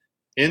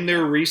 In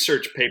their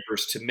research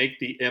papers to make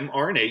the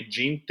mRNA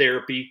gene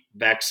therapy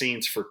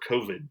vaccines for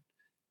COVID,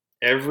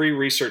 every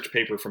research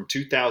paper from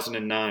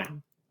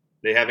 2009,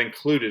 they have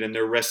included in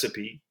their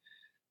recipe,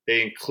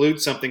 they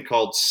include something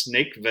called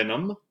snake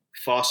venom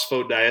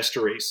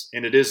phosphodiesterase.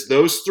 And it is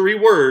those three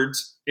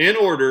words in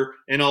order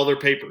in all their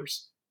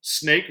papers.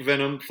 Snake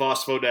venom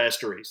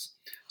phosphodiesterase.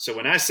 So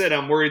when I said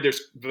I'm worried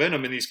there's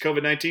venom in these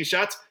COVID-19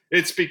 shots,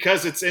 it's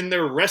because it's in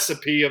their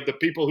recipe of the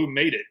people who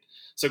made it.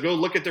 So go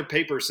look at their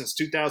papers since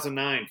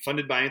 2009,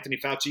 funded by Anthony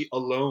Fauci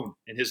alone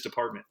in his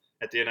department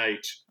at the NIH.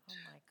 Oh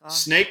my gosh.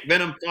 Snake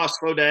venom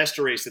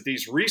phosphodiesterase that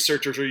these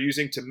researchers are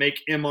using to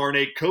make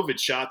mRNA COVID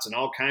shots and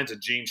all kinds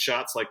of gene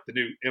shots like the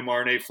new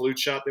mRNA flu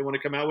shot they want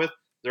to come out with.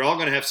 They're all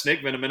going to have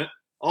snake venom in it,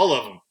 all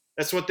of them.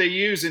 That's what they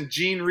use in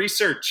gene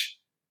research.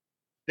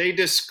 They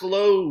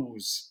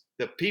disclose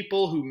the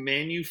people who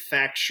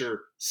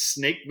manufacture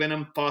snake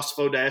venom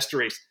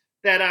phosphodiesterase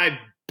that I'm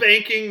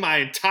banking my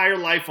entire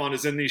life on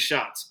is in these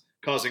shots,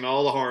 causing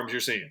all the harms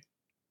you're seeing.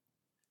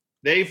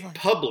 They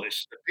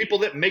publish, the people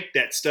that make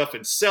that stuff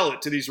and sell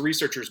it to these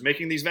researchers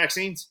making these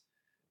vaccines,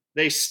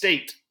 they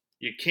state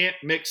you can't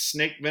mix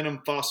snake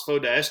venom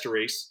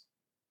phosphodiesterase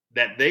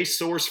that they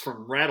source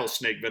from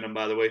rattlesnake venom,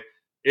 by the way.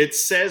 It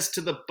says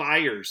to the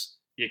buyers,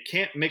 you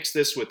can't mix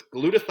this with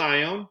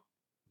glutathione,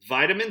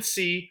 vitamin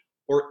C,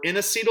 or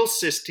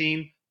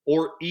N-acetylcysteine,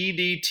 or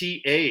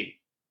EDTA,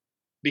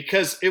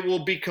 because it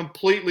will be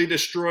completely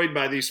destroyed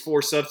by these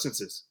four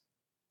substances.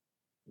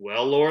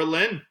 Well, Laura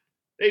Lynn,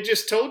 they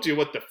just told you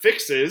what the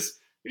fix is.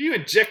 If you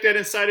inject that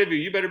inside of you,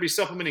 you better be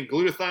supplementing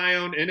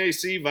glutathione,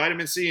 NAC,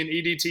 vitamin C, and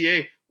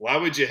EDTA. Why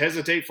would you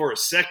hesitate for a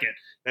second?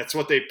 That's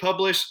what they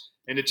published,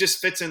 and it just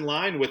fits in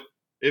line with,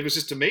 it was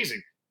just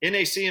amazing.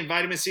 NAC and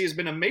vitamin C has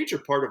been a major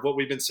part of what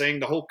we've been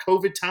saying the whole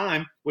COVID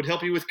time would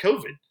help you with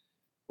COVID.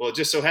 Well, it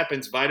just so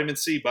happens vitamin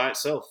C by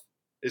itself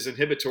is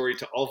inhibitory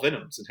to all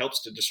venoms and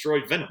helps to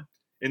destroy venom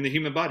in the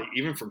human body,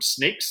 even from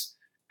snakes,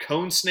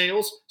 cone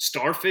snails,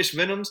 starfish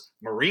venoms,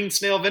 marine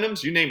snail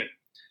venoms, you name it.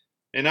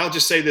 And I'll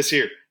just say this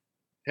here.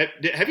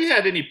 Have you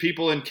had any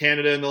people in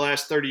Canada in the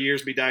last 30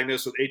 years be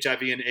diagnosed with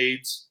HIV and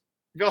AIDS?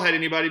 Have y'all had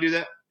anybody do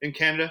that in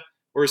Canada?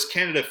 Or is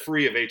Canada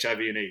free of HIV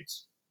and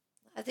AIDS?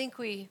 I think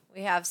we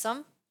have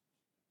some.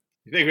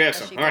 You think we have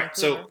some? Especially All right.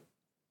 Vancouver.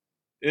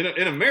 So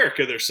in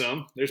America, there's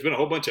some. There's been a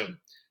whole bunch of them.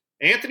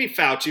 Anthony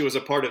Fauci was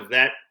a part of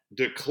that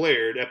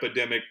declared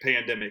epidemic,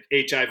 pandemic,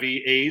 HIV,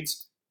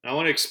 AIDS. I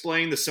want to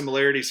explain the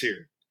similarities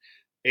here.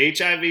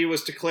 HIV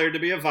was declared to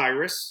be a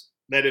virus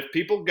that if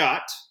people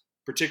got,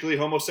 particularly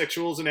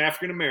homosexuals and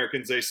African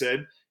Americans, they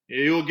said,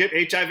 you will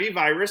get HIV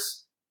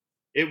virus.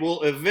 It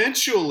will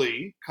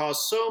eventually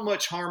cause so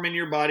much harm in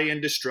your body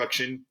and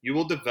destruction, you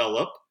will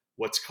develop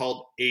what's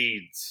called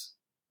AIDS.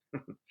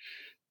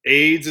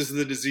 AIDS is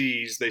the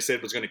disease they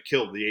said was going to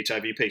kill the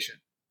HIV patient.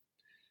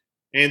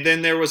 And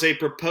then there was a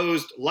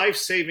proposed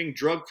life-saving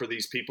drug for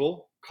these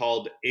people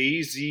called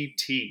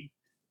AZT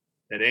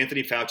that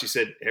Anthony Fauci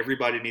said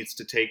everybody needs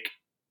to take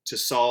to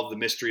solve the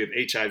mystery of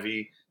HIV.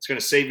 It's going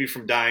to save you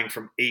from dying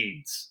from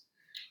AIDS.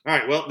 All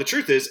right, well, the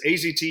truth is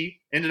AZT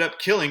ended up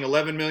killing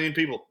 11 million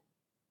people.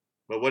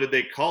 But what did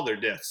they call their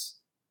deaths?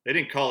 They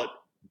didn't call it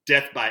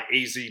death by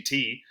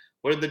AZT.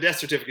 What did the death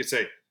certificate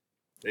say?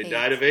 They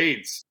died of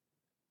AIDS.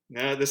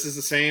 No, this is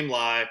the same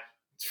lie.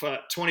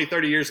 20,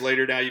 30 years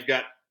later now you've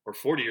got, or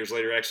 40 years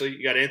later actually,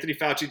 you got Anthony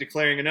Fauci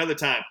declaring another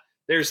time,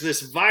 there's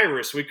this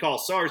virus we call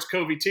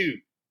SARS-CoV-2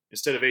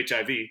 instead of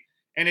HIV,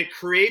 and it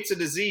creates a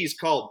disease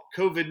called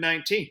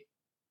COVID-19.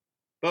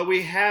 But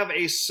we have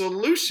a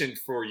solution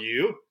for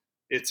you.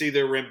 It's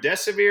either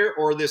remdesivir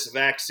or this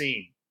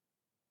vaccine.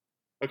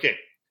 Okay,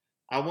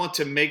 I want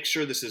to make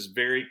sure this is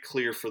very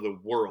clear for the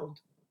world.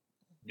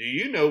 Do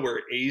you know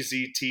where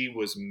AZT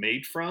was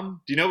made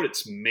from? Do you know what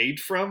it's made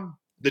from?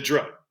 The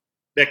drug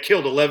that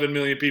killed 11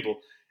 million people.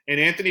 And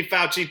Anthony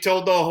Fauci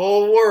told the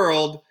whole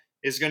world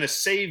is going to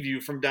save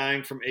you from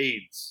dying from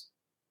AIDS.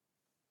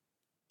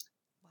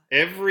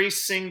 Every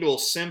single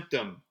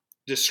symptom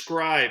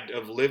described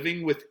of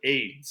living with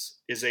AIDS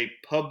is a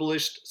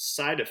published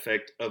side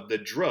effect of the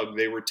drug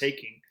they were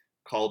taking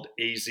called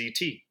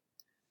AZT.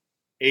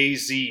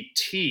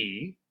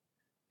 AZT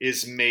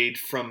is made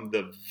from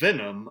the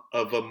venom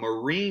of a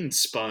marine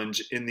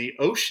sponge in the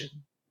ocean.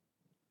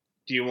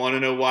 Do you want to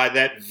know why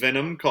that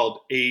venom called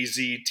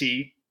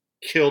AZT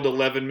killed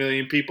 11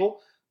 million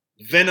people?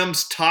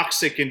 Venom's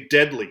toxic and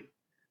deadly.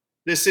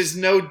 This is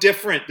no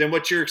different than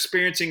what you're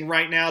experiencing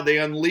right now. They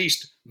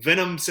unleashed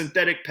venom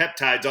synthetic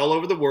peptides all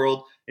over the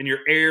world in your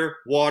air,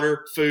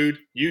 water, food.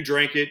 You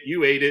drank it,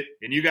 you ate it,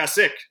 and you got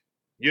sick.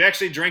 You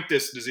actually drank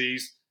this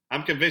disease.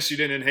 I'm convinced you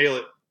didn't inhale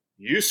it.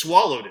 You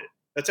swallowed it.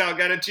 That's how it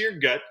got into your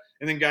gut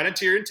and then got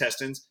into your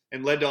intestines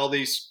and led to all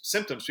these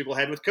symptoms people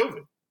had with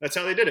COVID. That's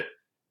how they did it.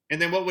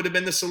 And then what would have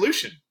been the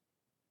solution?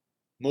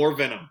 More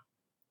venom,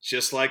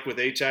 just like with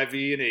HIV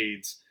and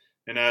AIDS.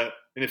 And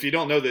if you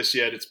don't know this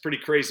yet, it's pretty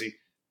crazy.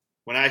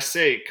 When I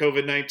say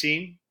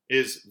COVID-19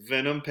 is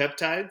venom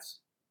peptides,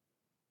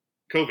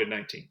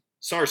 COVID-19,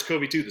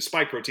 SARS-CoV-2, the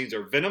spike proteins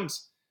are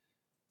venoms.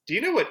 Do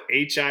you know what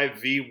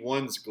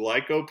HIV-1's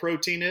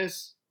glycoprotein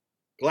is?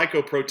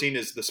 Glycoprotein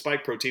is the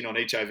spike protein on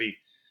HIV.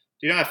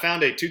 Do you know I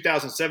found a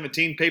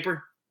 2017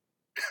 paper?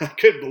 I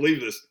couldn't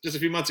believe this just a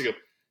few months ago.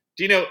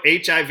 Do you know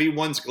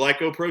HIV-1's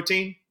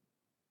glycoprotein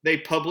they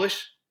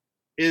publish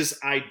is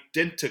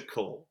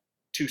identical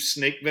to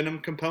snake venom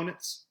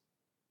components?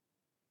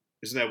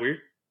 Isn't that weird?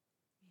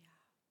 Yeah.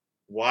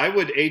 Why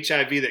would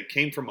HIV that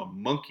came from a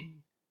monkey,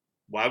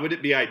 why would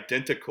it be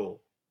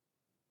identical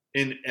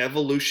in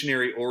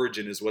evolutionary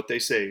origin is what they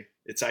say?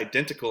 It's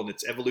identical in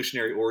its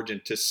evolutionary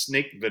origin to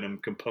snake venom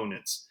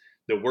components.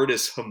 The word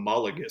is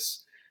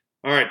homologous.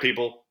 All right,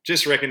 people,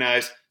 just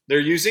recognize they're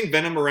using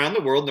venom around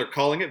the world. And they're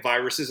calling it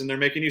viruses and they're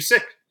making you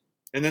sick.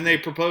 And then they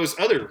propose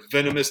other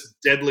venomous,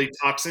 deadly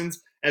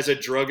toxins as a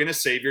drug and a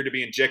savior to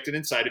be injected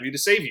inside of you to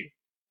save you.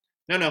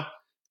 No.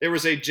 There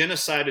was a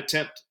genocide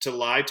attempt to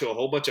lie to a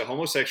whole bunch of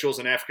homosexuals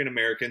and African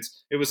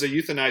Americans. It was a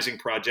euthanizing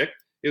project.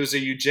 It was a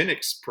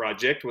eugenics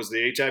project, was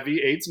the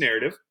HIV/AIDS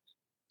narrative.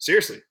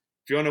 Seriously,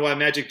 if you want to know why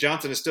Magic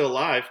Johnson is still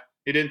alive,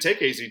 he didn't take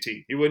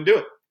AZT. He wouldn't do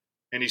it.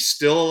 And he's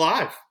still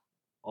alive.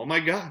 Oh my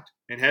God.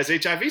 And has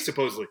HIV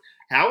supposedly.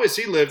 How has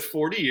he lived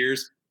 40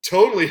 years,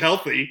 totally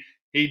healthy?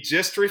 He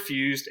just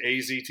refused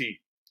AZT.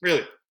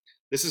 Really,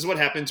 this is what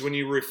happens when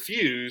you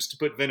refuse to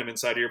put venom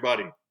inside of your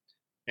body.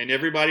 And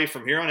everybody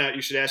from here on out,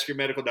 you should ask your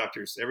medical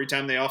doctors. Every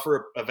time they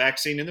offer a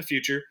vaccine in the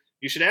future,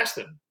 you should ask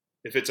them.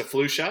 If it's a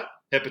flu shot,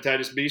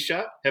 hepatitis B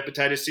shot,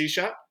 hepatitis C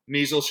shot,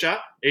 measles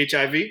shot,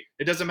 HIV,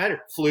 it doesn't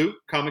matter. Flu,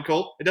 common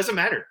cold, it doesn't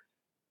matter.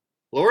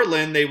 Laura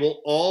Lynn, they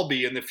will all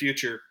be in the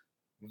future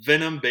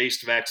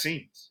venom-based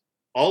vaccines.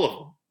 All of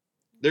them.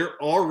 They're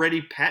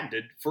already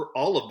patented for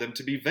all of them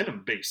to be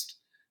venom-based.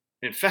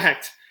 In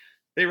fact,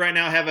 they right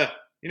now have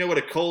you know what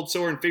a cold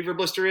sore and fever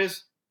blister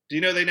is? Do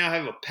you know they now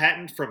have a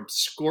patent from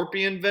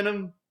scorpion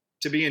venom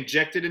to be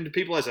injected into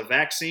people as a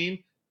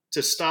vaccine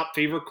to stop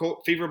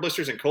fever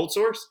blisters and cold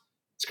sores?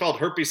 It's called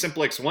herpes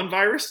simplex 1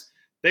 virus.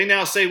 They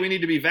now say we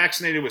need to be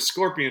vaccinated with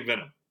scorpion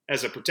venom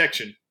as a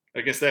protection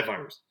against that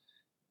virus.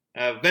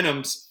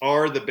 Venoms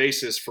are the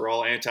basis for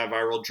all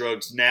antiviral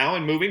drugs now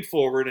and moving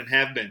forward and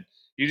have been.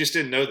 You just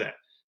didn't know that.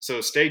 So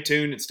stay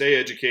tuned and stay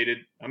educated.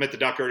 I'm at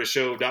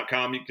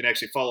thedrartistshow.com. You can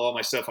actually follow all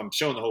my stuff. I'm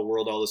showing the whole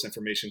world all this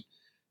information.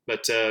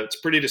 But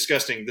it's pretty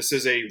disgusting. This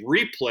is a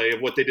replay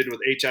of what they did with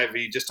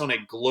HIV just on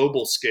a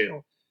global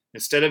scale.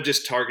 Instead of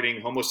just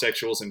targeting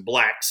homosexuals and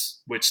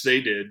blacks, which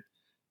they did,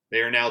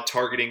 they are now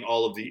targeting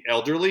all of the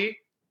elderly,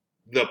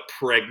 the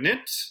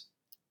pregnant,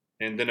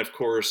 and then, of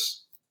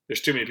course,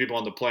 there's too many people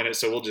on the planet,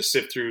 so we'll just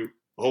sift through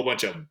a whole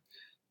bunch of them.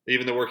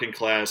 Even the working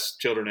class,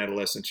 children,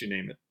 adolescents, you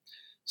name it.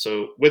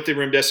 So with the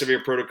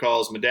remdesivir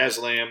protocols,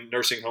 midazolam,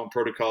 nursing home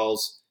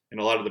protocols in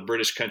a lot of the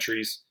British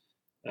countries,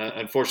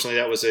 unfortunately,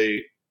 that was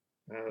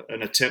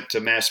an attempt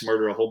to mass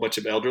murder a whole bunch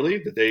of elderly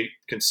that they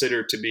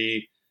consider to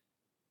be,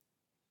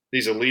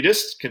 these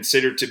elitists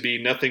considered to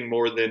be nothing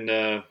more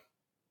than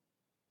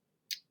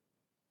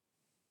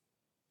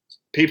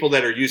people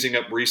that are using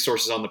up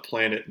resources on the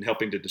planet and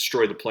helping to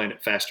destroy the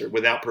planet faster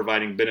without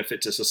providing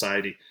benefit to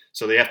society.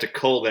 So they have to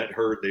cull that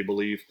herd, they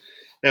believe.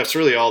 That's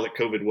really all that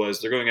COVID was.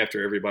 They're going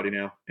after everybody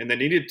now. And they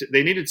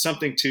needed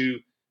something to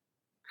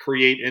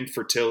create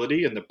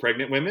infertility in the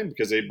pregnant women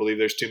because they believe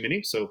there's too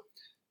many. So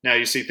now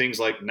you see things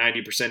like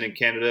 90% in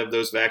Canada of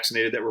those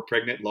vaccinated that were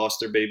pregnant lost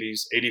their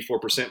babies.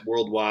 84%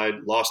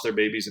 worldwide lost their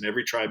babies in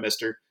every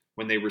trimester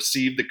when they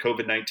received the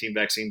COVID-19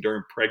 vaccine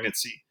during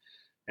pregnancy.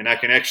 And I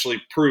can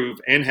actually prove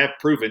and have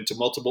proven to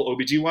multiple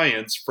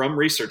OBGYNs from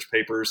research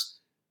papers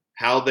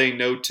how they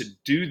know to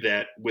do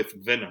that with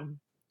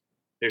venom.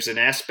 There's an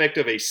aspect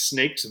of a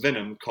snake's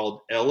venom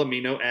called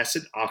L-amino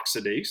acid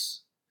oxidase,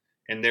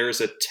 and there is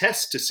a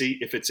test to see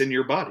if it's in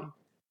your body.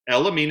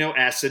 L-amino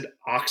acid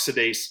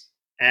oxidase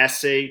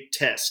assay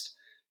test.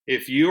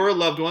 If you or a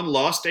loved one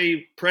lost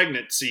a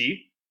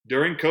pregnancy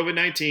during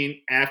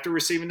COVID-19 after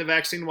receiving the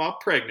vaccine while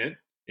pregnant,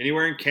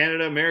 anywhere in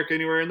Canada, America,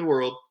 anywhere in the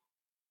world,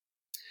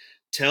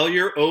 tell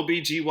your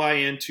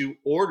OBGYN to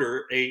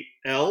order a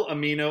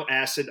L-amino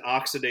acid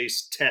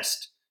oxidase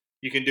test.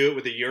 You can do it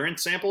with a urine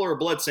sample or a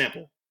blood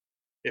sample.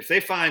 If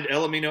they find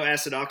L-amino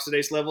acid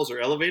oxidase levels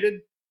are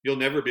elevated, you'll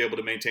never be able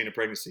to maintain a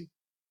pregnancy. In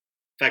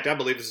fact, I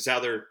believe this is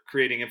how they're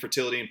creating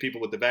infertility in people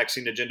with the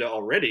vaccine agenda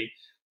already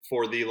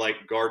for the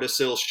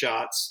Gardasil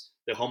shots,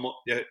 the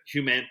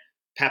human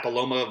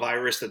papilloma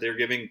virus that they're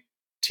giving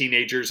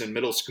teenagers in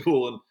middle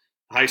school and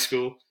high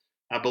school.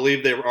 I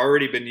believe they've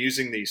already been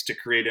using these to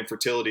create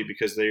infertility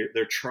because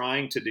they're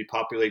trying to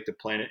depopulate the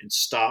planet and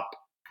stop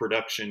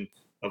production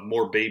of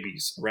more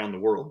babies around the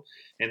world.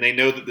 And they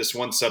know that this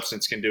one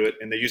substance can do it,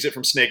 and they use it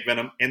from snake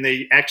venom, and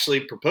they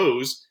actually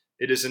propose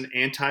it is an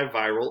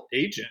antiviral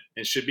agent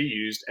and should be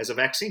used as a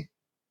vaccine.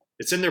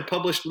 It's in their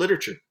published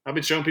literature. I've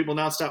been showing people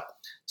nonstop.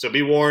 So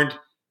be warned,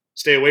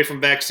 stay away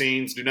from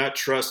vaccines. Do not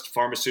trust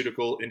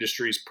pharmaceutical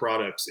industry's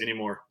products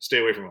anymore. Stay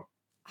away from them.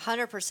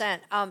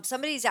 100%.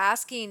 Somebody's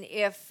asking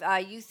if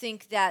you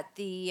think that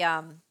the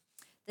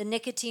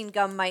nicotine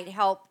gum might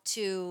help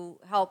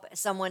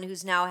someone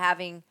who's now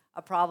having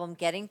a problem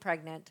getting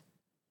pregnant.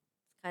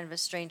 Kind of a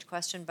strange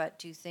question, but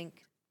do you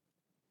think?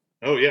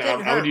 Oh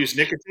yeah, I would use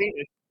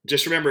nicotine.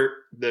 Just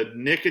remember, the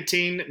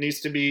nicotine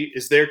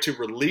is there to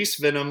release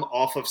venom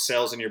off of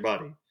cells in your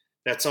body.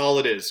 That's all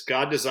it is.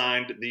 God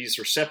designed these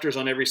receptors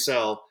on every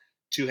cell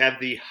to have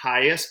the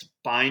highest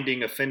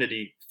binding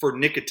affinity for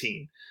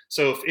nicotine.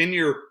 So if in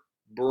your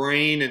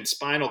brain and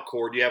spinal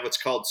cord you have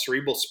what's called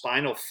cerebral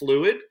spinal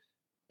fluid,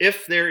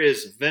 if there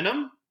is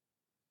venom,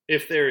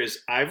 if there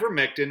is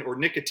ivermectin or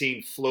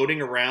nicotine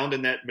floating around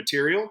in that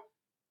material,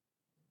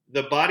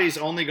 the body's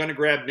only going to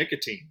grab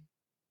nicotine,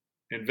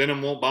 and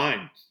venom won't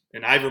bind,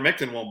 and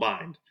ivermectin won't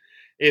bind.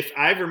 If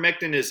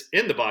ivermectin is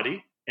in the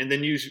body, and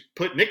then you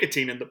put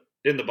nicotine in the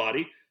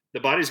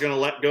body's going to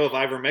let go of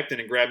ivermectin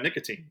and grab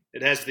nicotine.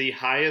 It has the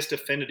highest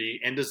affinity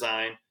and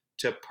design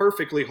to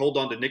perfectly hold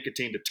on to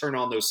nicotine to turn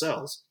on those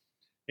cells.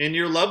 And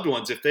your loved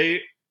ones, if they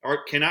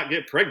cannot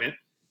get pregnant,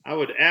 I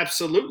would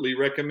absolutely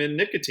recommend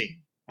nicotine.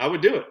 I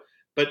would do it.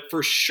 But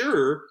for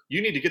sure,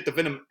 you need to get the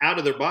venom out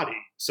of their body.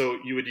 So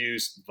you would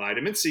use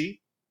vitamin C,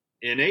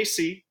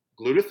 NAC,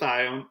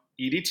 glutathione,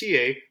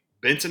 EDTA,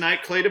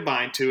 bentonite clay to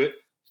bind to it,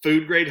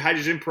 food-grade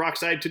hydrogen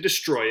peroxide to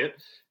destroy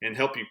it, and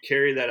help you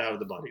carry that out of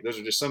the body. Those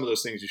are just some of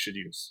those things you should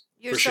use.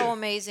 You're so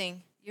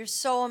amazing. You're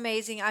so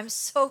amazing. I'm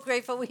so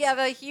grateful. We have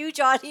a huge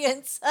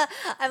audience.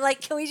 I'm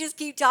like, can we just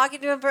keep talking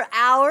to him for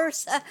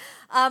hours?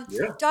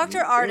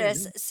 Dr.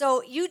 Ardis,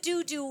 so you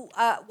do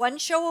one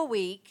show a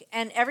week,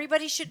 and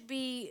everybody should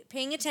be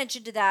paying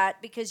attention to that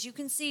because you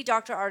can see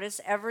Dr. Ardis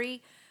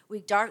every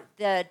week.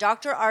 The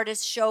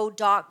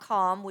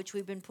drardisshow.com, which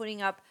we've been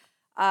putting up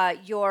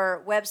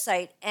your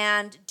website.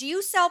 And do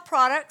you sell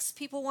products?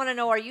 People want to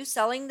know, are you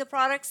selling the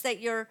products that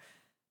you're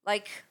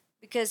like...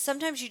 Because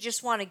sometimes you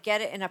just want to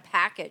get it in a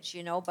package,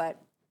 but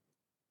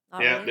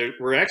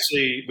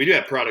really. We do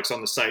have products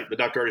on the site, the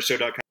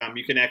drardisshow.com.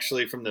 You can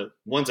actually, from the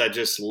ones I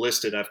just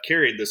listed, I've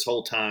carried this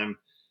whole time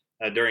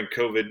during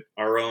COVID,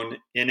 our own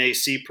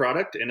NAC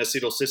product,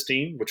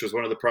 N-acetylcysteine, which was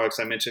one of the products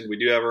I mentioned. We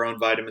do have our own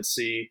vitamin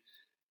C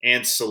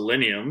and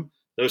selenium.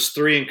 Those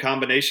three in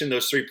combination,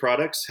 those three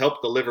products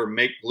help the liver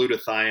make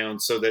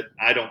glutathione so that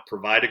I don't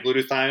provide a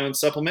glutathione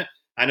supplement.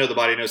 I know the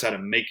body knows how to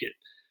make it.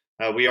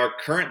 We are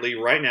currently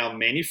right now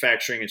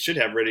manufacturing and should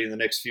have ready in the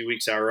next few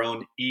weeks our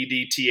own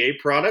EDTA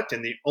product.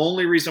 And the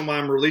only reason why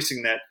I'm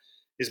releasing that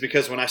is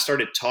because when I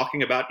started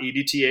talking about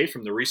EDTA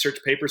from the research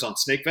papers on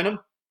snake venom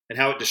and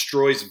how it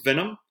destroys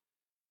venom,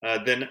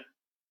 then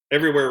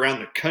everywhere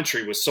around the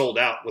country was sold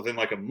out within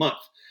like a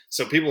month.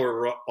 So people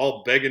were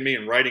all begging me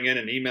and writing in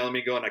and emailing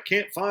me going, I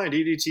can't find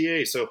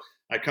EDTA. So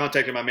I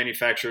contacted my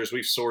manufacturers.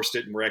 We've sourced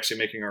it and we're actually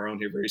making our own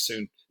here very soon,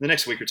 in the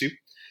next week or two.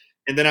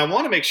 And then I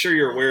want to make sure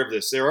you're aware of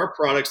this. There are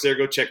products there.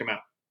 Go check them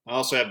out. I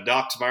also have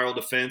Dox Viral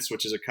Defense,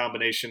 which is a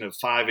combination of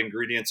 5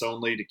 ingredients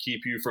only to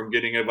keep you from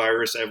getting a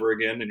virus ever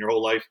again in your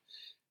whole life.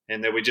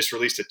 And then we just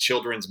released a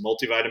children's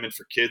multivitamin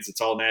for kids. It's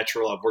all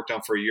natural. I've worked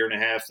on for a year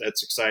and a half.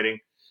 That's exciting.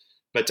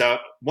 But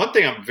one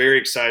thing I'm very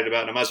excited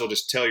about, and I might as well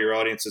just tell your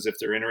audiences if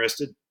they're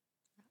interested,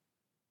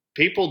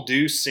 people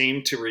do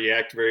seem to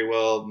react very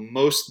well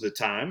most of the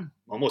time,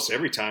 almost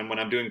every time when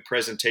I'm doing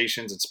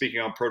presentations and speaking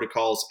on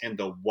protocols and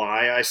the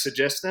why I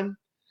suggest them.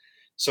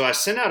 So I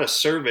sent out a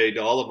survey to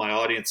all of my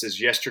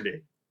audiences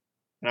yesterday,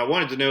 and I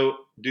wanted to know,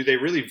 do they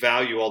really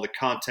value all the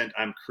content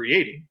I'm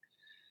creating?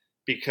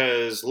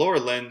 Because Laura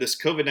Lynn, this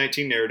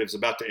COVID-19 narrative is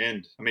about to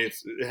end. I mean,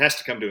 it has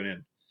to come to an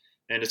end.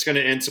 And it's going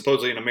to end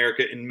supposedly in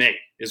America in May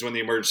is when the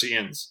emergency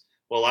ends.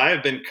 Well, I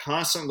have been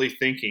constantly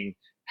thinking,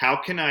 how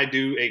can I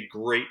do a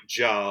great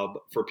job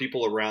for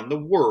people around the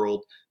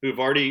world who've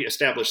already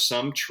established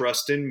some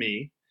trust in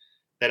me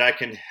that I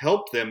can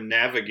help them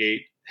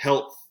navigate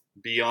health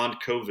beyond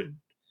COVID?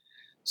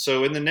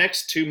 So in the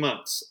next 2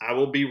 months, I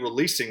will be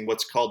releasing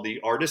what's called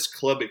the Artist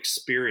Club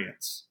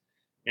Experience.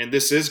 And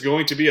this is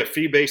going to be a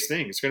fee-based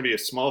thing. It's going to be a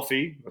small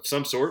fee of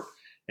some sort.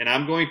 And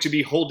I'm going to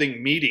be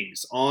holding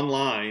meetings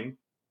online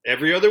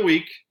every other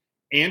week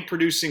and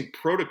producing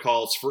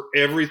protocols for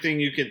everything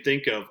you can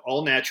think of,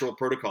 all natural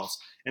protocols.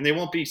 And they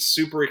won't be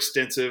super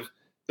extensive.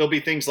 There'll be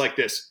things like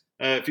this.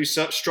 If you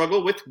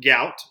struggle with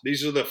gout,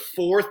 these are the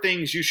 4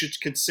 things you should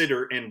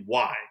consider and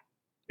why.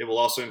 It will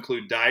also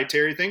include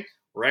dietary thing.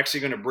 We're actually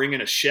going to bring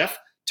in a chef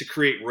to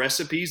create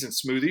recipes and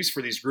smoothies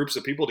for these groups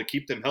of people to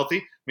keep them healthy.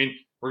 I mean,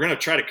 we're going to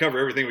try to cover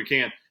everything we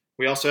can.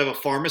 We also have a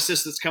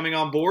pharmacist that's coming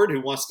on board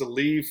who wants to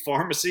leave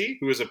pharmacy,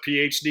 who is a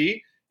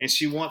PhD, and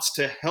she wants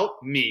to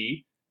help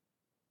me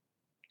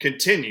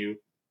continue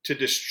to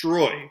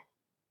destroy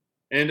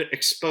and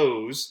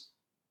expose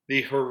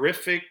the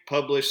horrific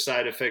published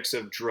side effects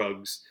of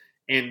drugs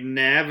and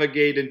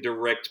navigate and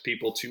direct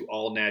people to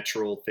all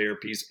natural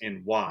therapies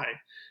and why.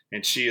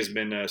 and she has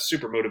been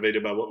super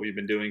motivated by what we've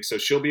been doing. So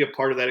she'll be a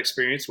part of that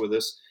experience with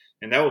us,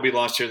 and that will be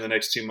launched here in the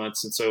next 2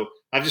 months. And so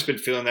I've just been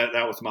feeling that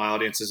out with my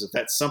audiences. If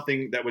that's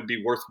something that would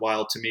be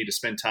worthwhile to me to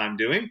spend time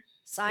doing,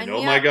 Sign and oh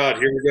me my up. God,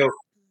 here we go.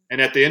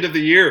 And at the end of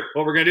the year,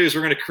 what we're going to do is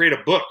we're going to create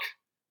a book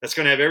that's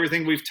going to have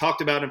everything we've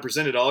talked about and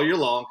presented all year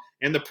long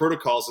and the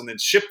protocols, and then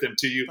ship them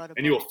to you,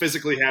 and you will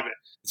physically have it.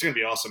 It's going to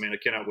be awesome, man. I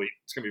cannot wait.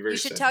 It's going to be very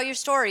exciting. You should tell your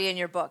story in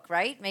your book,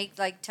 right?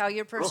 Tell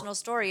your personal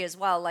story as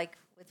well, like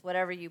with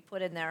whatever you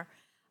put in there.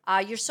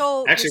 You're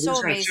so Actually, you're we're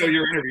so just going to amazing. show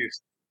your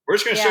interviews. We're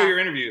just going to show your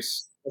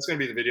interviews. That's going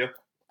to be the video.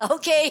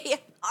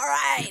 Okay. All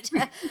right.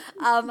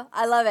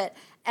 I love it.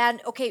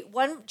 And okay,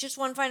 one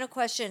final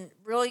question,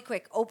 really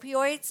quick.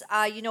 Opioids.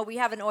 We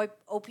have an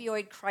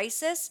opioid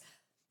crisis,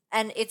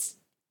 and it's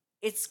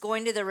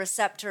going to the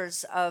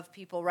receptors of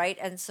people, right?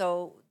 And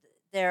so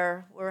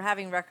we're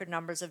having record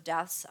numbers of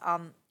deaths.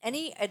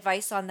 Any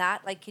advice on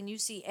that? Like, can you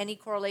see any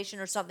correlation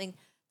or something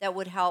that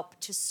would help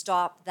to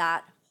stop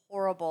that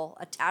horrible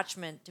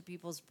attachment to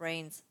people's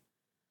brains?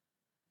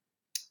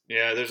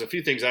 Yeah, there's a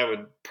few things I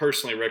would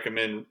personally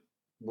recommend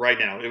right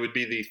now. It would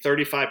be the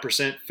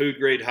 35% food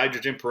grade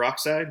hydrogen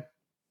peroxide.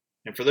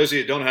 And for those of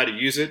you that don't know how to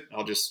use it,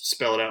 I'll just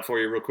spell it out for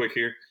you real quick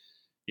here.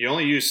 You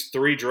only use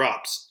 3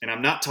 drops. And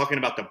I'm not talking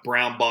about the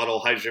brown bottle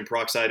hydrogen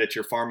peroxide at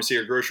your pharmacy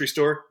or grocery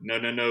store. No.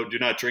 Do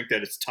not drink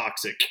that. It's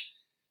toxic.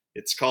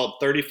 It's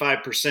called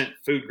 35%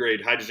 food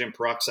grade hydrogen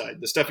peroxide.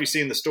 The stuff you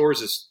see in the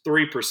stores is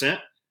 3%.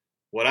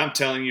 What I'm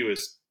telling you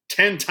is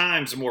 10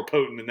 times more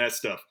potent than that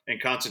stuff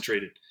and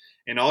concentrated.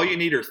 And all you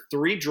need are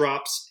 3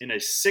 drops in a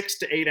 6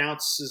 to 8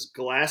 ounces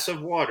glass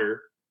of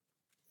water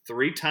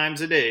 3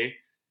 times a day.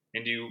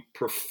 And you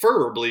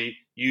preferably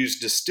use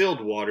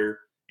distilled water,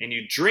 and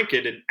you drink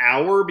it an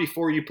hour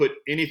before you put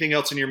anything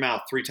else in your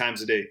mouth 3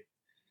 times a day.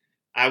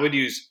 I would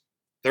use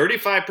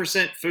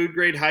 35% food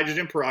grade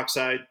hydrogen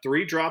peroxide,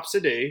 3 drops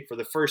a day for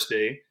the first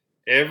day.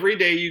 Every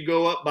day you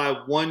go up by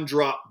 1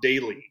 drop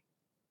daily.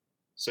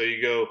 So you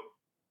go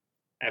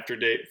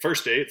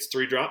first day, it's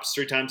 3 drops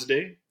 3 times a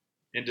day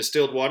in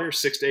distilled water,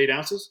 6 to 8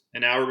 ounces,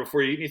 an hour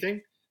before you eat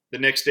anything. The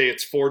next day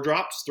it's 4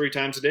 drops 3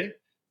 times a day.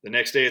 The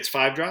next day it's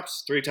 5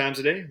 drops 3 times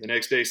a day. The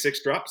next day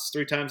 6 drops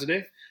 3 times a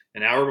day,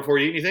 an hour before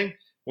you eat anything.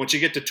 Once you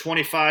get to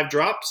 25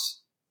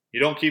 drops, you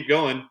don't keep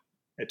going.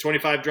 At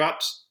 25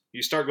 drops,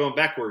 you start going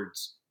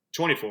backwards.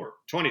 24,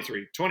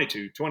 23,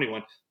 22,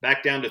 21,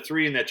 back down to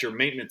 3, and that's your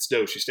maintenance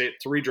dose. You stay at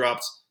 3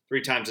 drops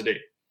 3 times a day.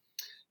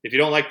 If you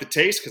don't like the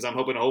taste, because I'm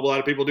hoping a whole lot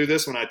of people do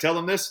this when I tell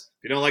them this,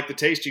 if you don't like the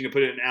taste, you can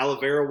put it in aloe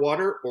vera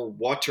water or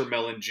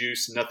watermelon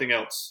juice, nothing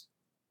else.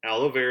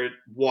 Aloe vera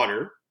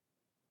water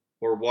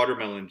or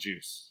watermelon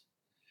juice.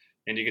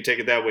 And you can take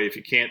it that way if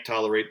you can't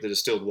tolerate the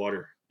distilled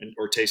water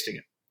or tasting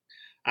it.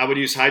 I would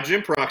use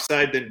hydrogen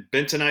peroxide, then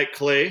bentonite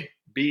clay,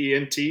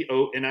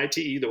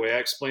 bentonite, the way I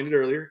explained it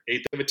earlier,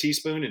 1/8 of a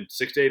teaspoon and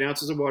 6 to 8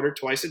 ounces of water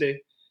twice a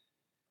day.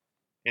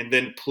 And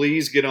then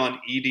please get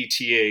on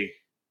EDTA.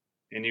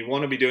 And you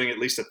want to be doing at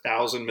least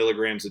 1,000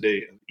 milligrams a day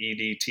of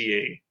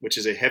EDTA, which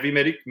is a heavy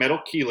metal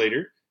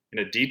chelator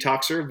and a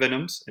detoxer of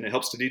venoms, and it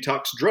helps to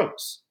detox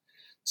drugs.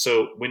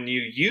 So when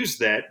you use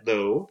that,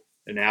 though,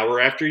 an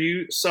hour after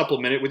you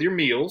supplement it with your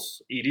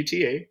meals,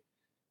 EDTA,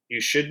 you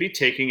should be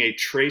taking a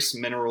trace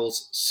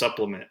minerals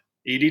supplement.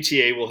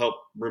 EDTA will help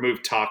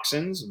remove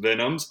toxins,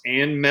 venoms,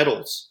 and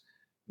metals.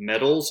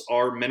 Metals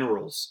are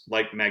minerals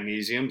like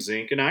magnesium,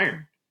 zinc, and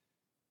iron.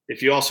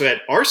 If you also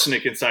had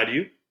arsenic inside of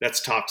you,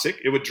 that's toxic.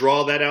 It would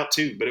draw that out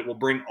too, but it will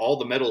bring all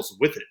the metals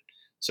with it.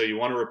 So you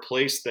want to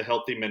replace the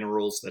healthy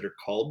minerals that are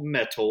called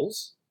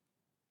metals,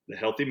 the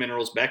healthy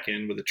minerals back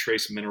in with a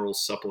trace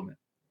minerals supplement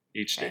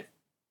each day.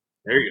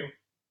 There you go.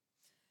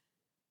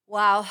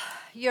 Wow,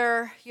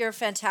 you're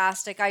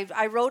fantastic.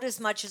 I wrote as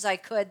much as I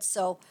could,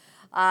 so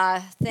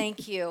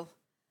thank you.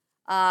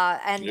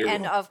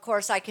 And of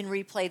course, I can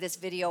replay this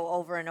video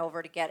over and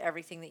over to get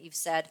everything that you've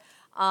said.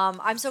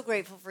 I'm so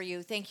grateful for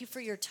you. Thank you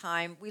for your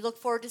time. We look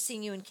forward to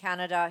seeing you in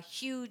Canada.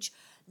 Huge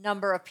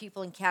number of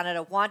people in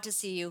Canada want to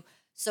see you.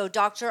 So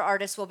Dr.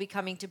 Ardis will be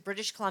coming to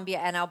British Columbia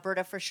and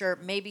Alberta for sure,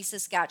 maybe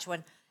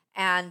Saskatchewan.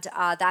 And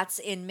that's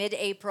in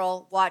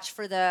mid-April. Watch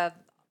for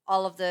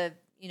all of the,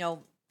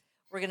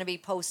 we're going to be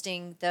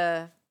posting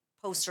the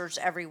posters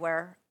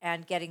everywhere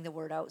and getting the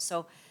word out.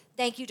 So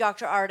thank you,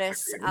 Dr.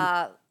 Ardis.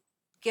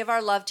 Give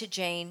our love to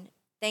Jane.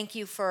 Thank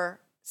you for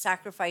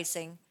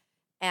sacrificing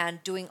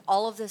and doing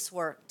all of this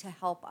work to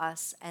help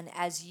us. And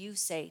as you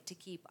say, to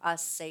keep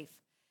us safe.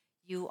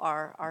 You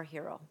are our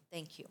hero.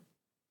 Thank you.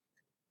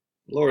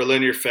 Laura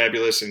Lynn, you're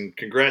fabulous. And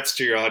congrats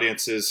to your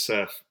audiences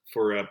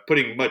for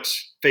putting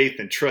much faith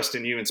and trust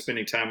in you and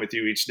spending time with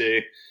you each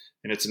day.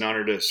 And it's an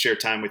honor to share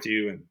time with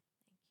you and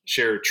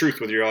share truth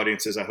with your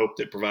audiences. I hope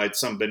that provides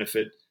some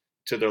benefit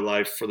to their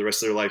life for the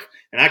rest of their life.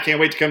 And I can't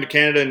wait to come to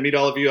Canada and meet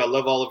all of you. I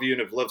love all of you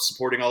and have loved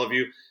supporting all of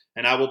you.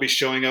 And I will be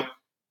showing up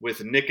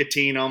with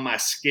nicotine on my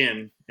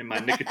skin and my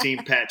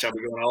nicotine patch. I'll be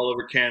going all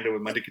over Canada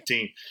with my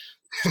nicotine.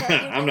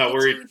 I'm not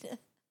worried.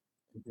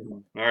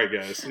 All right,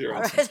 guys. You're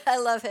awesome. All right. I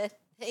love it.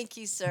 Thank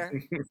you,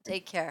 sir.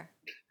 Take care.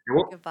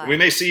 Goodbye. We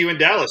may see you in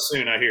Dallas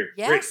soon, I hear.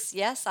 Yes,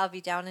 yes, I'll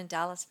be down in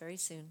Dallas very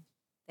soon.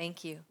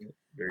 Thank you.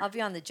 Great. I'll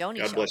be on the Joni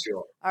Show. God bless you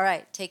all. All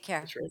right, take care.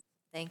 That's right.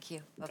 Thank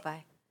you.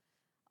 Bye-bye.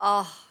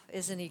 Oh,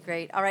 isn't he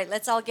great? All right,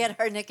 let's all get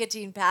our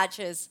nicotine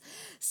patches.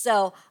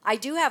 So I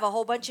do have a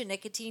whole bunch of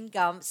nicotine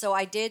gum. So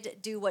I did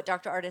do what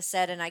Dr. Ardis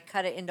said, and I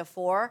cut it into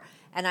 4.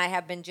 And I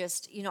have been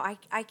just,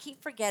 I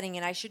keep forgetting,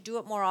 and I should do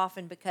it more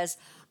often because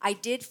I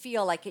did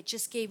feel like it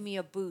just gave me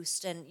a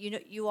boost. And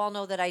you all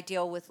know that I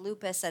deal with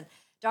lupus. And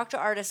Dr.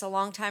 Ardis, a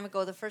long time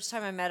ago, the first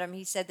time I met him,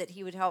 he said that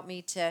he would help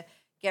me to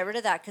get rid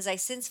of that because I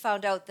since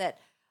found out that,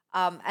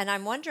 and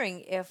I'm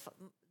wondering if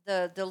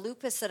the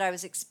lupus that I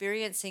was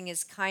experiencing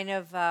is kind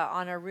of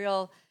on a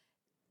real,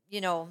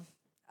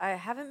 I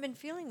haven't been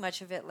feeling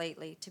much of it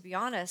lately, to be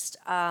honest,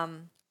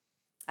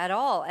 at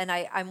all. And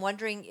I'm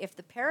wondering if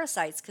the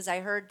parasites, because I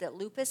heard that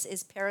lupus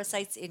is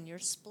parasites in your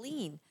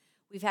spleen.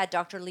 We've had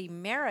Dr. Lee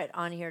Merritt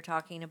on here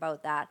talking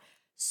about that.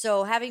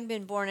 So having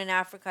been born in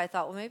Africa, I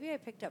thought, well, maybe I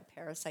picked up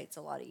parasites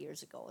a lot of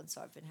years ago. And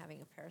so I've been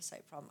having a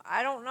parasite problem.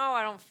 I don't know.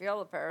 I don't feel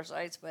the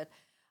parasites, but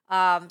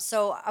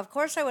so, of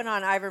course, I went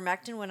on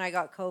ivermectin when I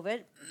got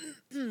COVID,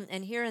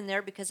 and here and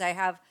there because I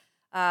have,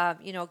 a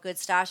good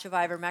stash of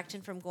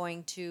ivermectin from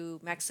going to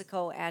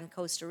Mexico and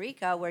Costa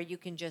Rica, where you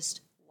can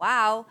just,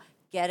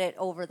 get it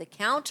over the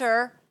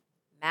counter.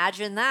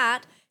 Imagine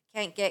that.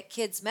 Can't get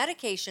kids'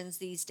 medications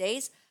these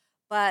days.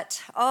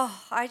 But,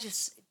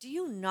 do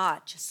you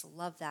not just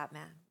love that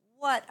man?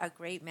 What a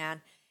great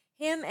man.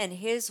 Him and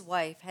his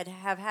wife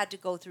have had to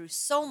go through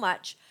so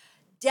much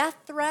death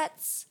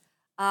threats,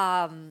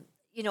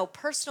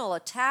 personal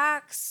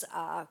attacks,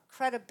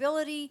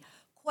 credibility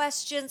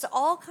questions,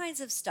 all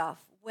kinds of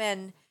stuff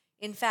when,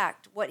 in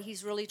fact, what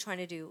he's really trying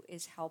to do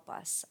is help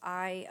us.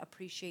 I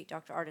appreciate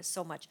Dr. Ardis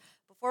so much.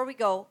 Before we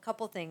go, a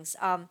couple things.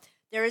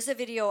 There is a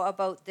video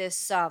about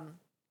this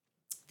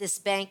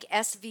bank,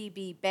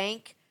 SVB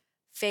Bank,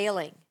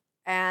 failing.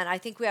 And I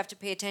think we have to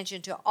pay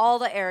attention to all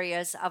the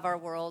areas of our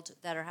world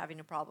that are having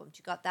a problem.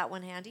 You got that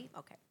one handy?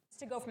 Okay.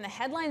 To go from the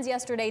headlines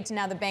yesterday to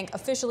now the bank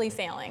officially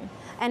failing.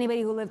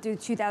 Anybody who lived through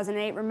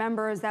 2008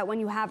 remembers that when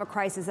you have a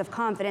crisis of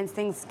confidence,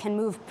 things can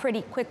move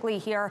pretty quickly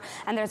here,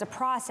 and there's a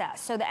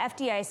process. So the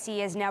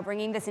FDIC is now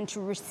bringing this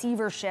into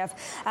receivership,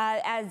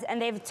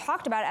 and they've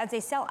talked about as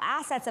they sell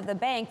assets of the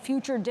bank,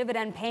 future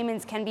dividend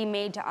payments can be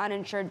made to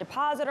uninsured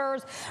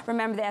depositors.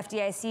 Remember, the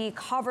FDIC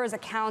covers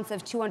accounts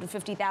of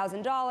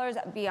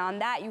 $250,000.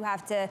 Beyond that, you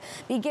have to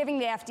be giving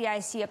the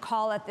FDIC a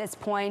call at this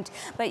point.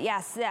 But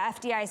yes, the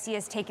FDIC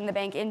is taking the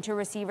bank into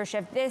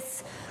receivership.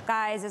 This,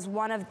 guys, is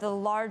one of the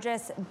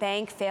largest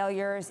bank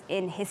failures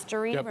in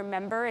history. Yep.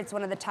 Remember, it's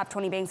one of the top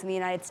 20 banks in the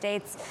United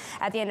States.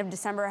 At the end of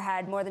December,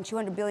 had more than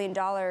 $200 billion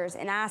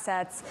in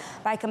assets.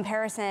 By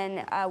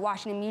comparison,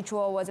 Washington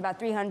Mutual was about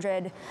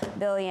 $300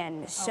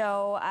 billion.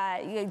 So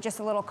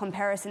just a little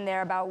comparison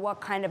there about what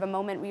kind of a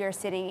moment we are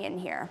sitting in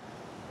here.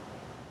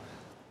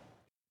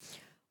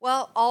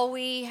 Well, all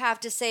we have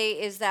to say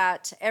is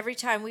that every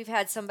time we've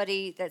had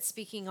somebody that's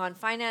speaking on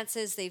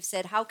finances, they've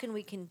said, how can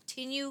we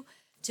continue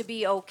to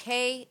be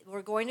okay?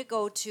 We're going to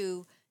go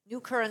to new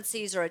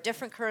currencies or a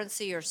different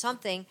currency or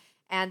something,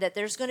 and that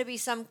there's going to be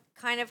some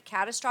kind of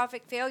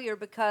catastrophic failure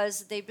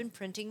because they've been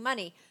printing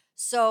money.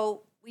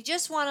 So we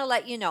just want to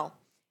let you know,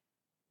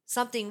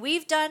 something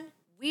we've done,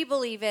 we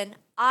believe in,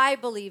 I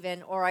believe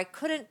in, or I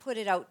couldn't put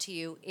it out to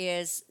you,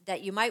 is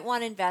that you might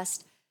want to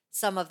invest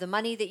some of the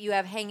money that you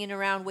have hanging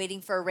around waiting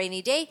for a rainy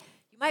day.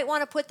 You might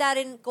want to put that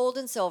in gold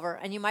and silver,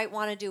 and you might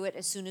want to do it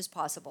as soon as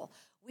possible.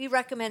 We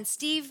recommend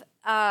Steve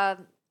Merrill,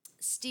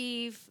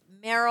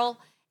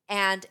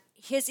 and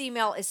his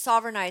email is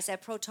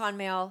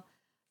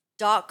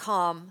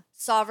sovereignize@protonmail.com.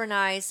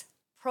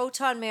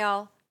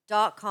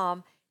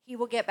 Sovereignize@protonmail.com. He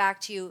will get back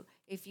to you.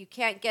 If you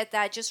can't get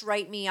that, just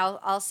write me.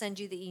 I'll send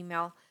you the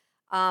email.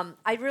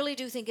 I really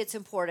do think it's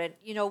important.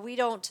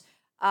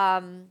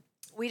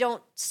 We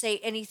don't say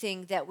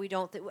anything that we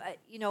don't,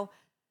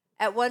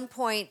 at one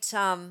point,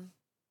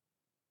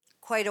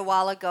 quite a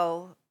while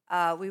ago,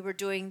 we were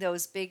doing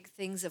those big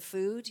things of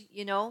food,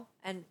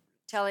 and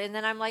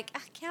then I'm like,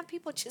 can't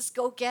people just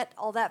go get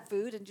all that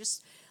food and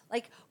just,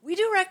 we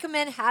do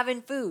recommend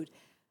having food.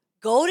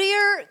 Go to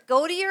your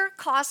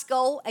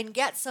Costco and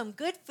get some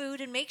good food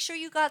and make sure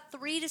you got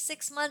 3 to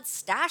 6 months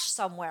stash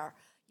somewhere,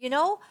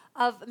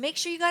 make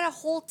sure you got a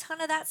whole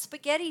ton of that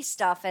spaghetti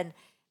stuff and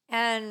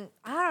I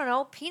don't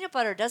know, peanut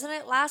butter, doesn't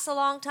it last a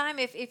long time?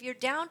 If you're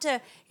down to,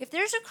 if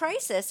there's a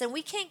crisis and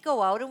we can't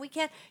go out and we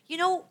can't,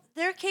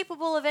 they're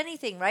capable of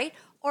anything, right?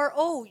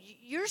 Or,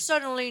 you're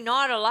suddenly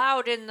not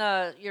allowed in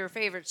your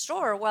favorite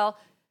store. Well,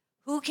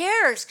 who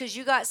cares? Because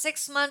you got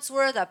 6 months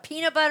worth of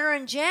peanut butter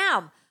and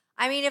jam.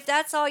 I mean, if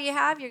that's all you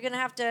have, you're going to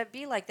have to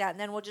be like that. And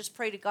then we'll just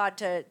pray to God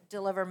to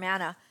deliver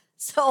manna.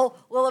 So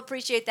we'll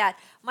appreciate that.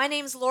 My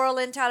name's Laura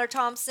Lynn Tyler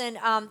Thompson.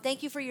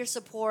 Thank you for your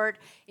support.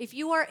 If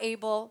you are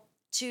able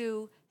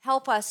to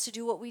help us to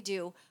do what we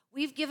do,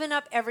 we've given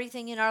up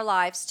everything in our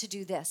lives to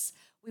do this.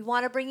 We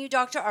want to bring you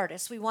Dr.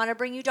 Artis. We want to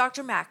bring you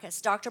Dr.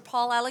 Makis, Dr.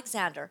 Paul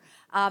Alexander.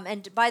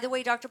 And by the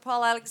way, Dr.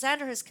 Paul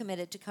Alexander has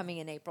committed to coming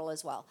in April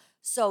as well.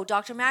 So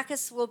Dr.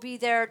 Makis will be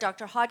there,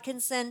 Dr.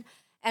 Hodkinson.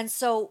 And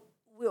so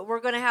we're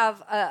going to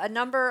have a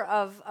number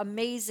of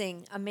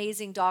amazing,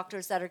 amazing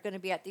doctors that are going to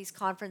be at these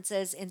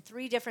conferences in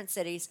 3 different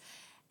cities.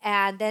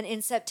 And then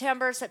in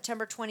September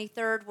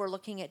 23rd, we're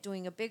looking at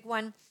doing a big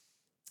one.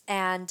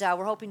 And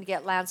we're hoping to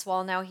get Lance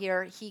Wallnau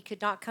here. He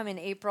could not come in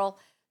April,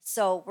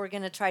 so we're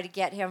going to try to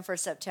get him for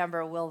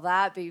September. Will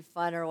that be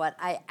fun or what?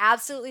 I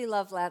absolutely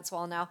love Lance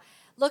Wallnau.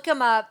 Look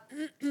him up,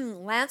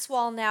 Lance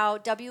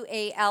Wallnau,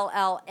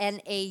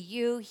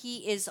 Wallnau.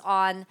 He is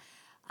on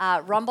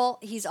Rumble.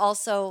 He's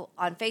also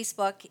on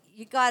Facebook.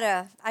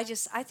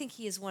 I think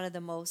he is one of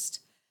the most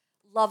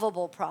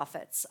lovable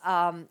prophets.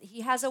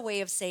 He has a way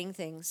of saying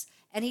things,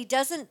 and he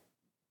doesn't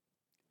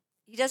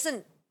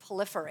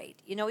proliferate.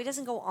 You know, he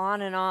doesn't go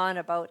on and on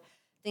about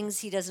things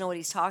he doesn't know what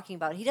he's talking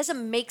about. He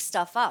doesn't make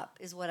stuff up,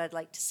 is what I'd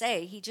like to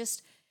say. He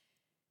just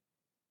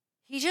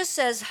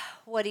says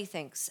what he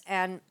thinks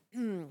and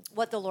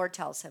what the Lord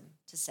tells him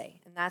to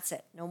say, and that's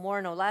it. No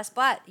more, no less.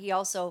 But he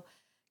also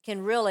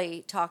can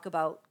really talk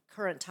about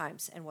current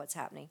times and what's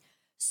happening.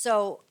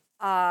 So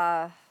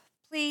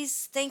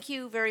please, thank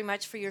you very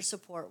much for your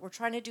support. We're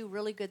trying to do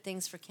really good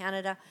things for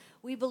Canada.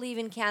 We believe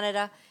in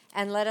Canada,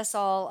 and let us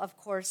all, of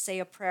course, say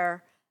a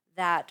prayer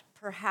that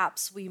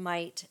perhaps we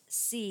might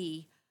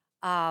see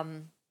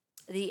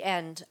the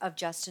end of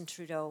Justin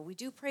Trudeau. We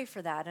do pray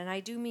for that, and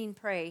I do mean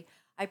pray,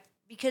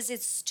 because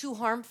it's too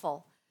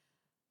harmful.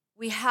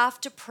 We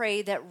have to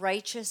pray that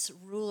righteous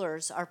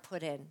rulers are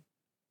put in.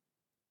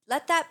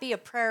 Let that be a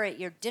prayer at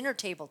your dinner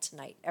table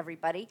tonight,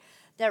 everybody,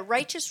 that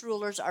righteous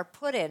rulers are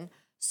put in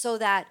so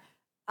that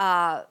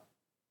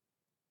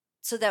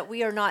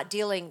we are not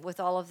dealing with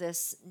all of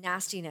this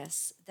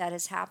nastiness that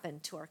has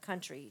happened to our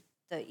country,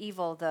 the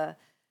evil, the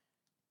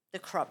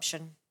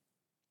corruption.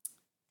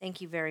 Thank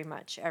you very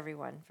much,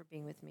 everyone, for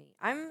being with me.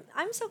 I'm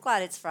so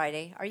glad it's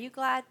Friday. Are you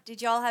glad?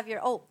 Did y'all have your...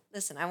 Oh,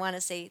 listen, I want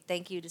to say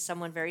thank you to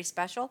someone very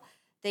special.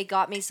 They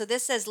got me. So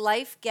this says,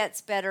 life gets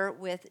better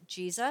with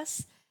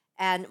Jesus,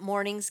 and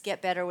mornings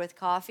get better with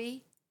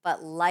coffee,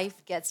 but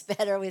life gets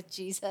better with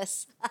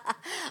Jesus.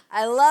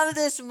 I love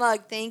this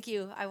mug. Thank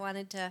you. I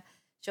wanted to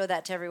show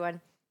that to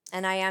everyone.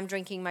 And I am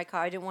drinking my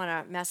coffee. I didn't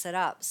want to mess it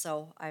up,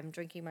 so I'm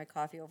drinking my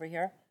coffee over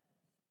here.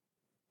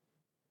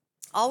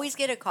 Always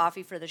get a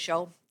coffee for the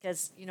show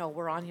because, you know,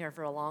 we're on here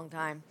for a long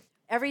time.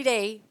 Every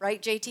day,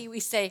 right, JT, we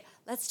say,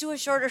 let's do a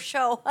shorter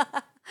show.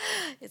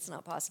 It's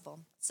not possible.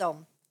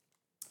 So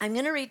I'm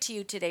going to read to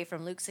you today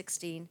from Luke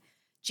 16.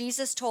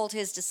 Jesus told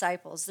his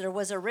disciples there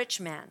was a rich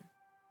man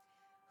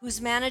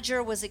whose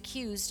manager was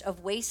accused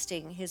of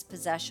wasting his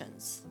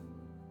possessions.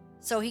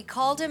 So he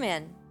called him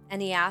in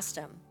and he asked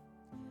him,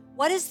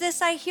 "What is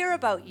this I hear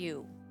about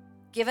you?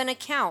 Give an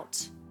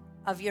account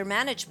of your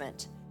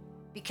management,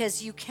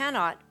 because you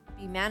cannot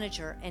be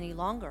manager any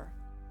longer."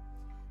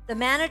 The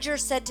manager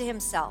said to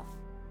himself,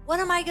 "What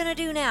am I going to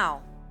do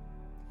now?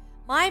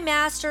 My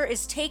master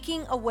is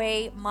taking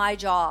away my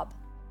job.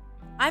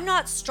 I'm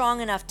not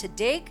strong enough to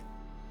dig."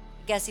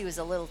 I guess he was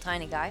a little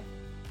tiny guy.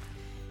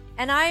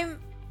 And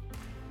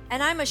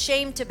I'm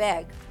ashamed to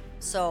beg.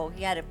 So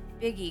he had a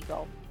big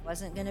ego.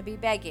 Wasn't going to be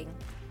begging.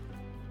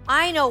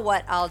 "I know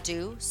what I'll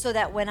do so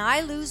that when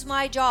I lose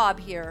my job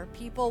here,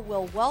 people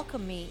will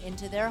welcome me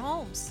into their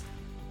homes."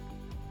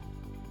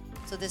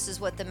 So this is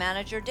what the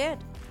manager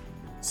did.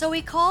 So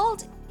he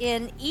called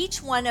in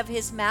each one of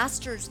his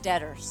master's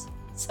debtors.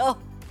 So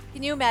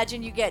can you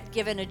imagine, you get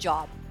given a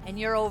job and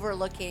you're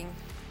overlooking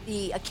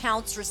the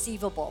accounts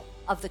receivable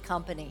of the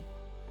company.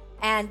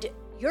 And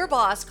your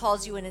boss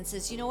calls you in and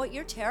says, "You know what,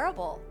 you're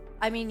terrible.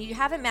 I mean, you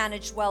haven't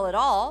managed well at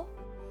all,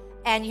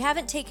 and you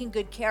haven't taken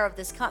good care of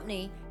this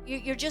company.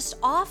 You're just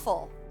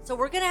awful. So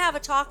we're going to have a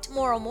talk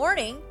tomorrow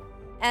morning,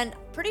 and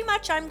pretty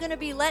much I'm going to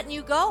be letting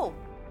you go."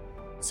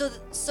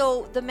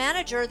 So the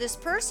manager, this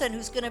person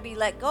who's going to be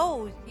let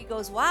go, he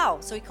goes, "Wow."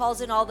 So he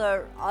calls in all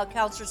the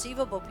accounts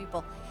receivable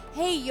people.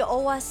 "Hey, you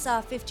owe us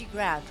 50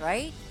 grand,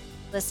 right?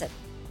 Listen,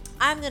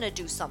 I'm going to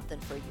do something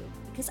for you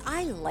because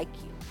I like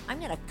you. I'm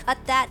going to cut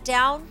that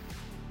down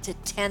to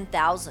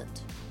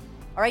 10,000.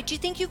 All right, do you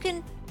think you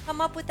can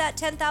come up with that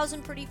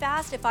 10,000 pretty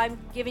fast if I'm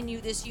giving you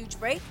this huge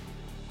break?"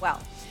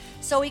 Well,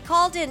 so he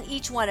called in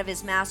each one of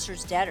his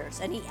master's debtors,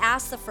 and he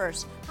asked the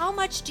first, "How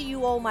much do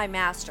you owe my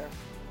master?"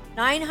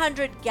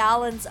 900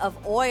 gallons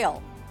of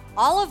oil.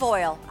 Olive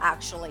oil,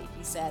 actually,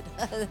 he said.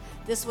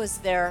 This was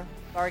their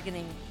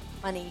bargaining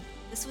money.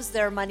 This was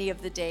their money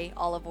of the day,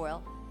 olive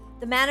oil.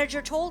 The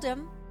manager told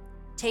him,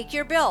 "Take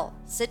your bill,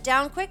 sit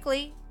down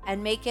quickly,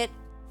 and make it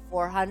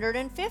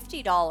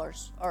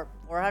 $450 or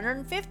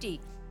 450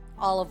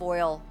 olive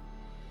oil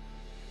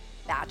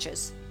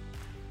batches."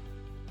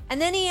 And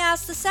then he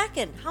asked the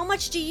second, "How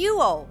much do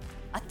you owe?"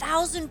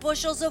 1,000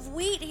 bushels of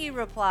wheat, he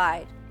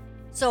replied.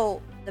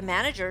 So the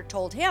manager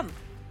told him,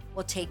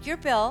 "Well, take your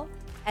bill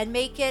and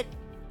make it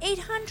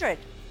 800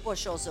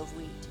 bushels of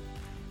wheat."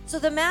 So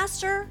the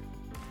master,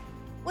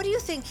 what do you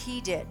think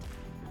he did?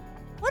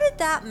 What did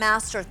that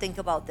master think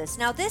about this?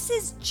 Now, this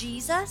is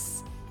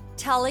Jesus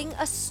telling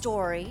a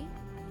story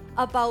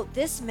about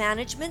this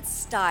management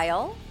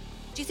style.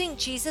 Do you think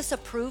Jesus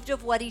approved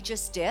of what he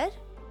just did?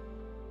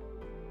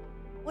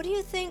 What do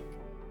you think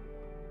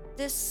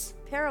this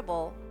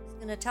parable is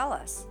going to tell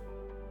us?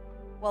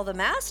 Well, the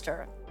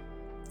master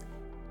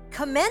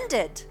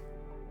commended,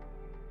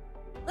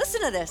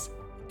 listen to this,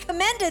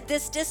 commended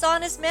this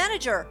dishonest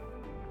manager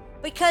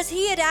because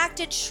he had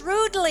acted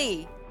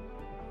shrewdly.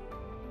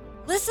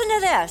 Listen to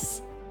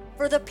this.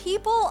 For the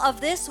people of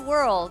this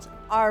world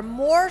are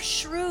more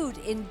shrewd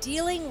in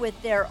dealing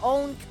with their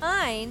own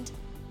kind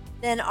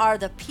than are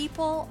the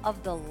people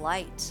of the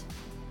light.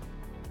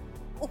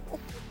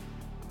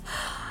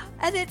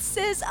 And it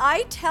says,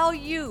 I tell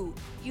you,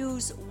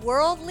 use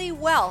worldly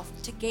wealth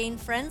to gain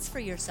friends for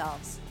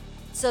yourselves,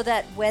 so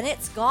that when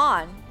it's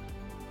gone,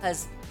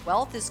 because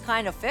wealth is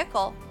kind of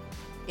fickle,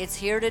 it's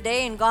here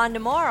today and gone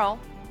tomorrow,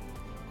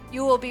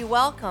 you will be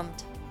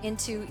welcomed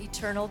into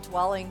eternal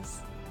dwellings.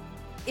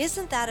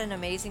 Isn't that an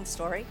amazing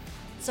story?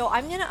 So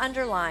I'm going to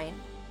underline,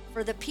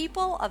 for the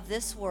people of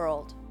this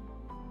world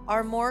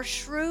are more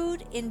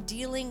shrewd in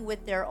dealing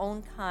with their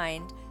own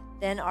kind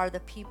than are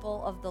the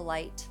people of the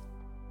light.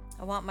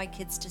 I want my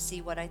kids to see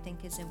what I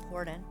think is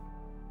important.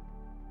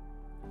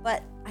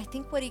 But I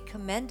think what he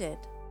commended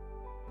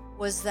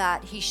was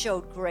that he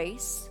showed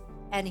grace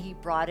and he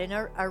brought in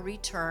a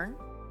return.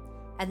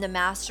 And the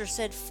master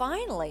said,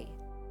 finally,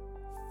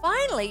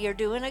 you're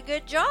doing a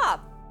good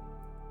job.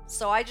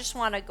 So I just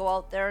want to go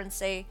out there and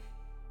say,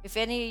 if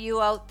any of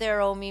you out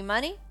there owe me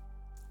money,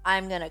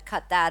 I'm going to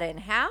cut that in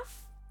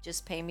half.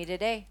 Just pay me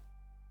today.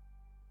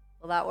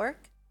 Will that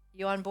work?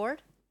 You on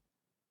board?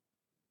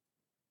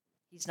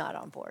 He's not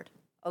on board.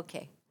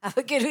 Okay. Have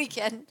a good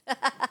weekend.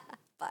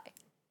 Bye.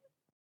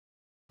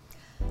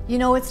 You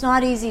know, it's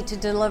not easy to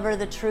deliver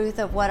the truth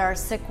of what our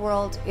sick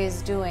world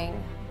is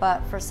doing,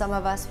 but for some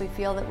of us, we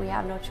feel that we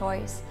have no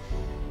choice.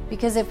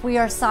 Because if we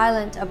are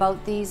silent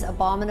about these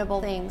abominable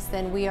things,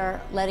 then we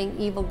are letting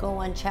evil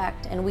go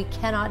unchecked, and we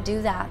cannot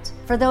do that.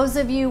 For those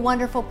of you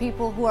wonderful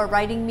people who are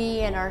writing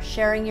me and are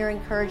sharing your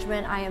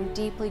encouragement, I am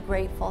deeply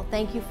grateful.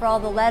 Thank you for all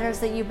the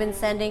letters that you've been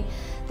sending.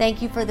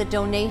 Thank you for the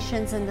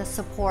donations and the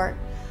support.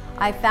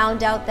 I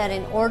found out that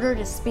in order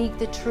to speak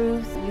the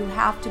truth, you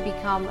have to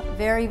become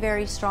very,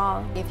 very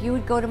strong. If you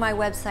would go to my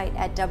website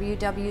at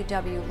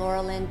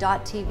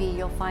www.lauralyn.tv,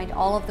 you'll find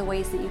all of the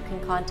ways that you can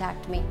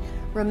contact me.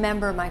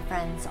 Remember, my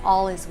friends,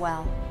 all is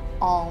well.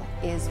 All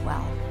is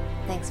well.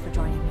 Thanks for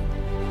joining me.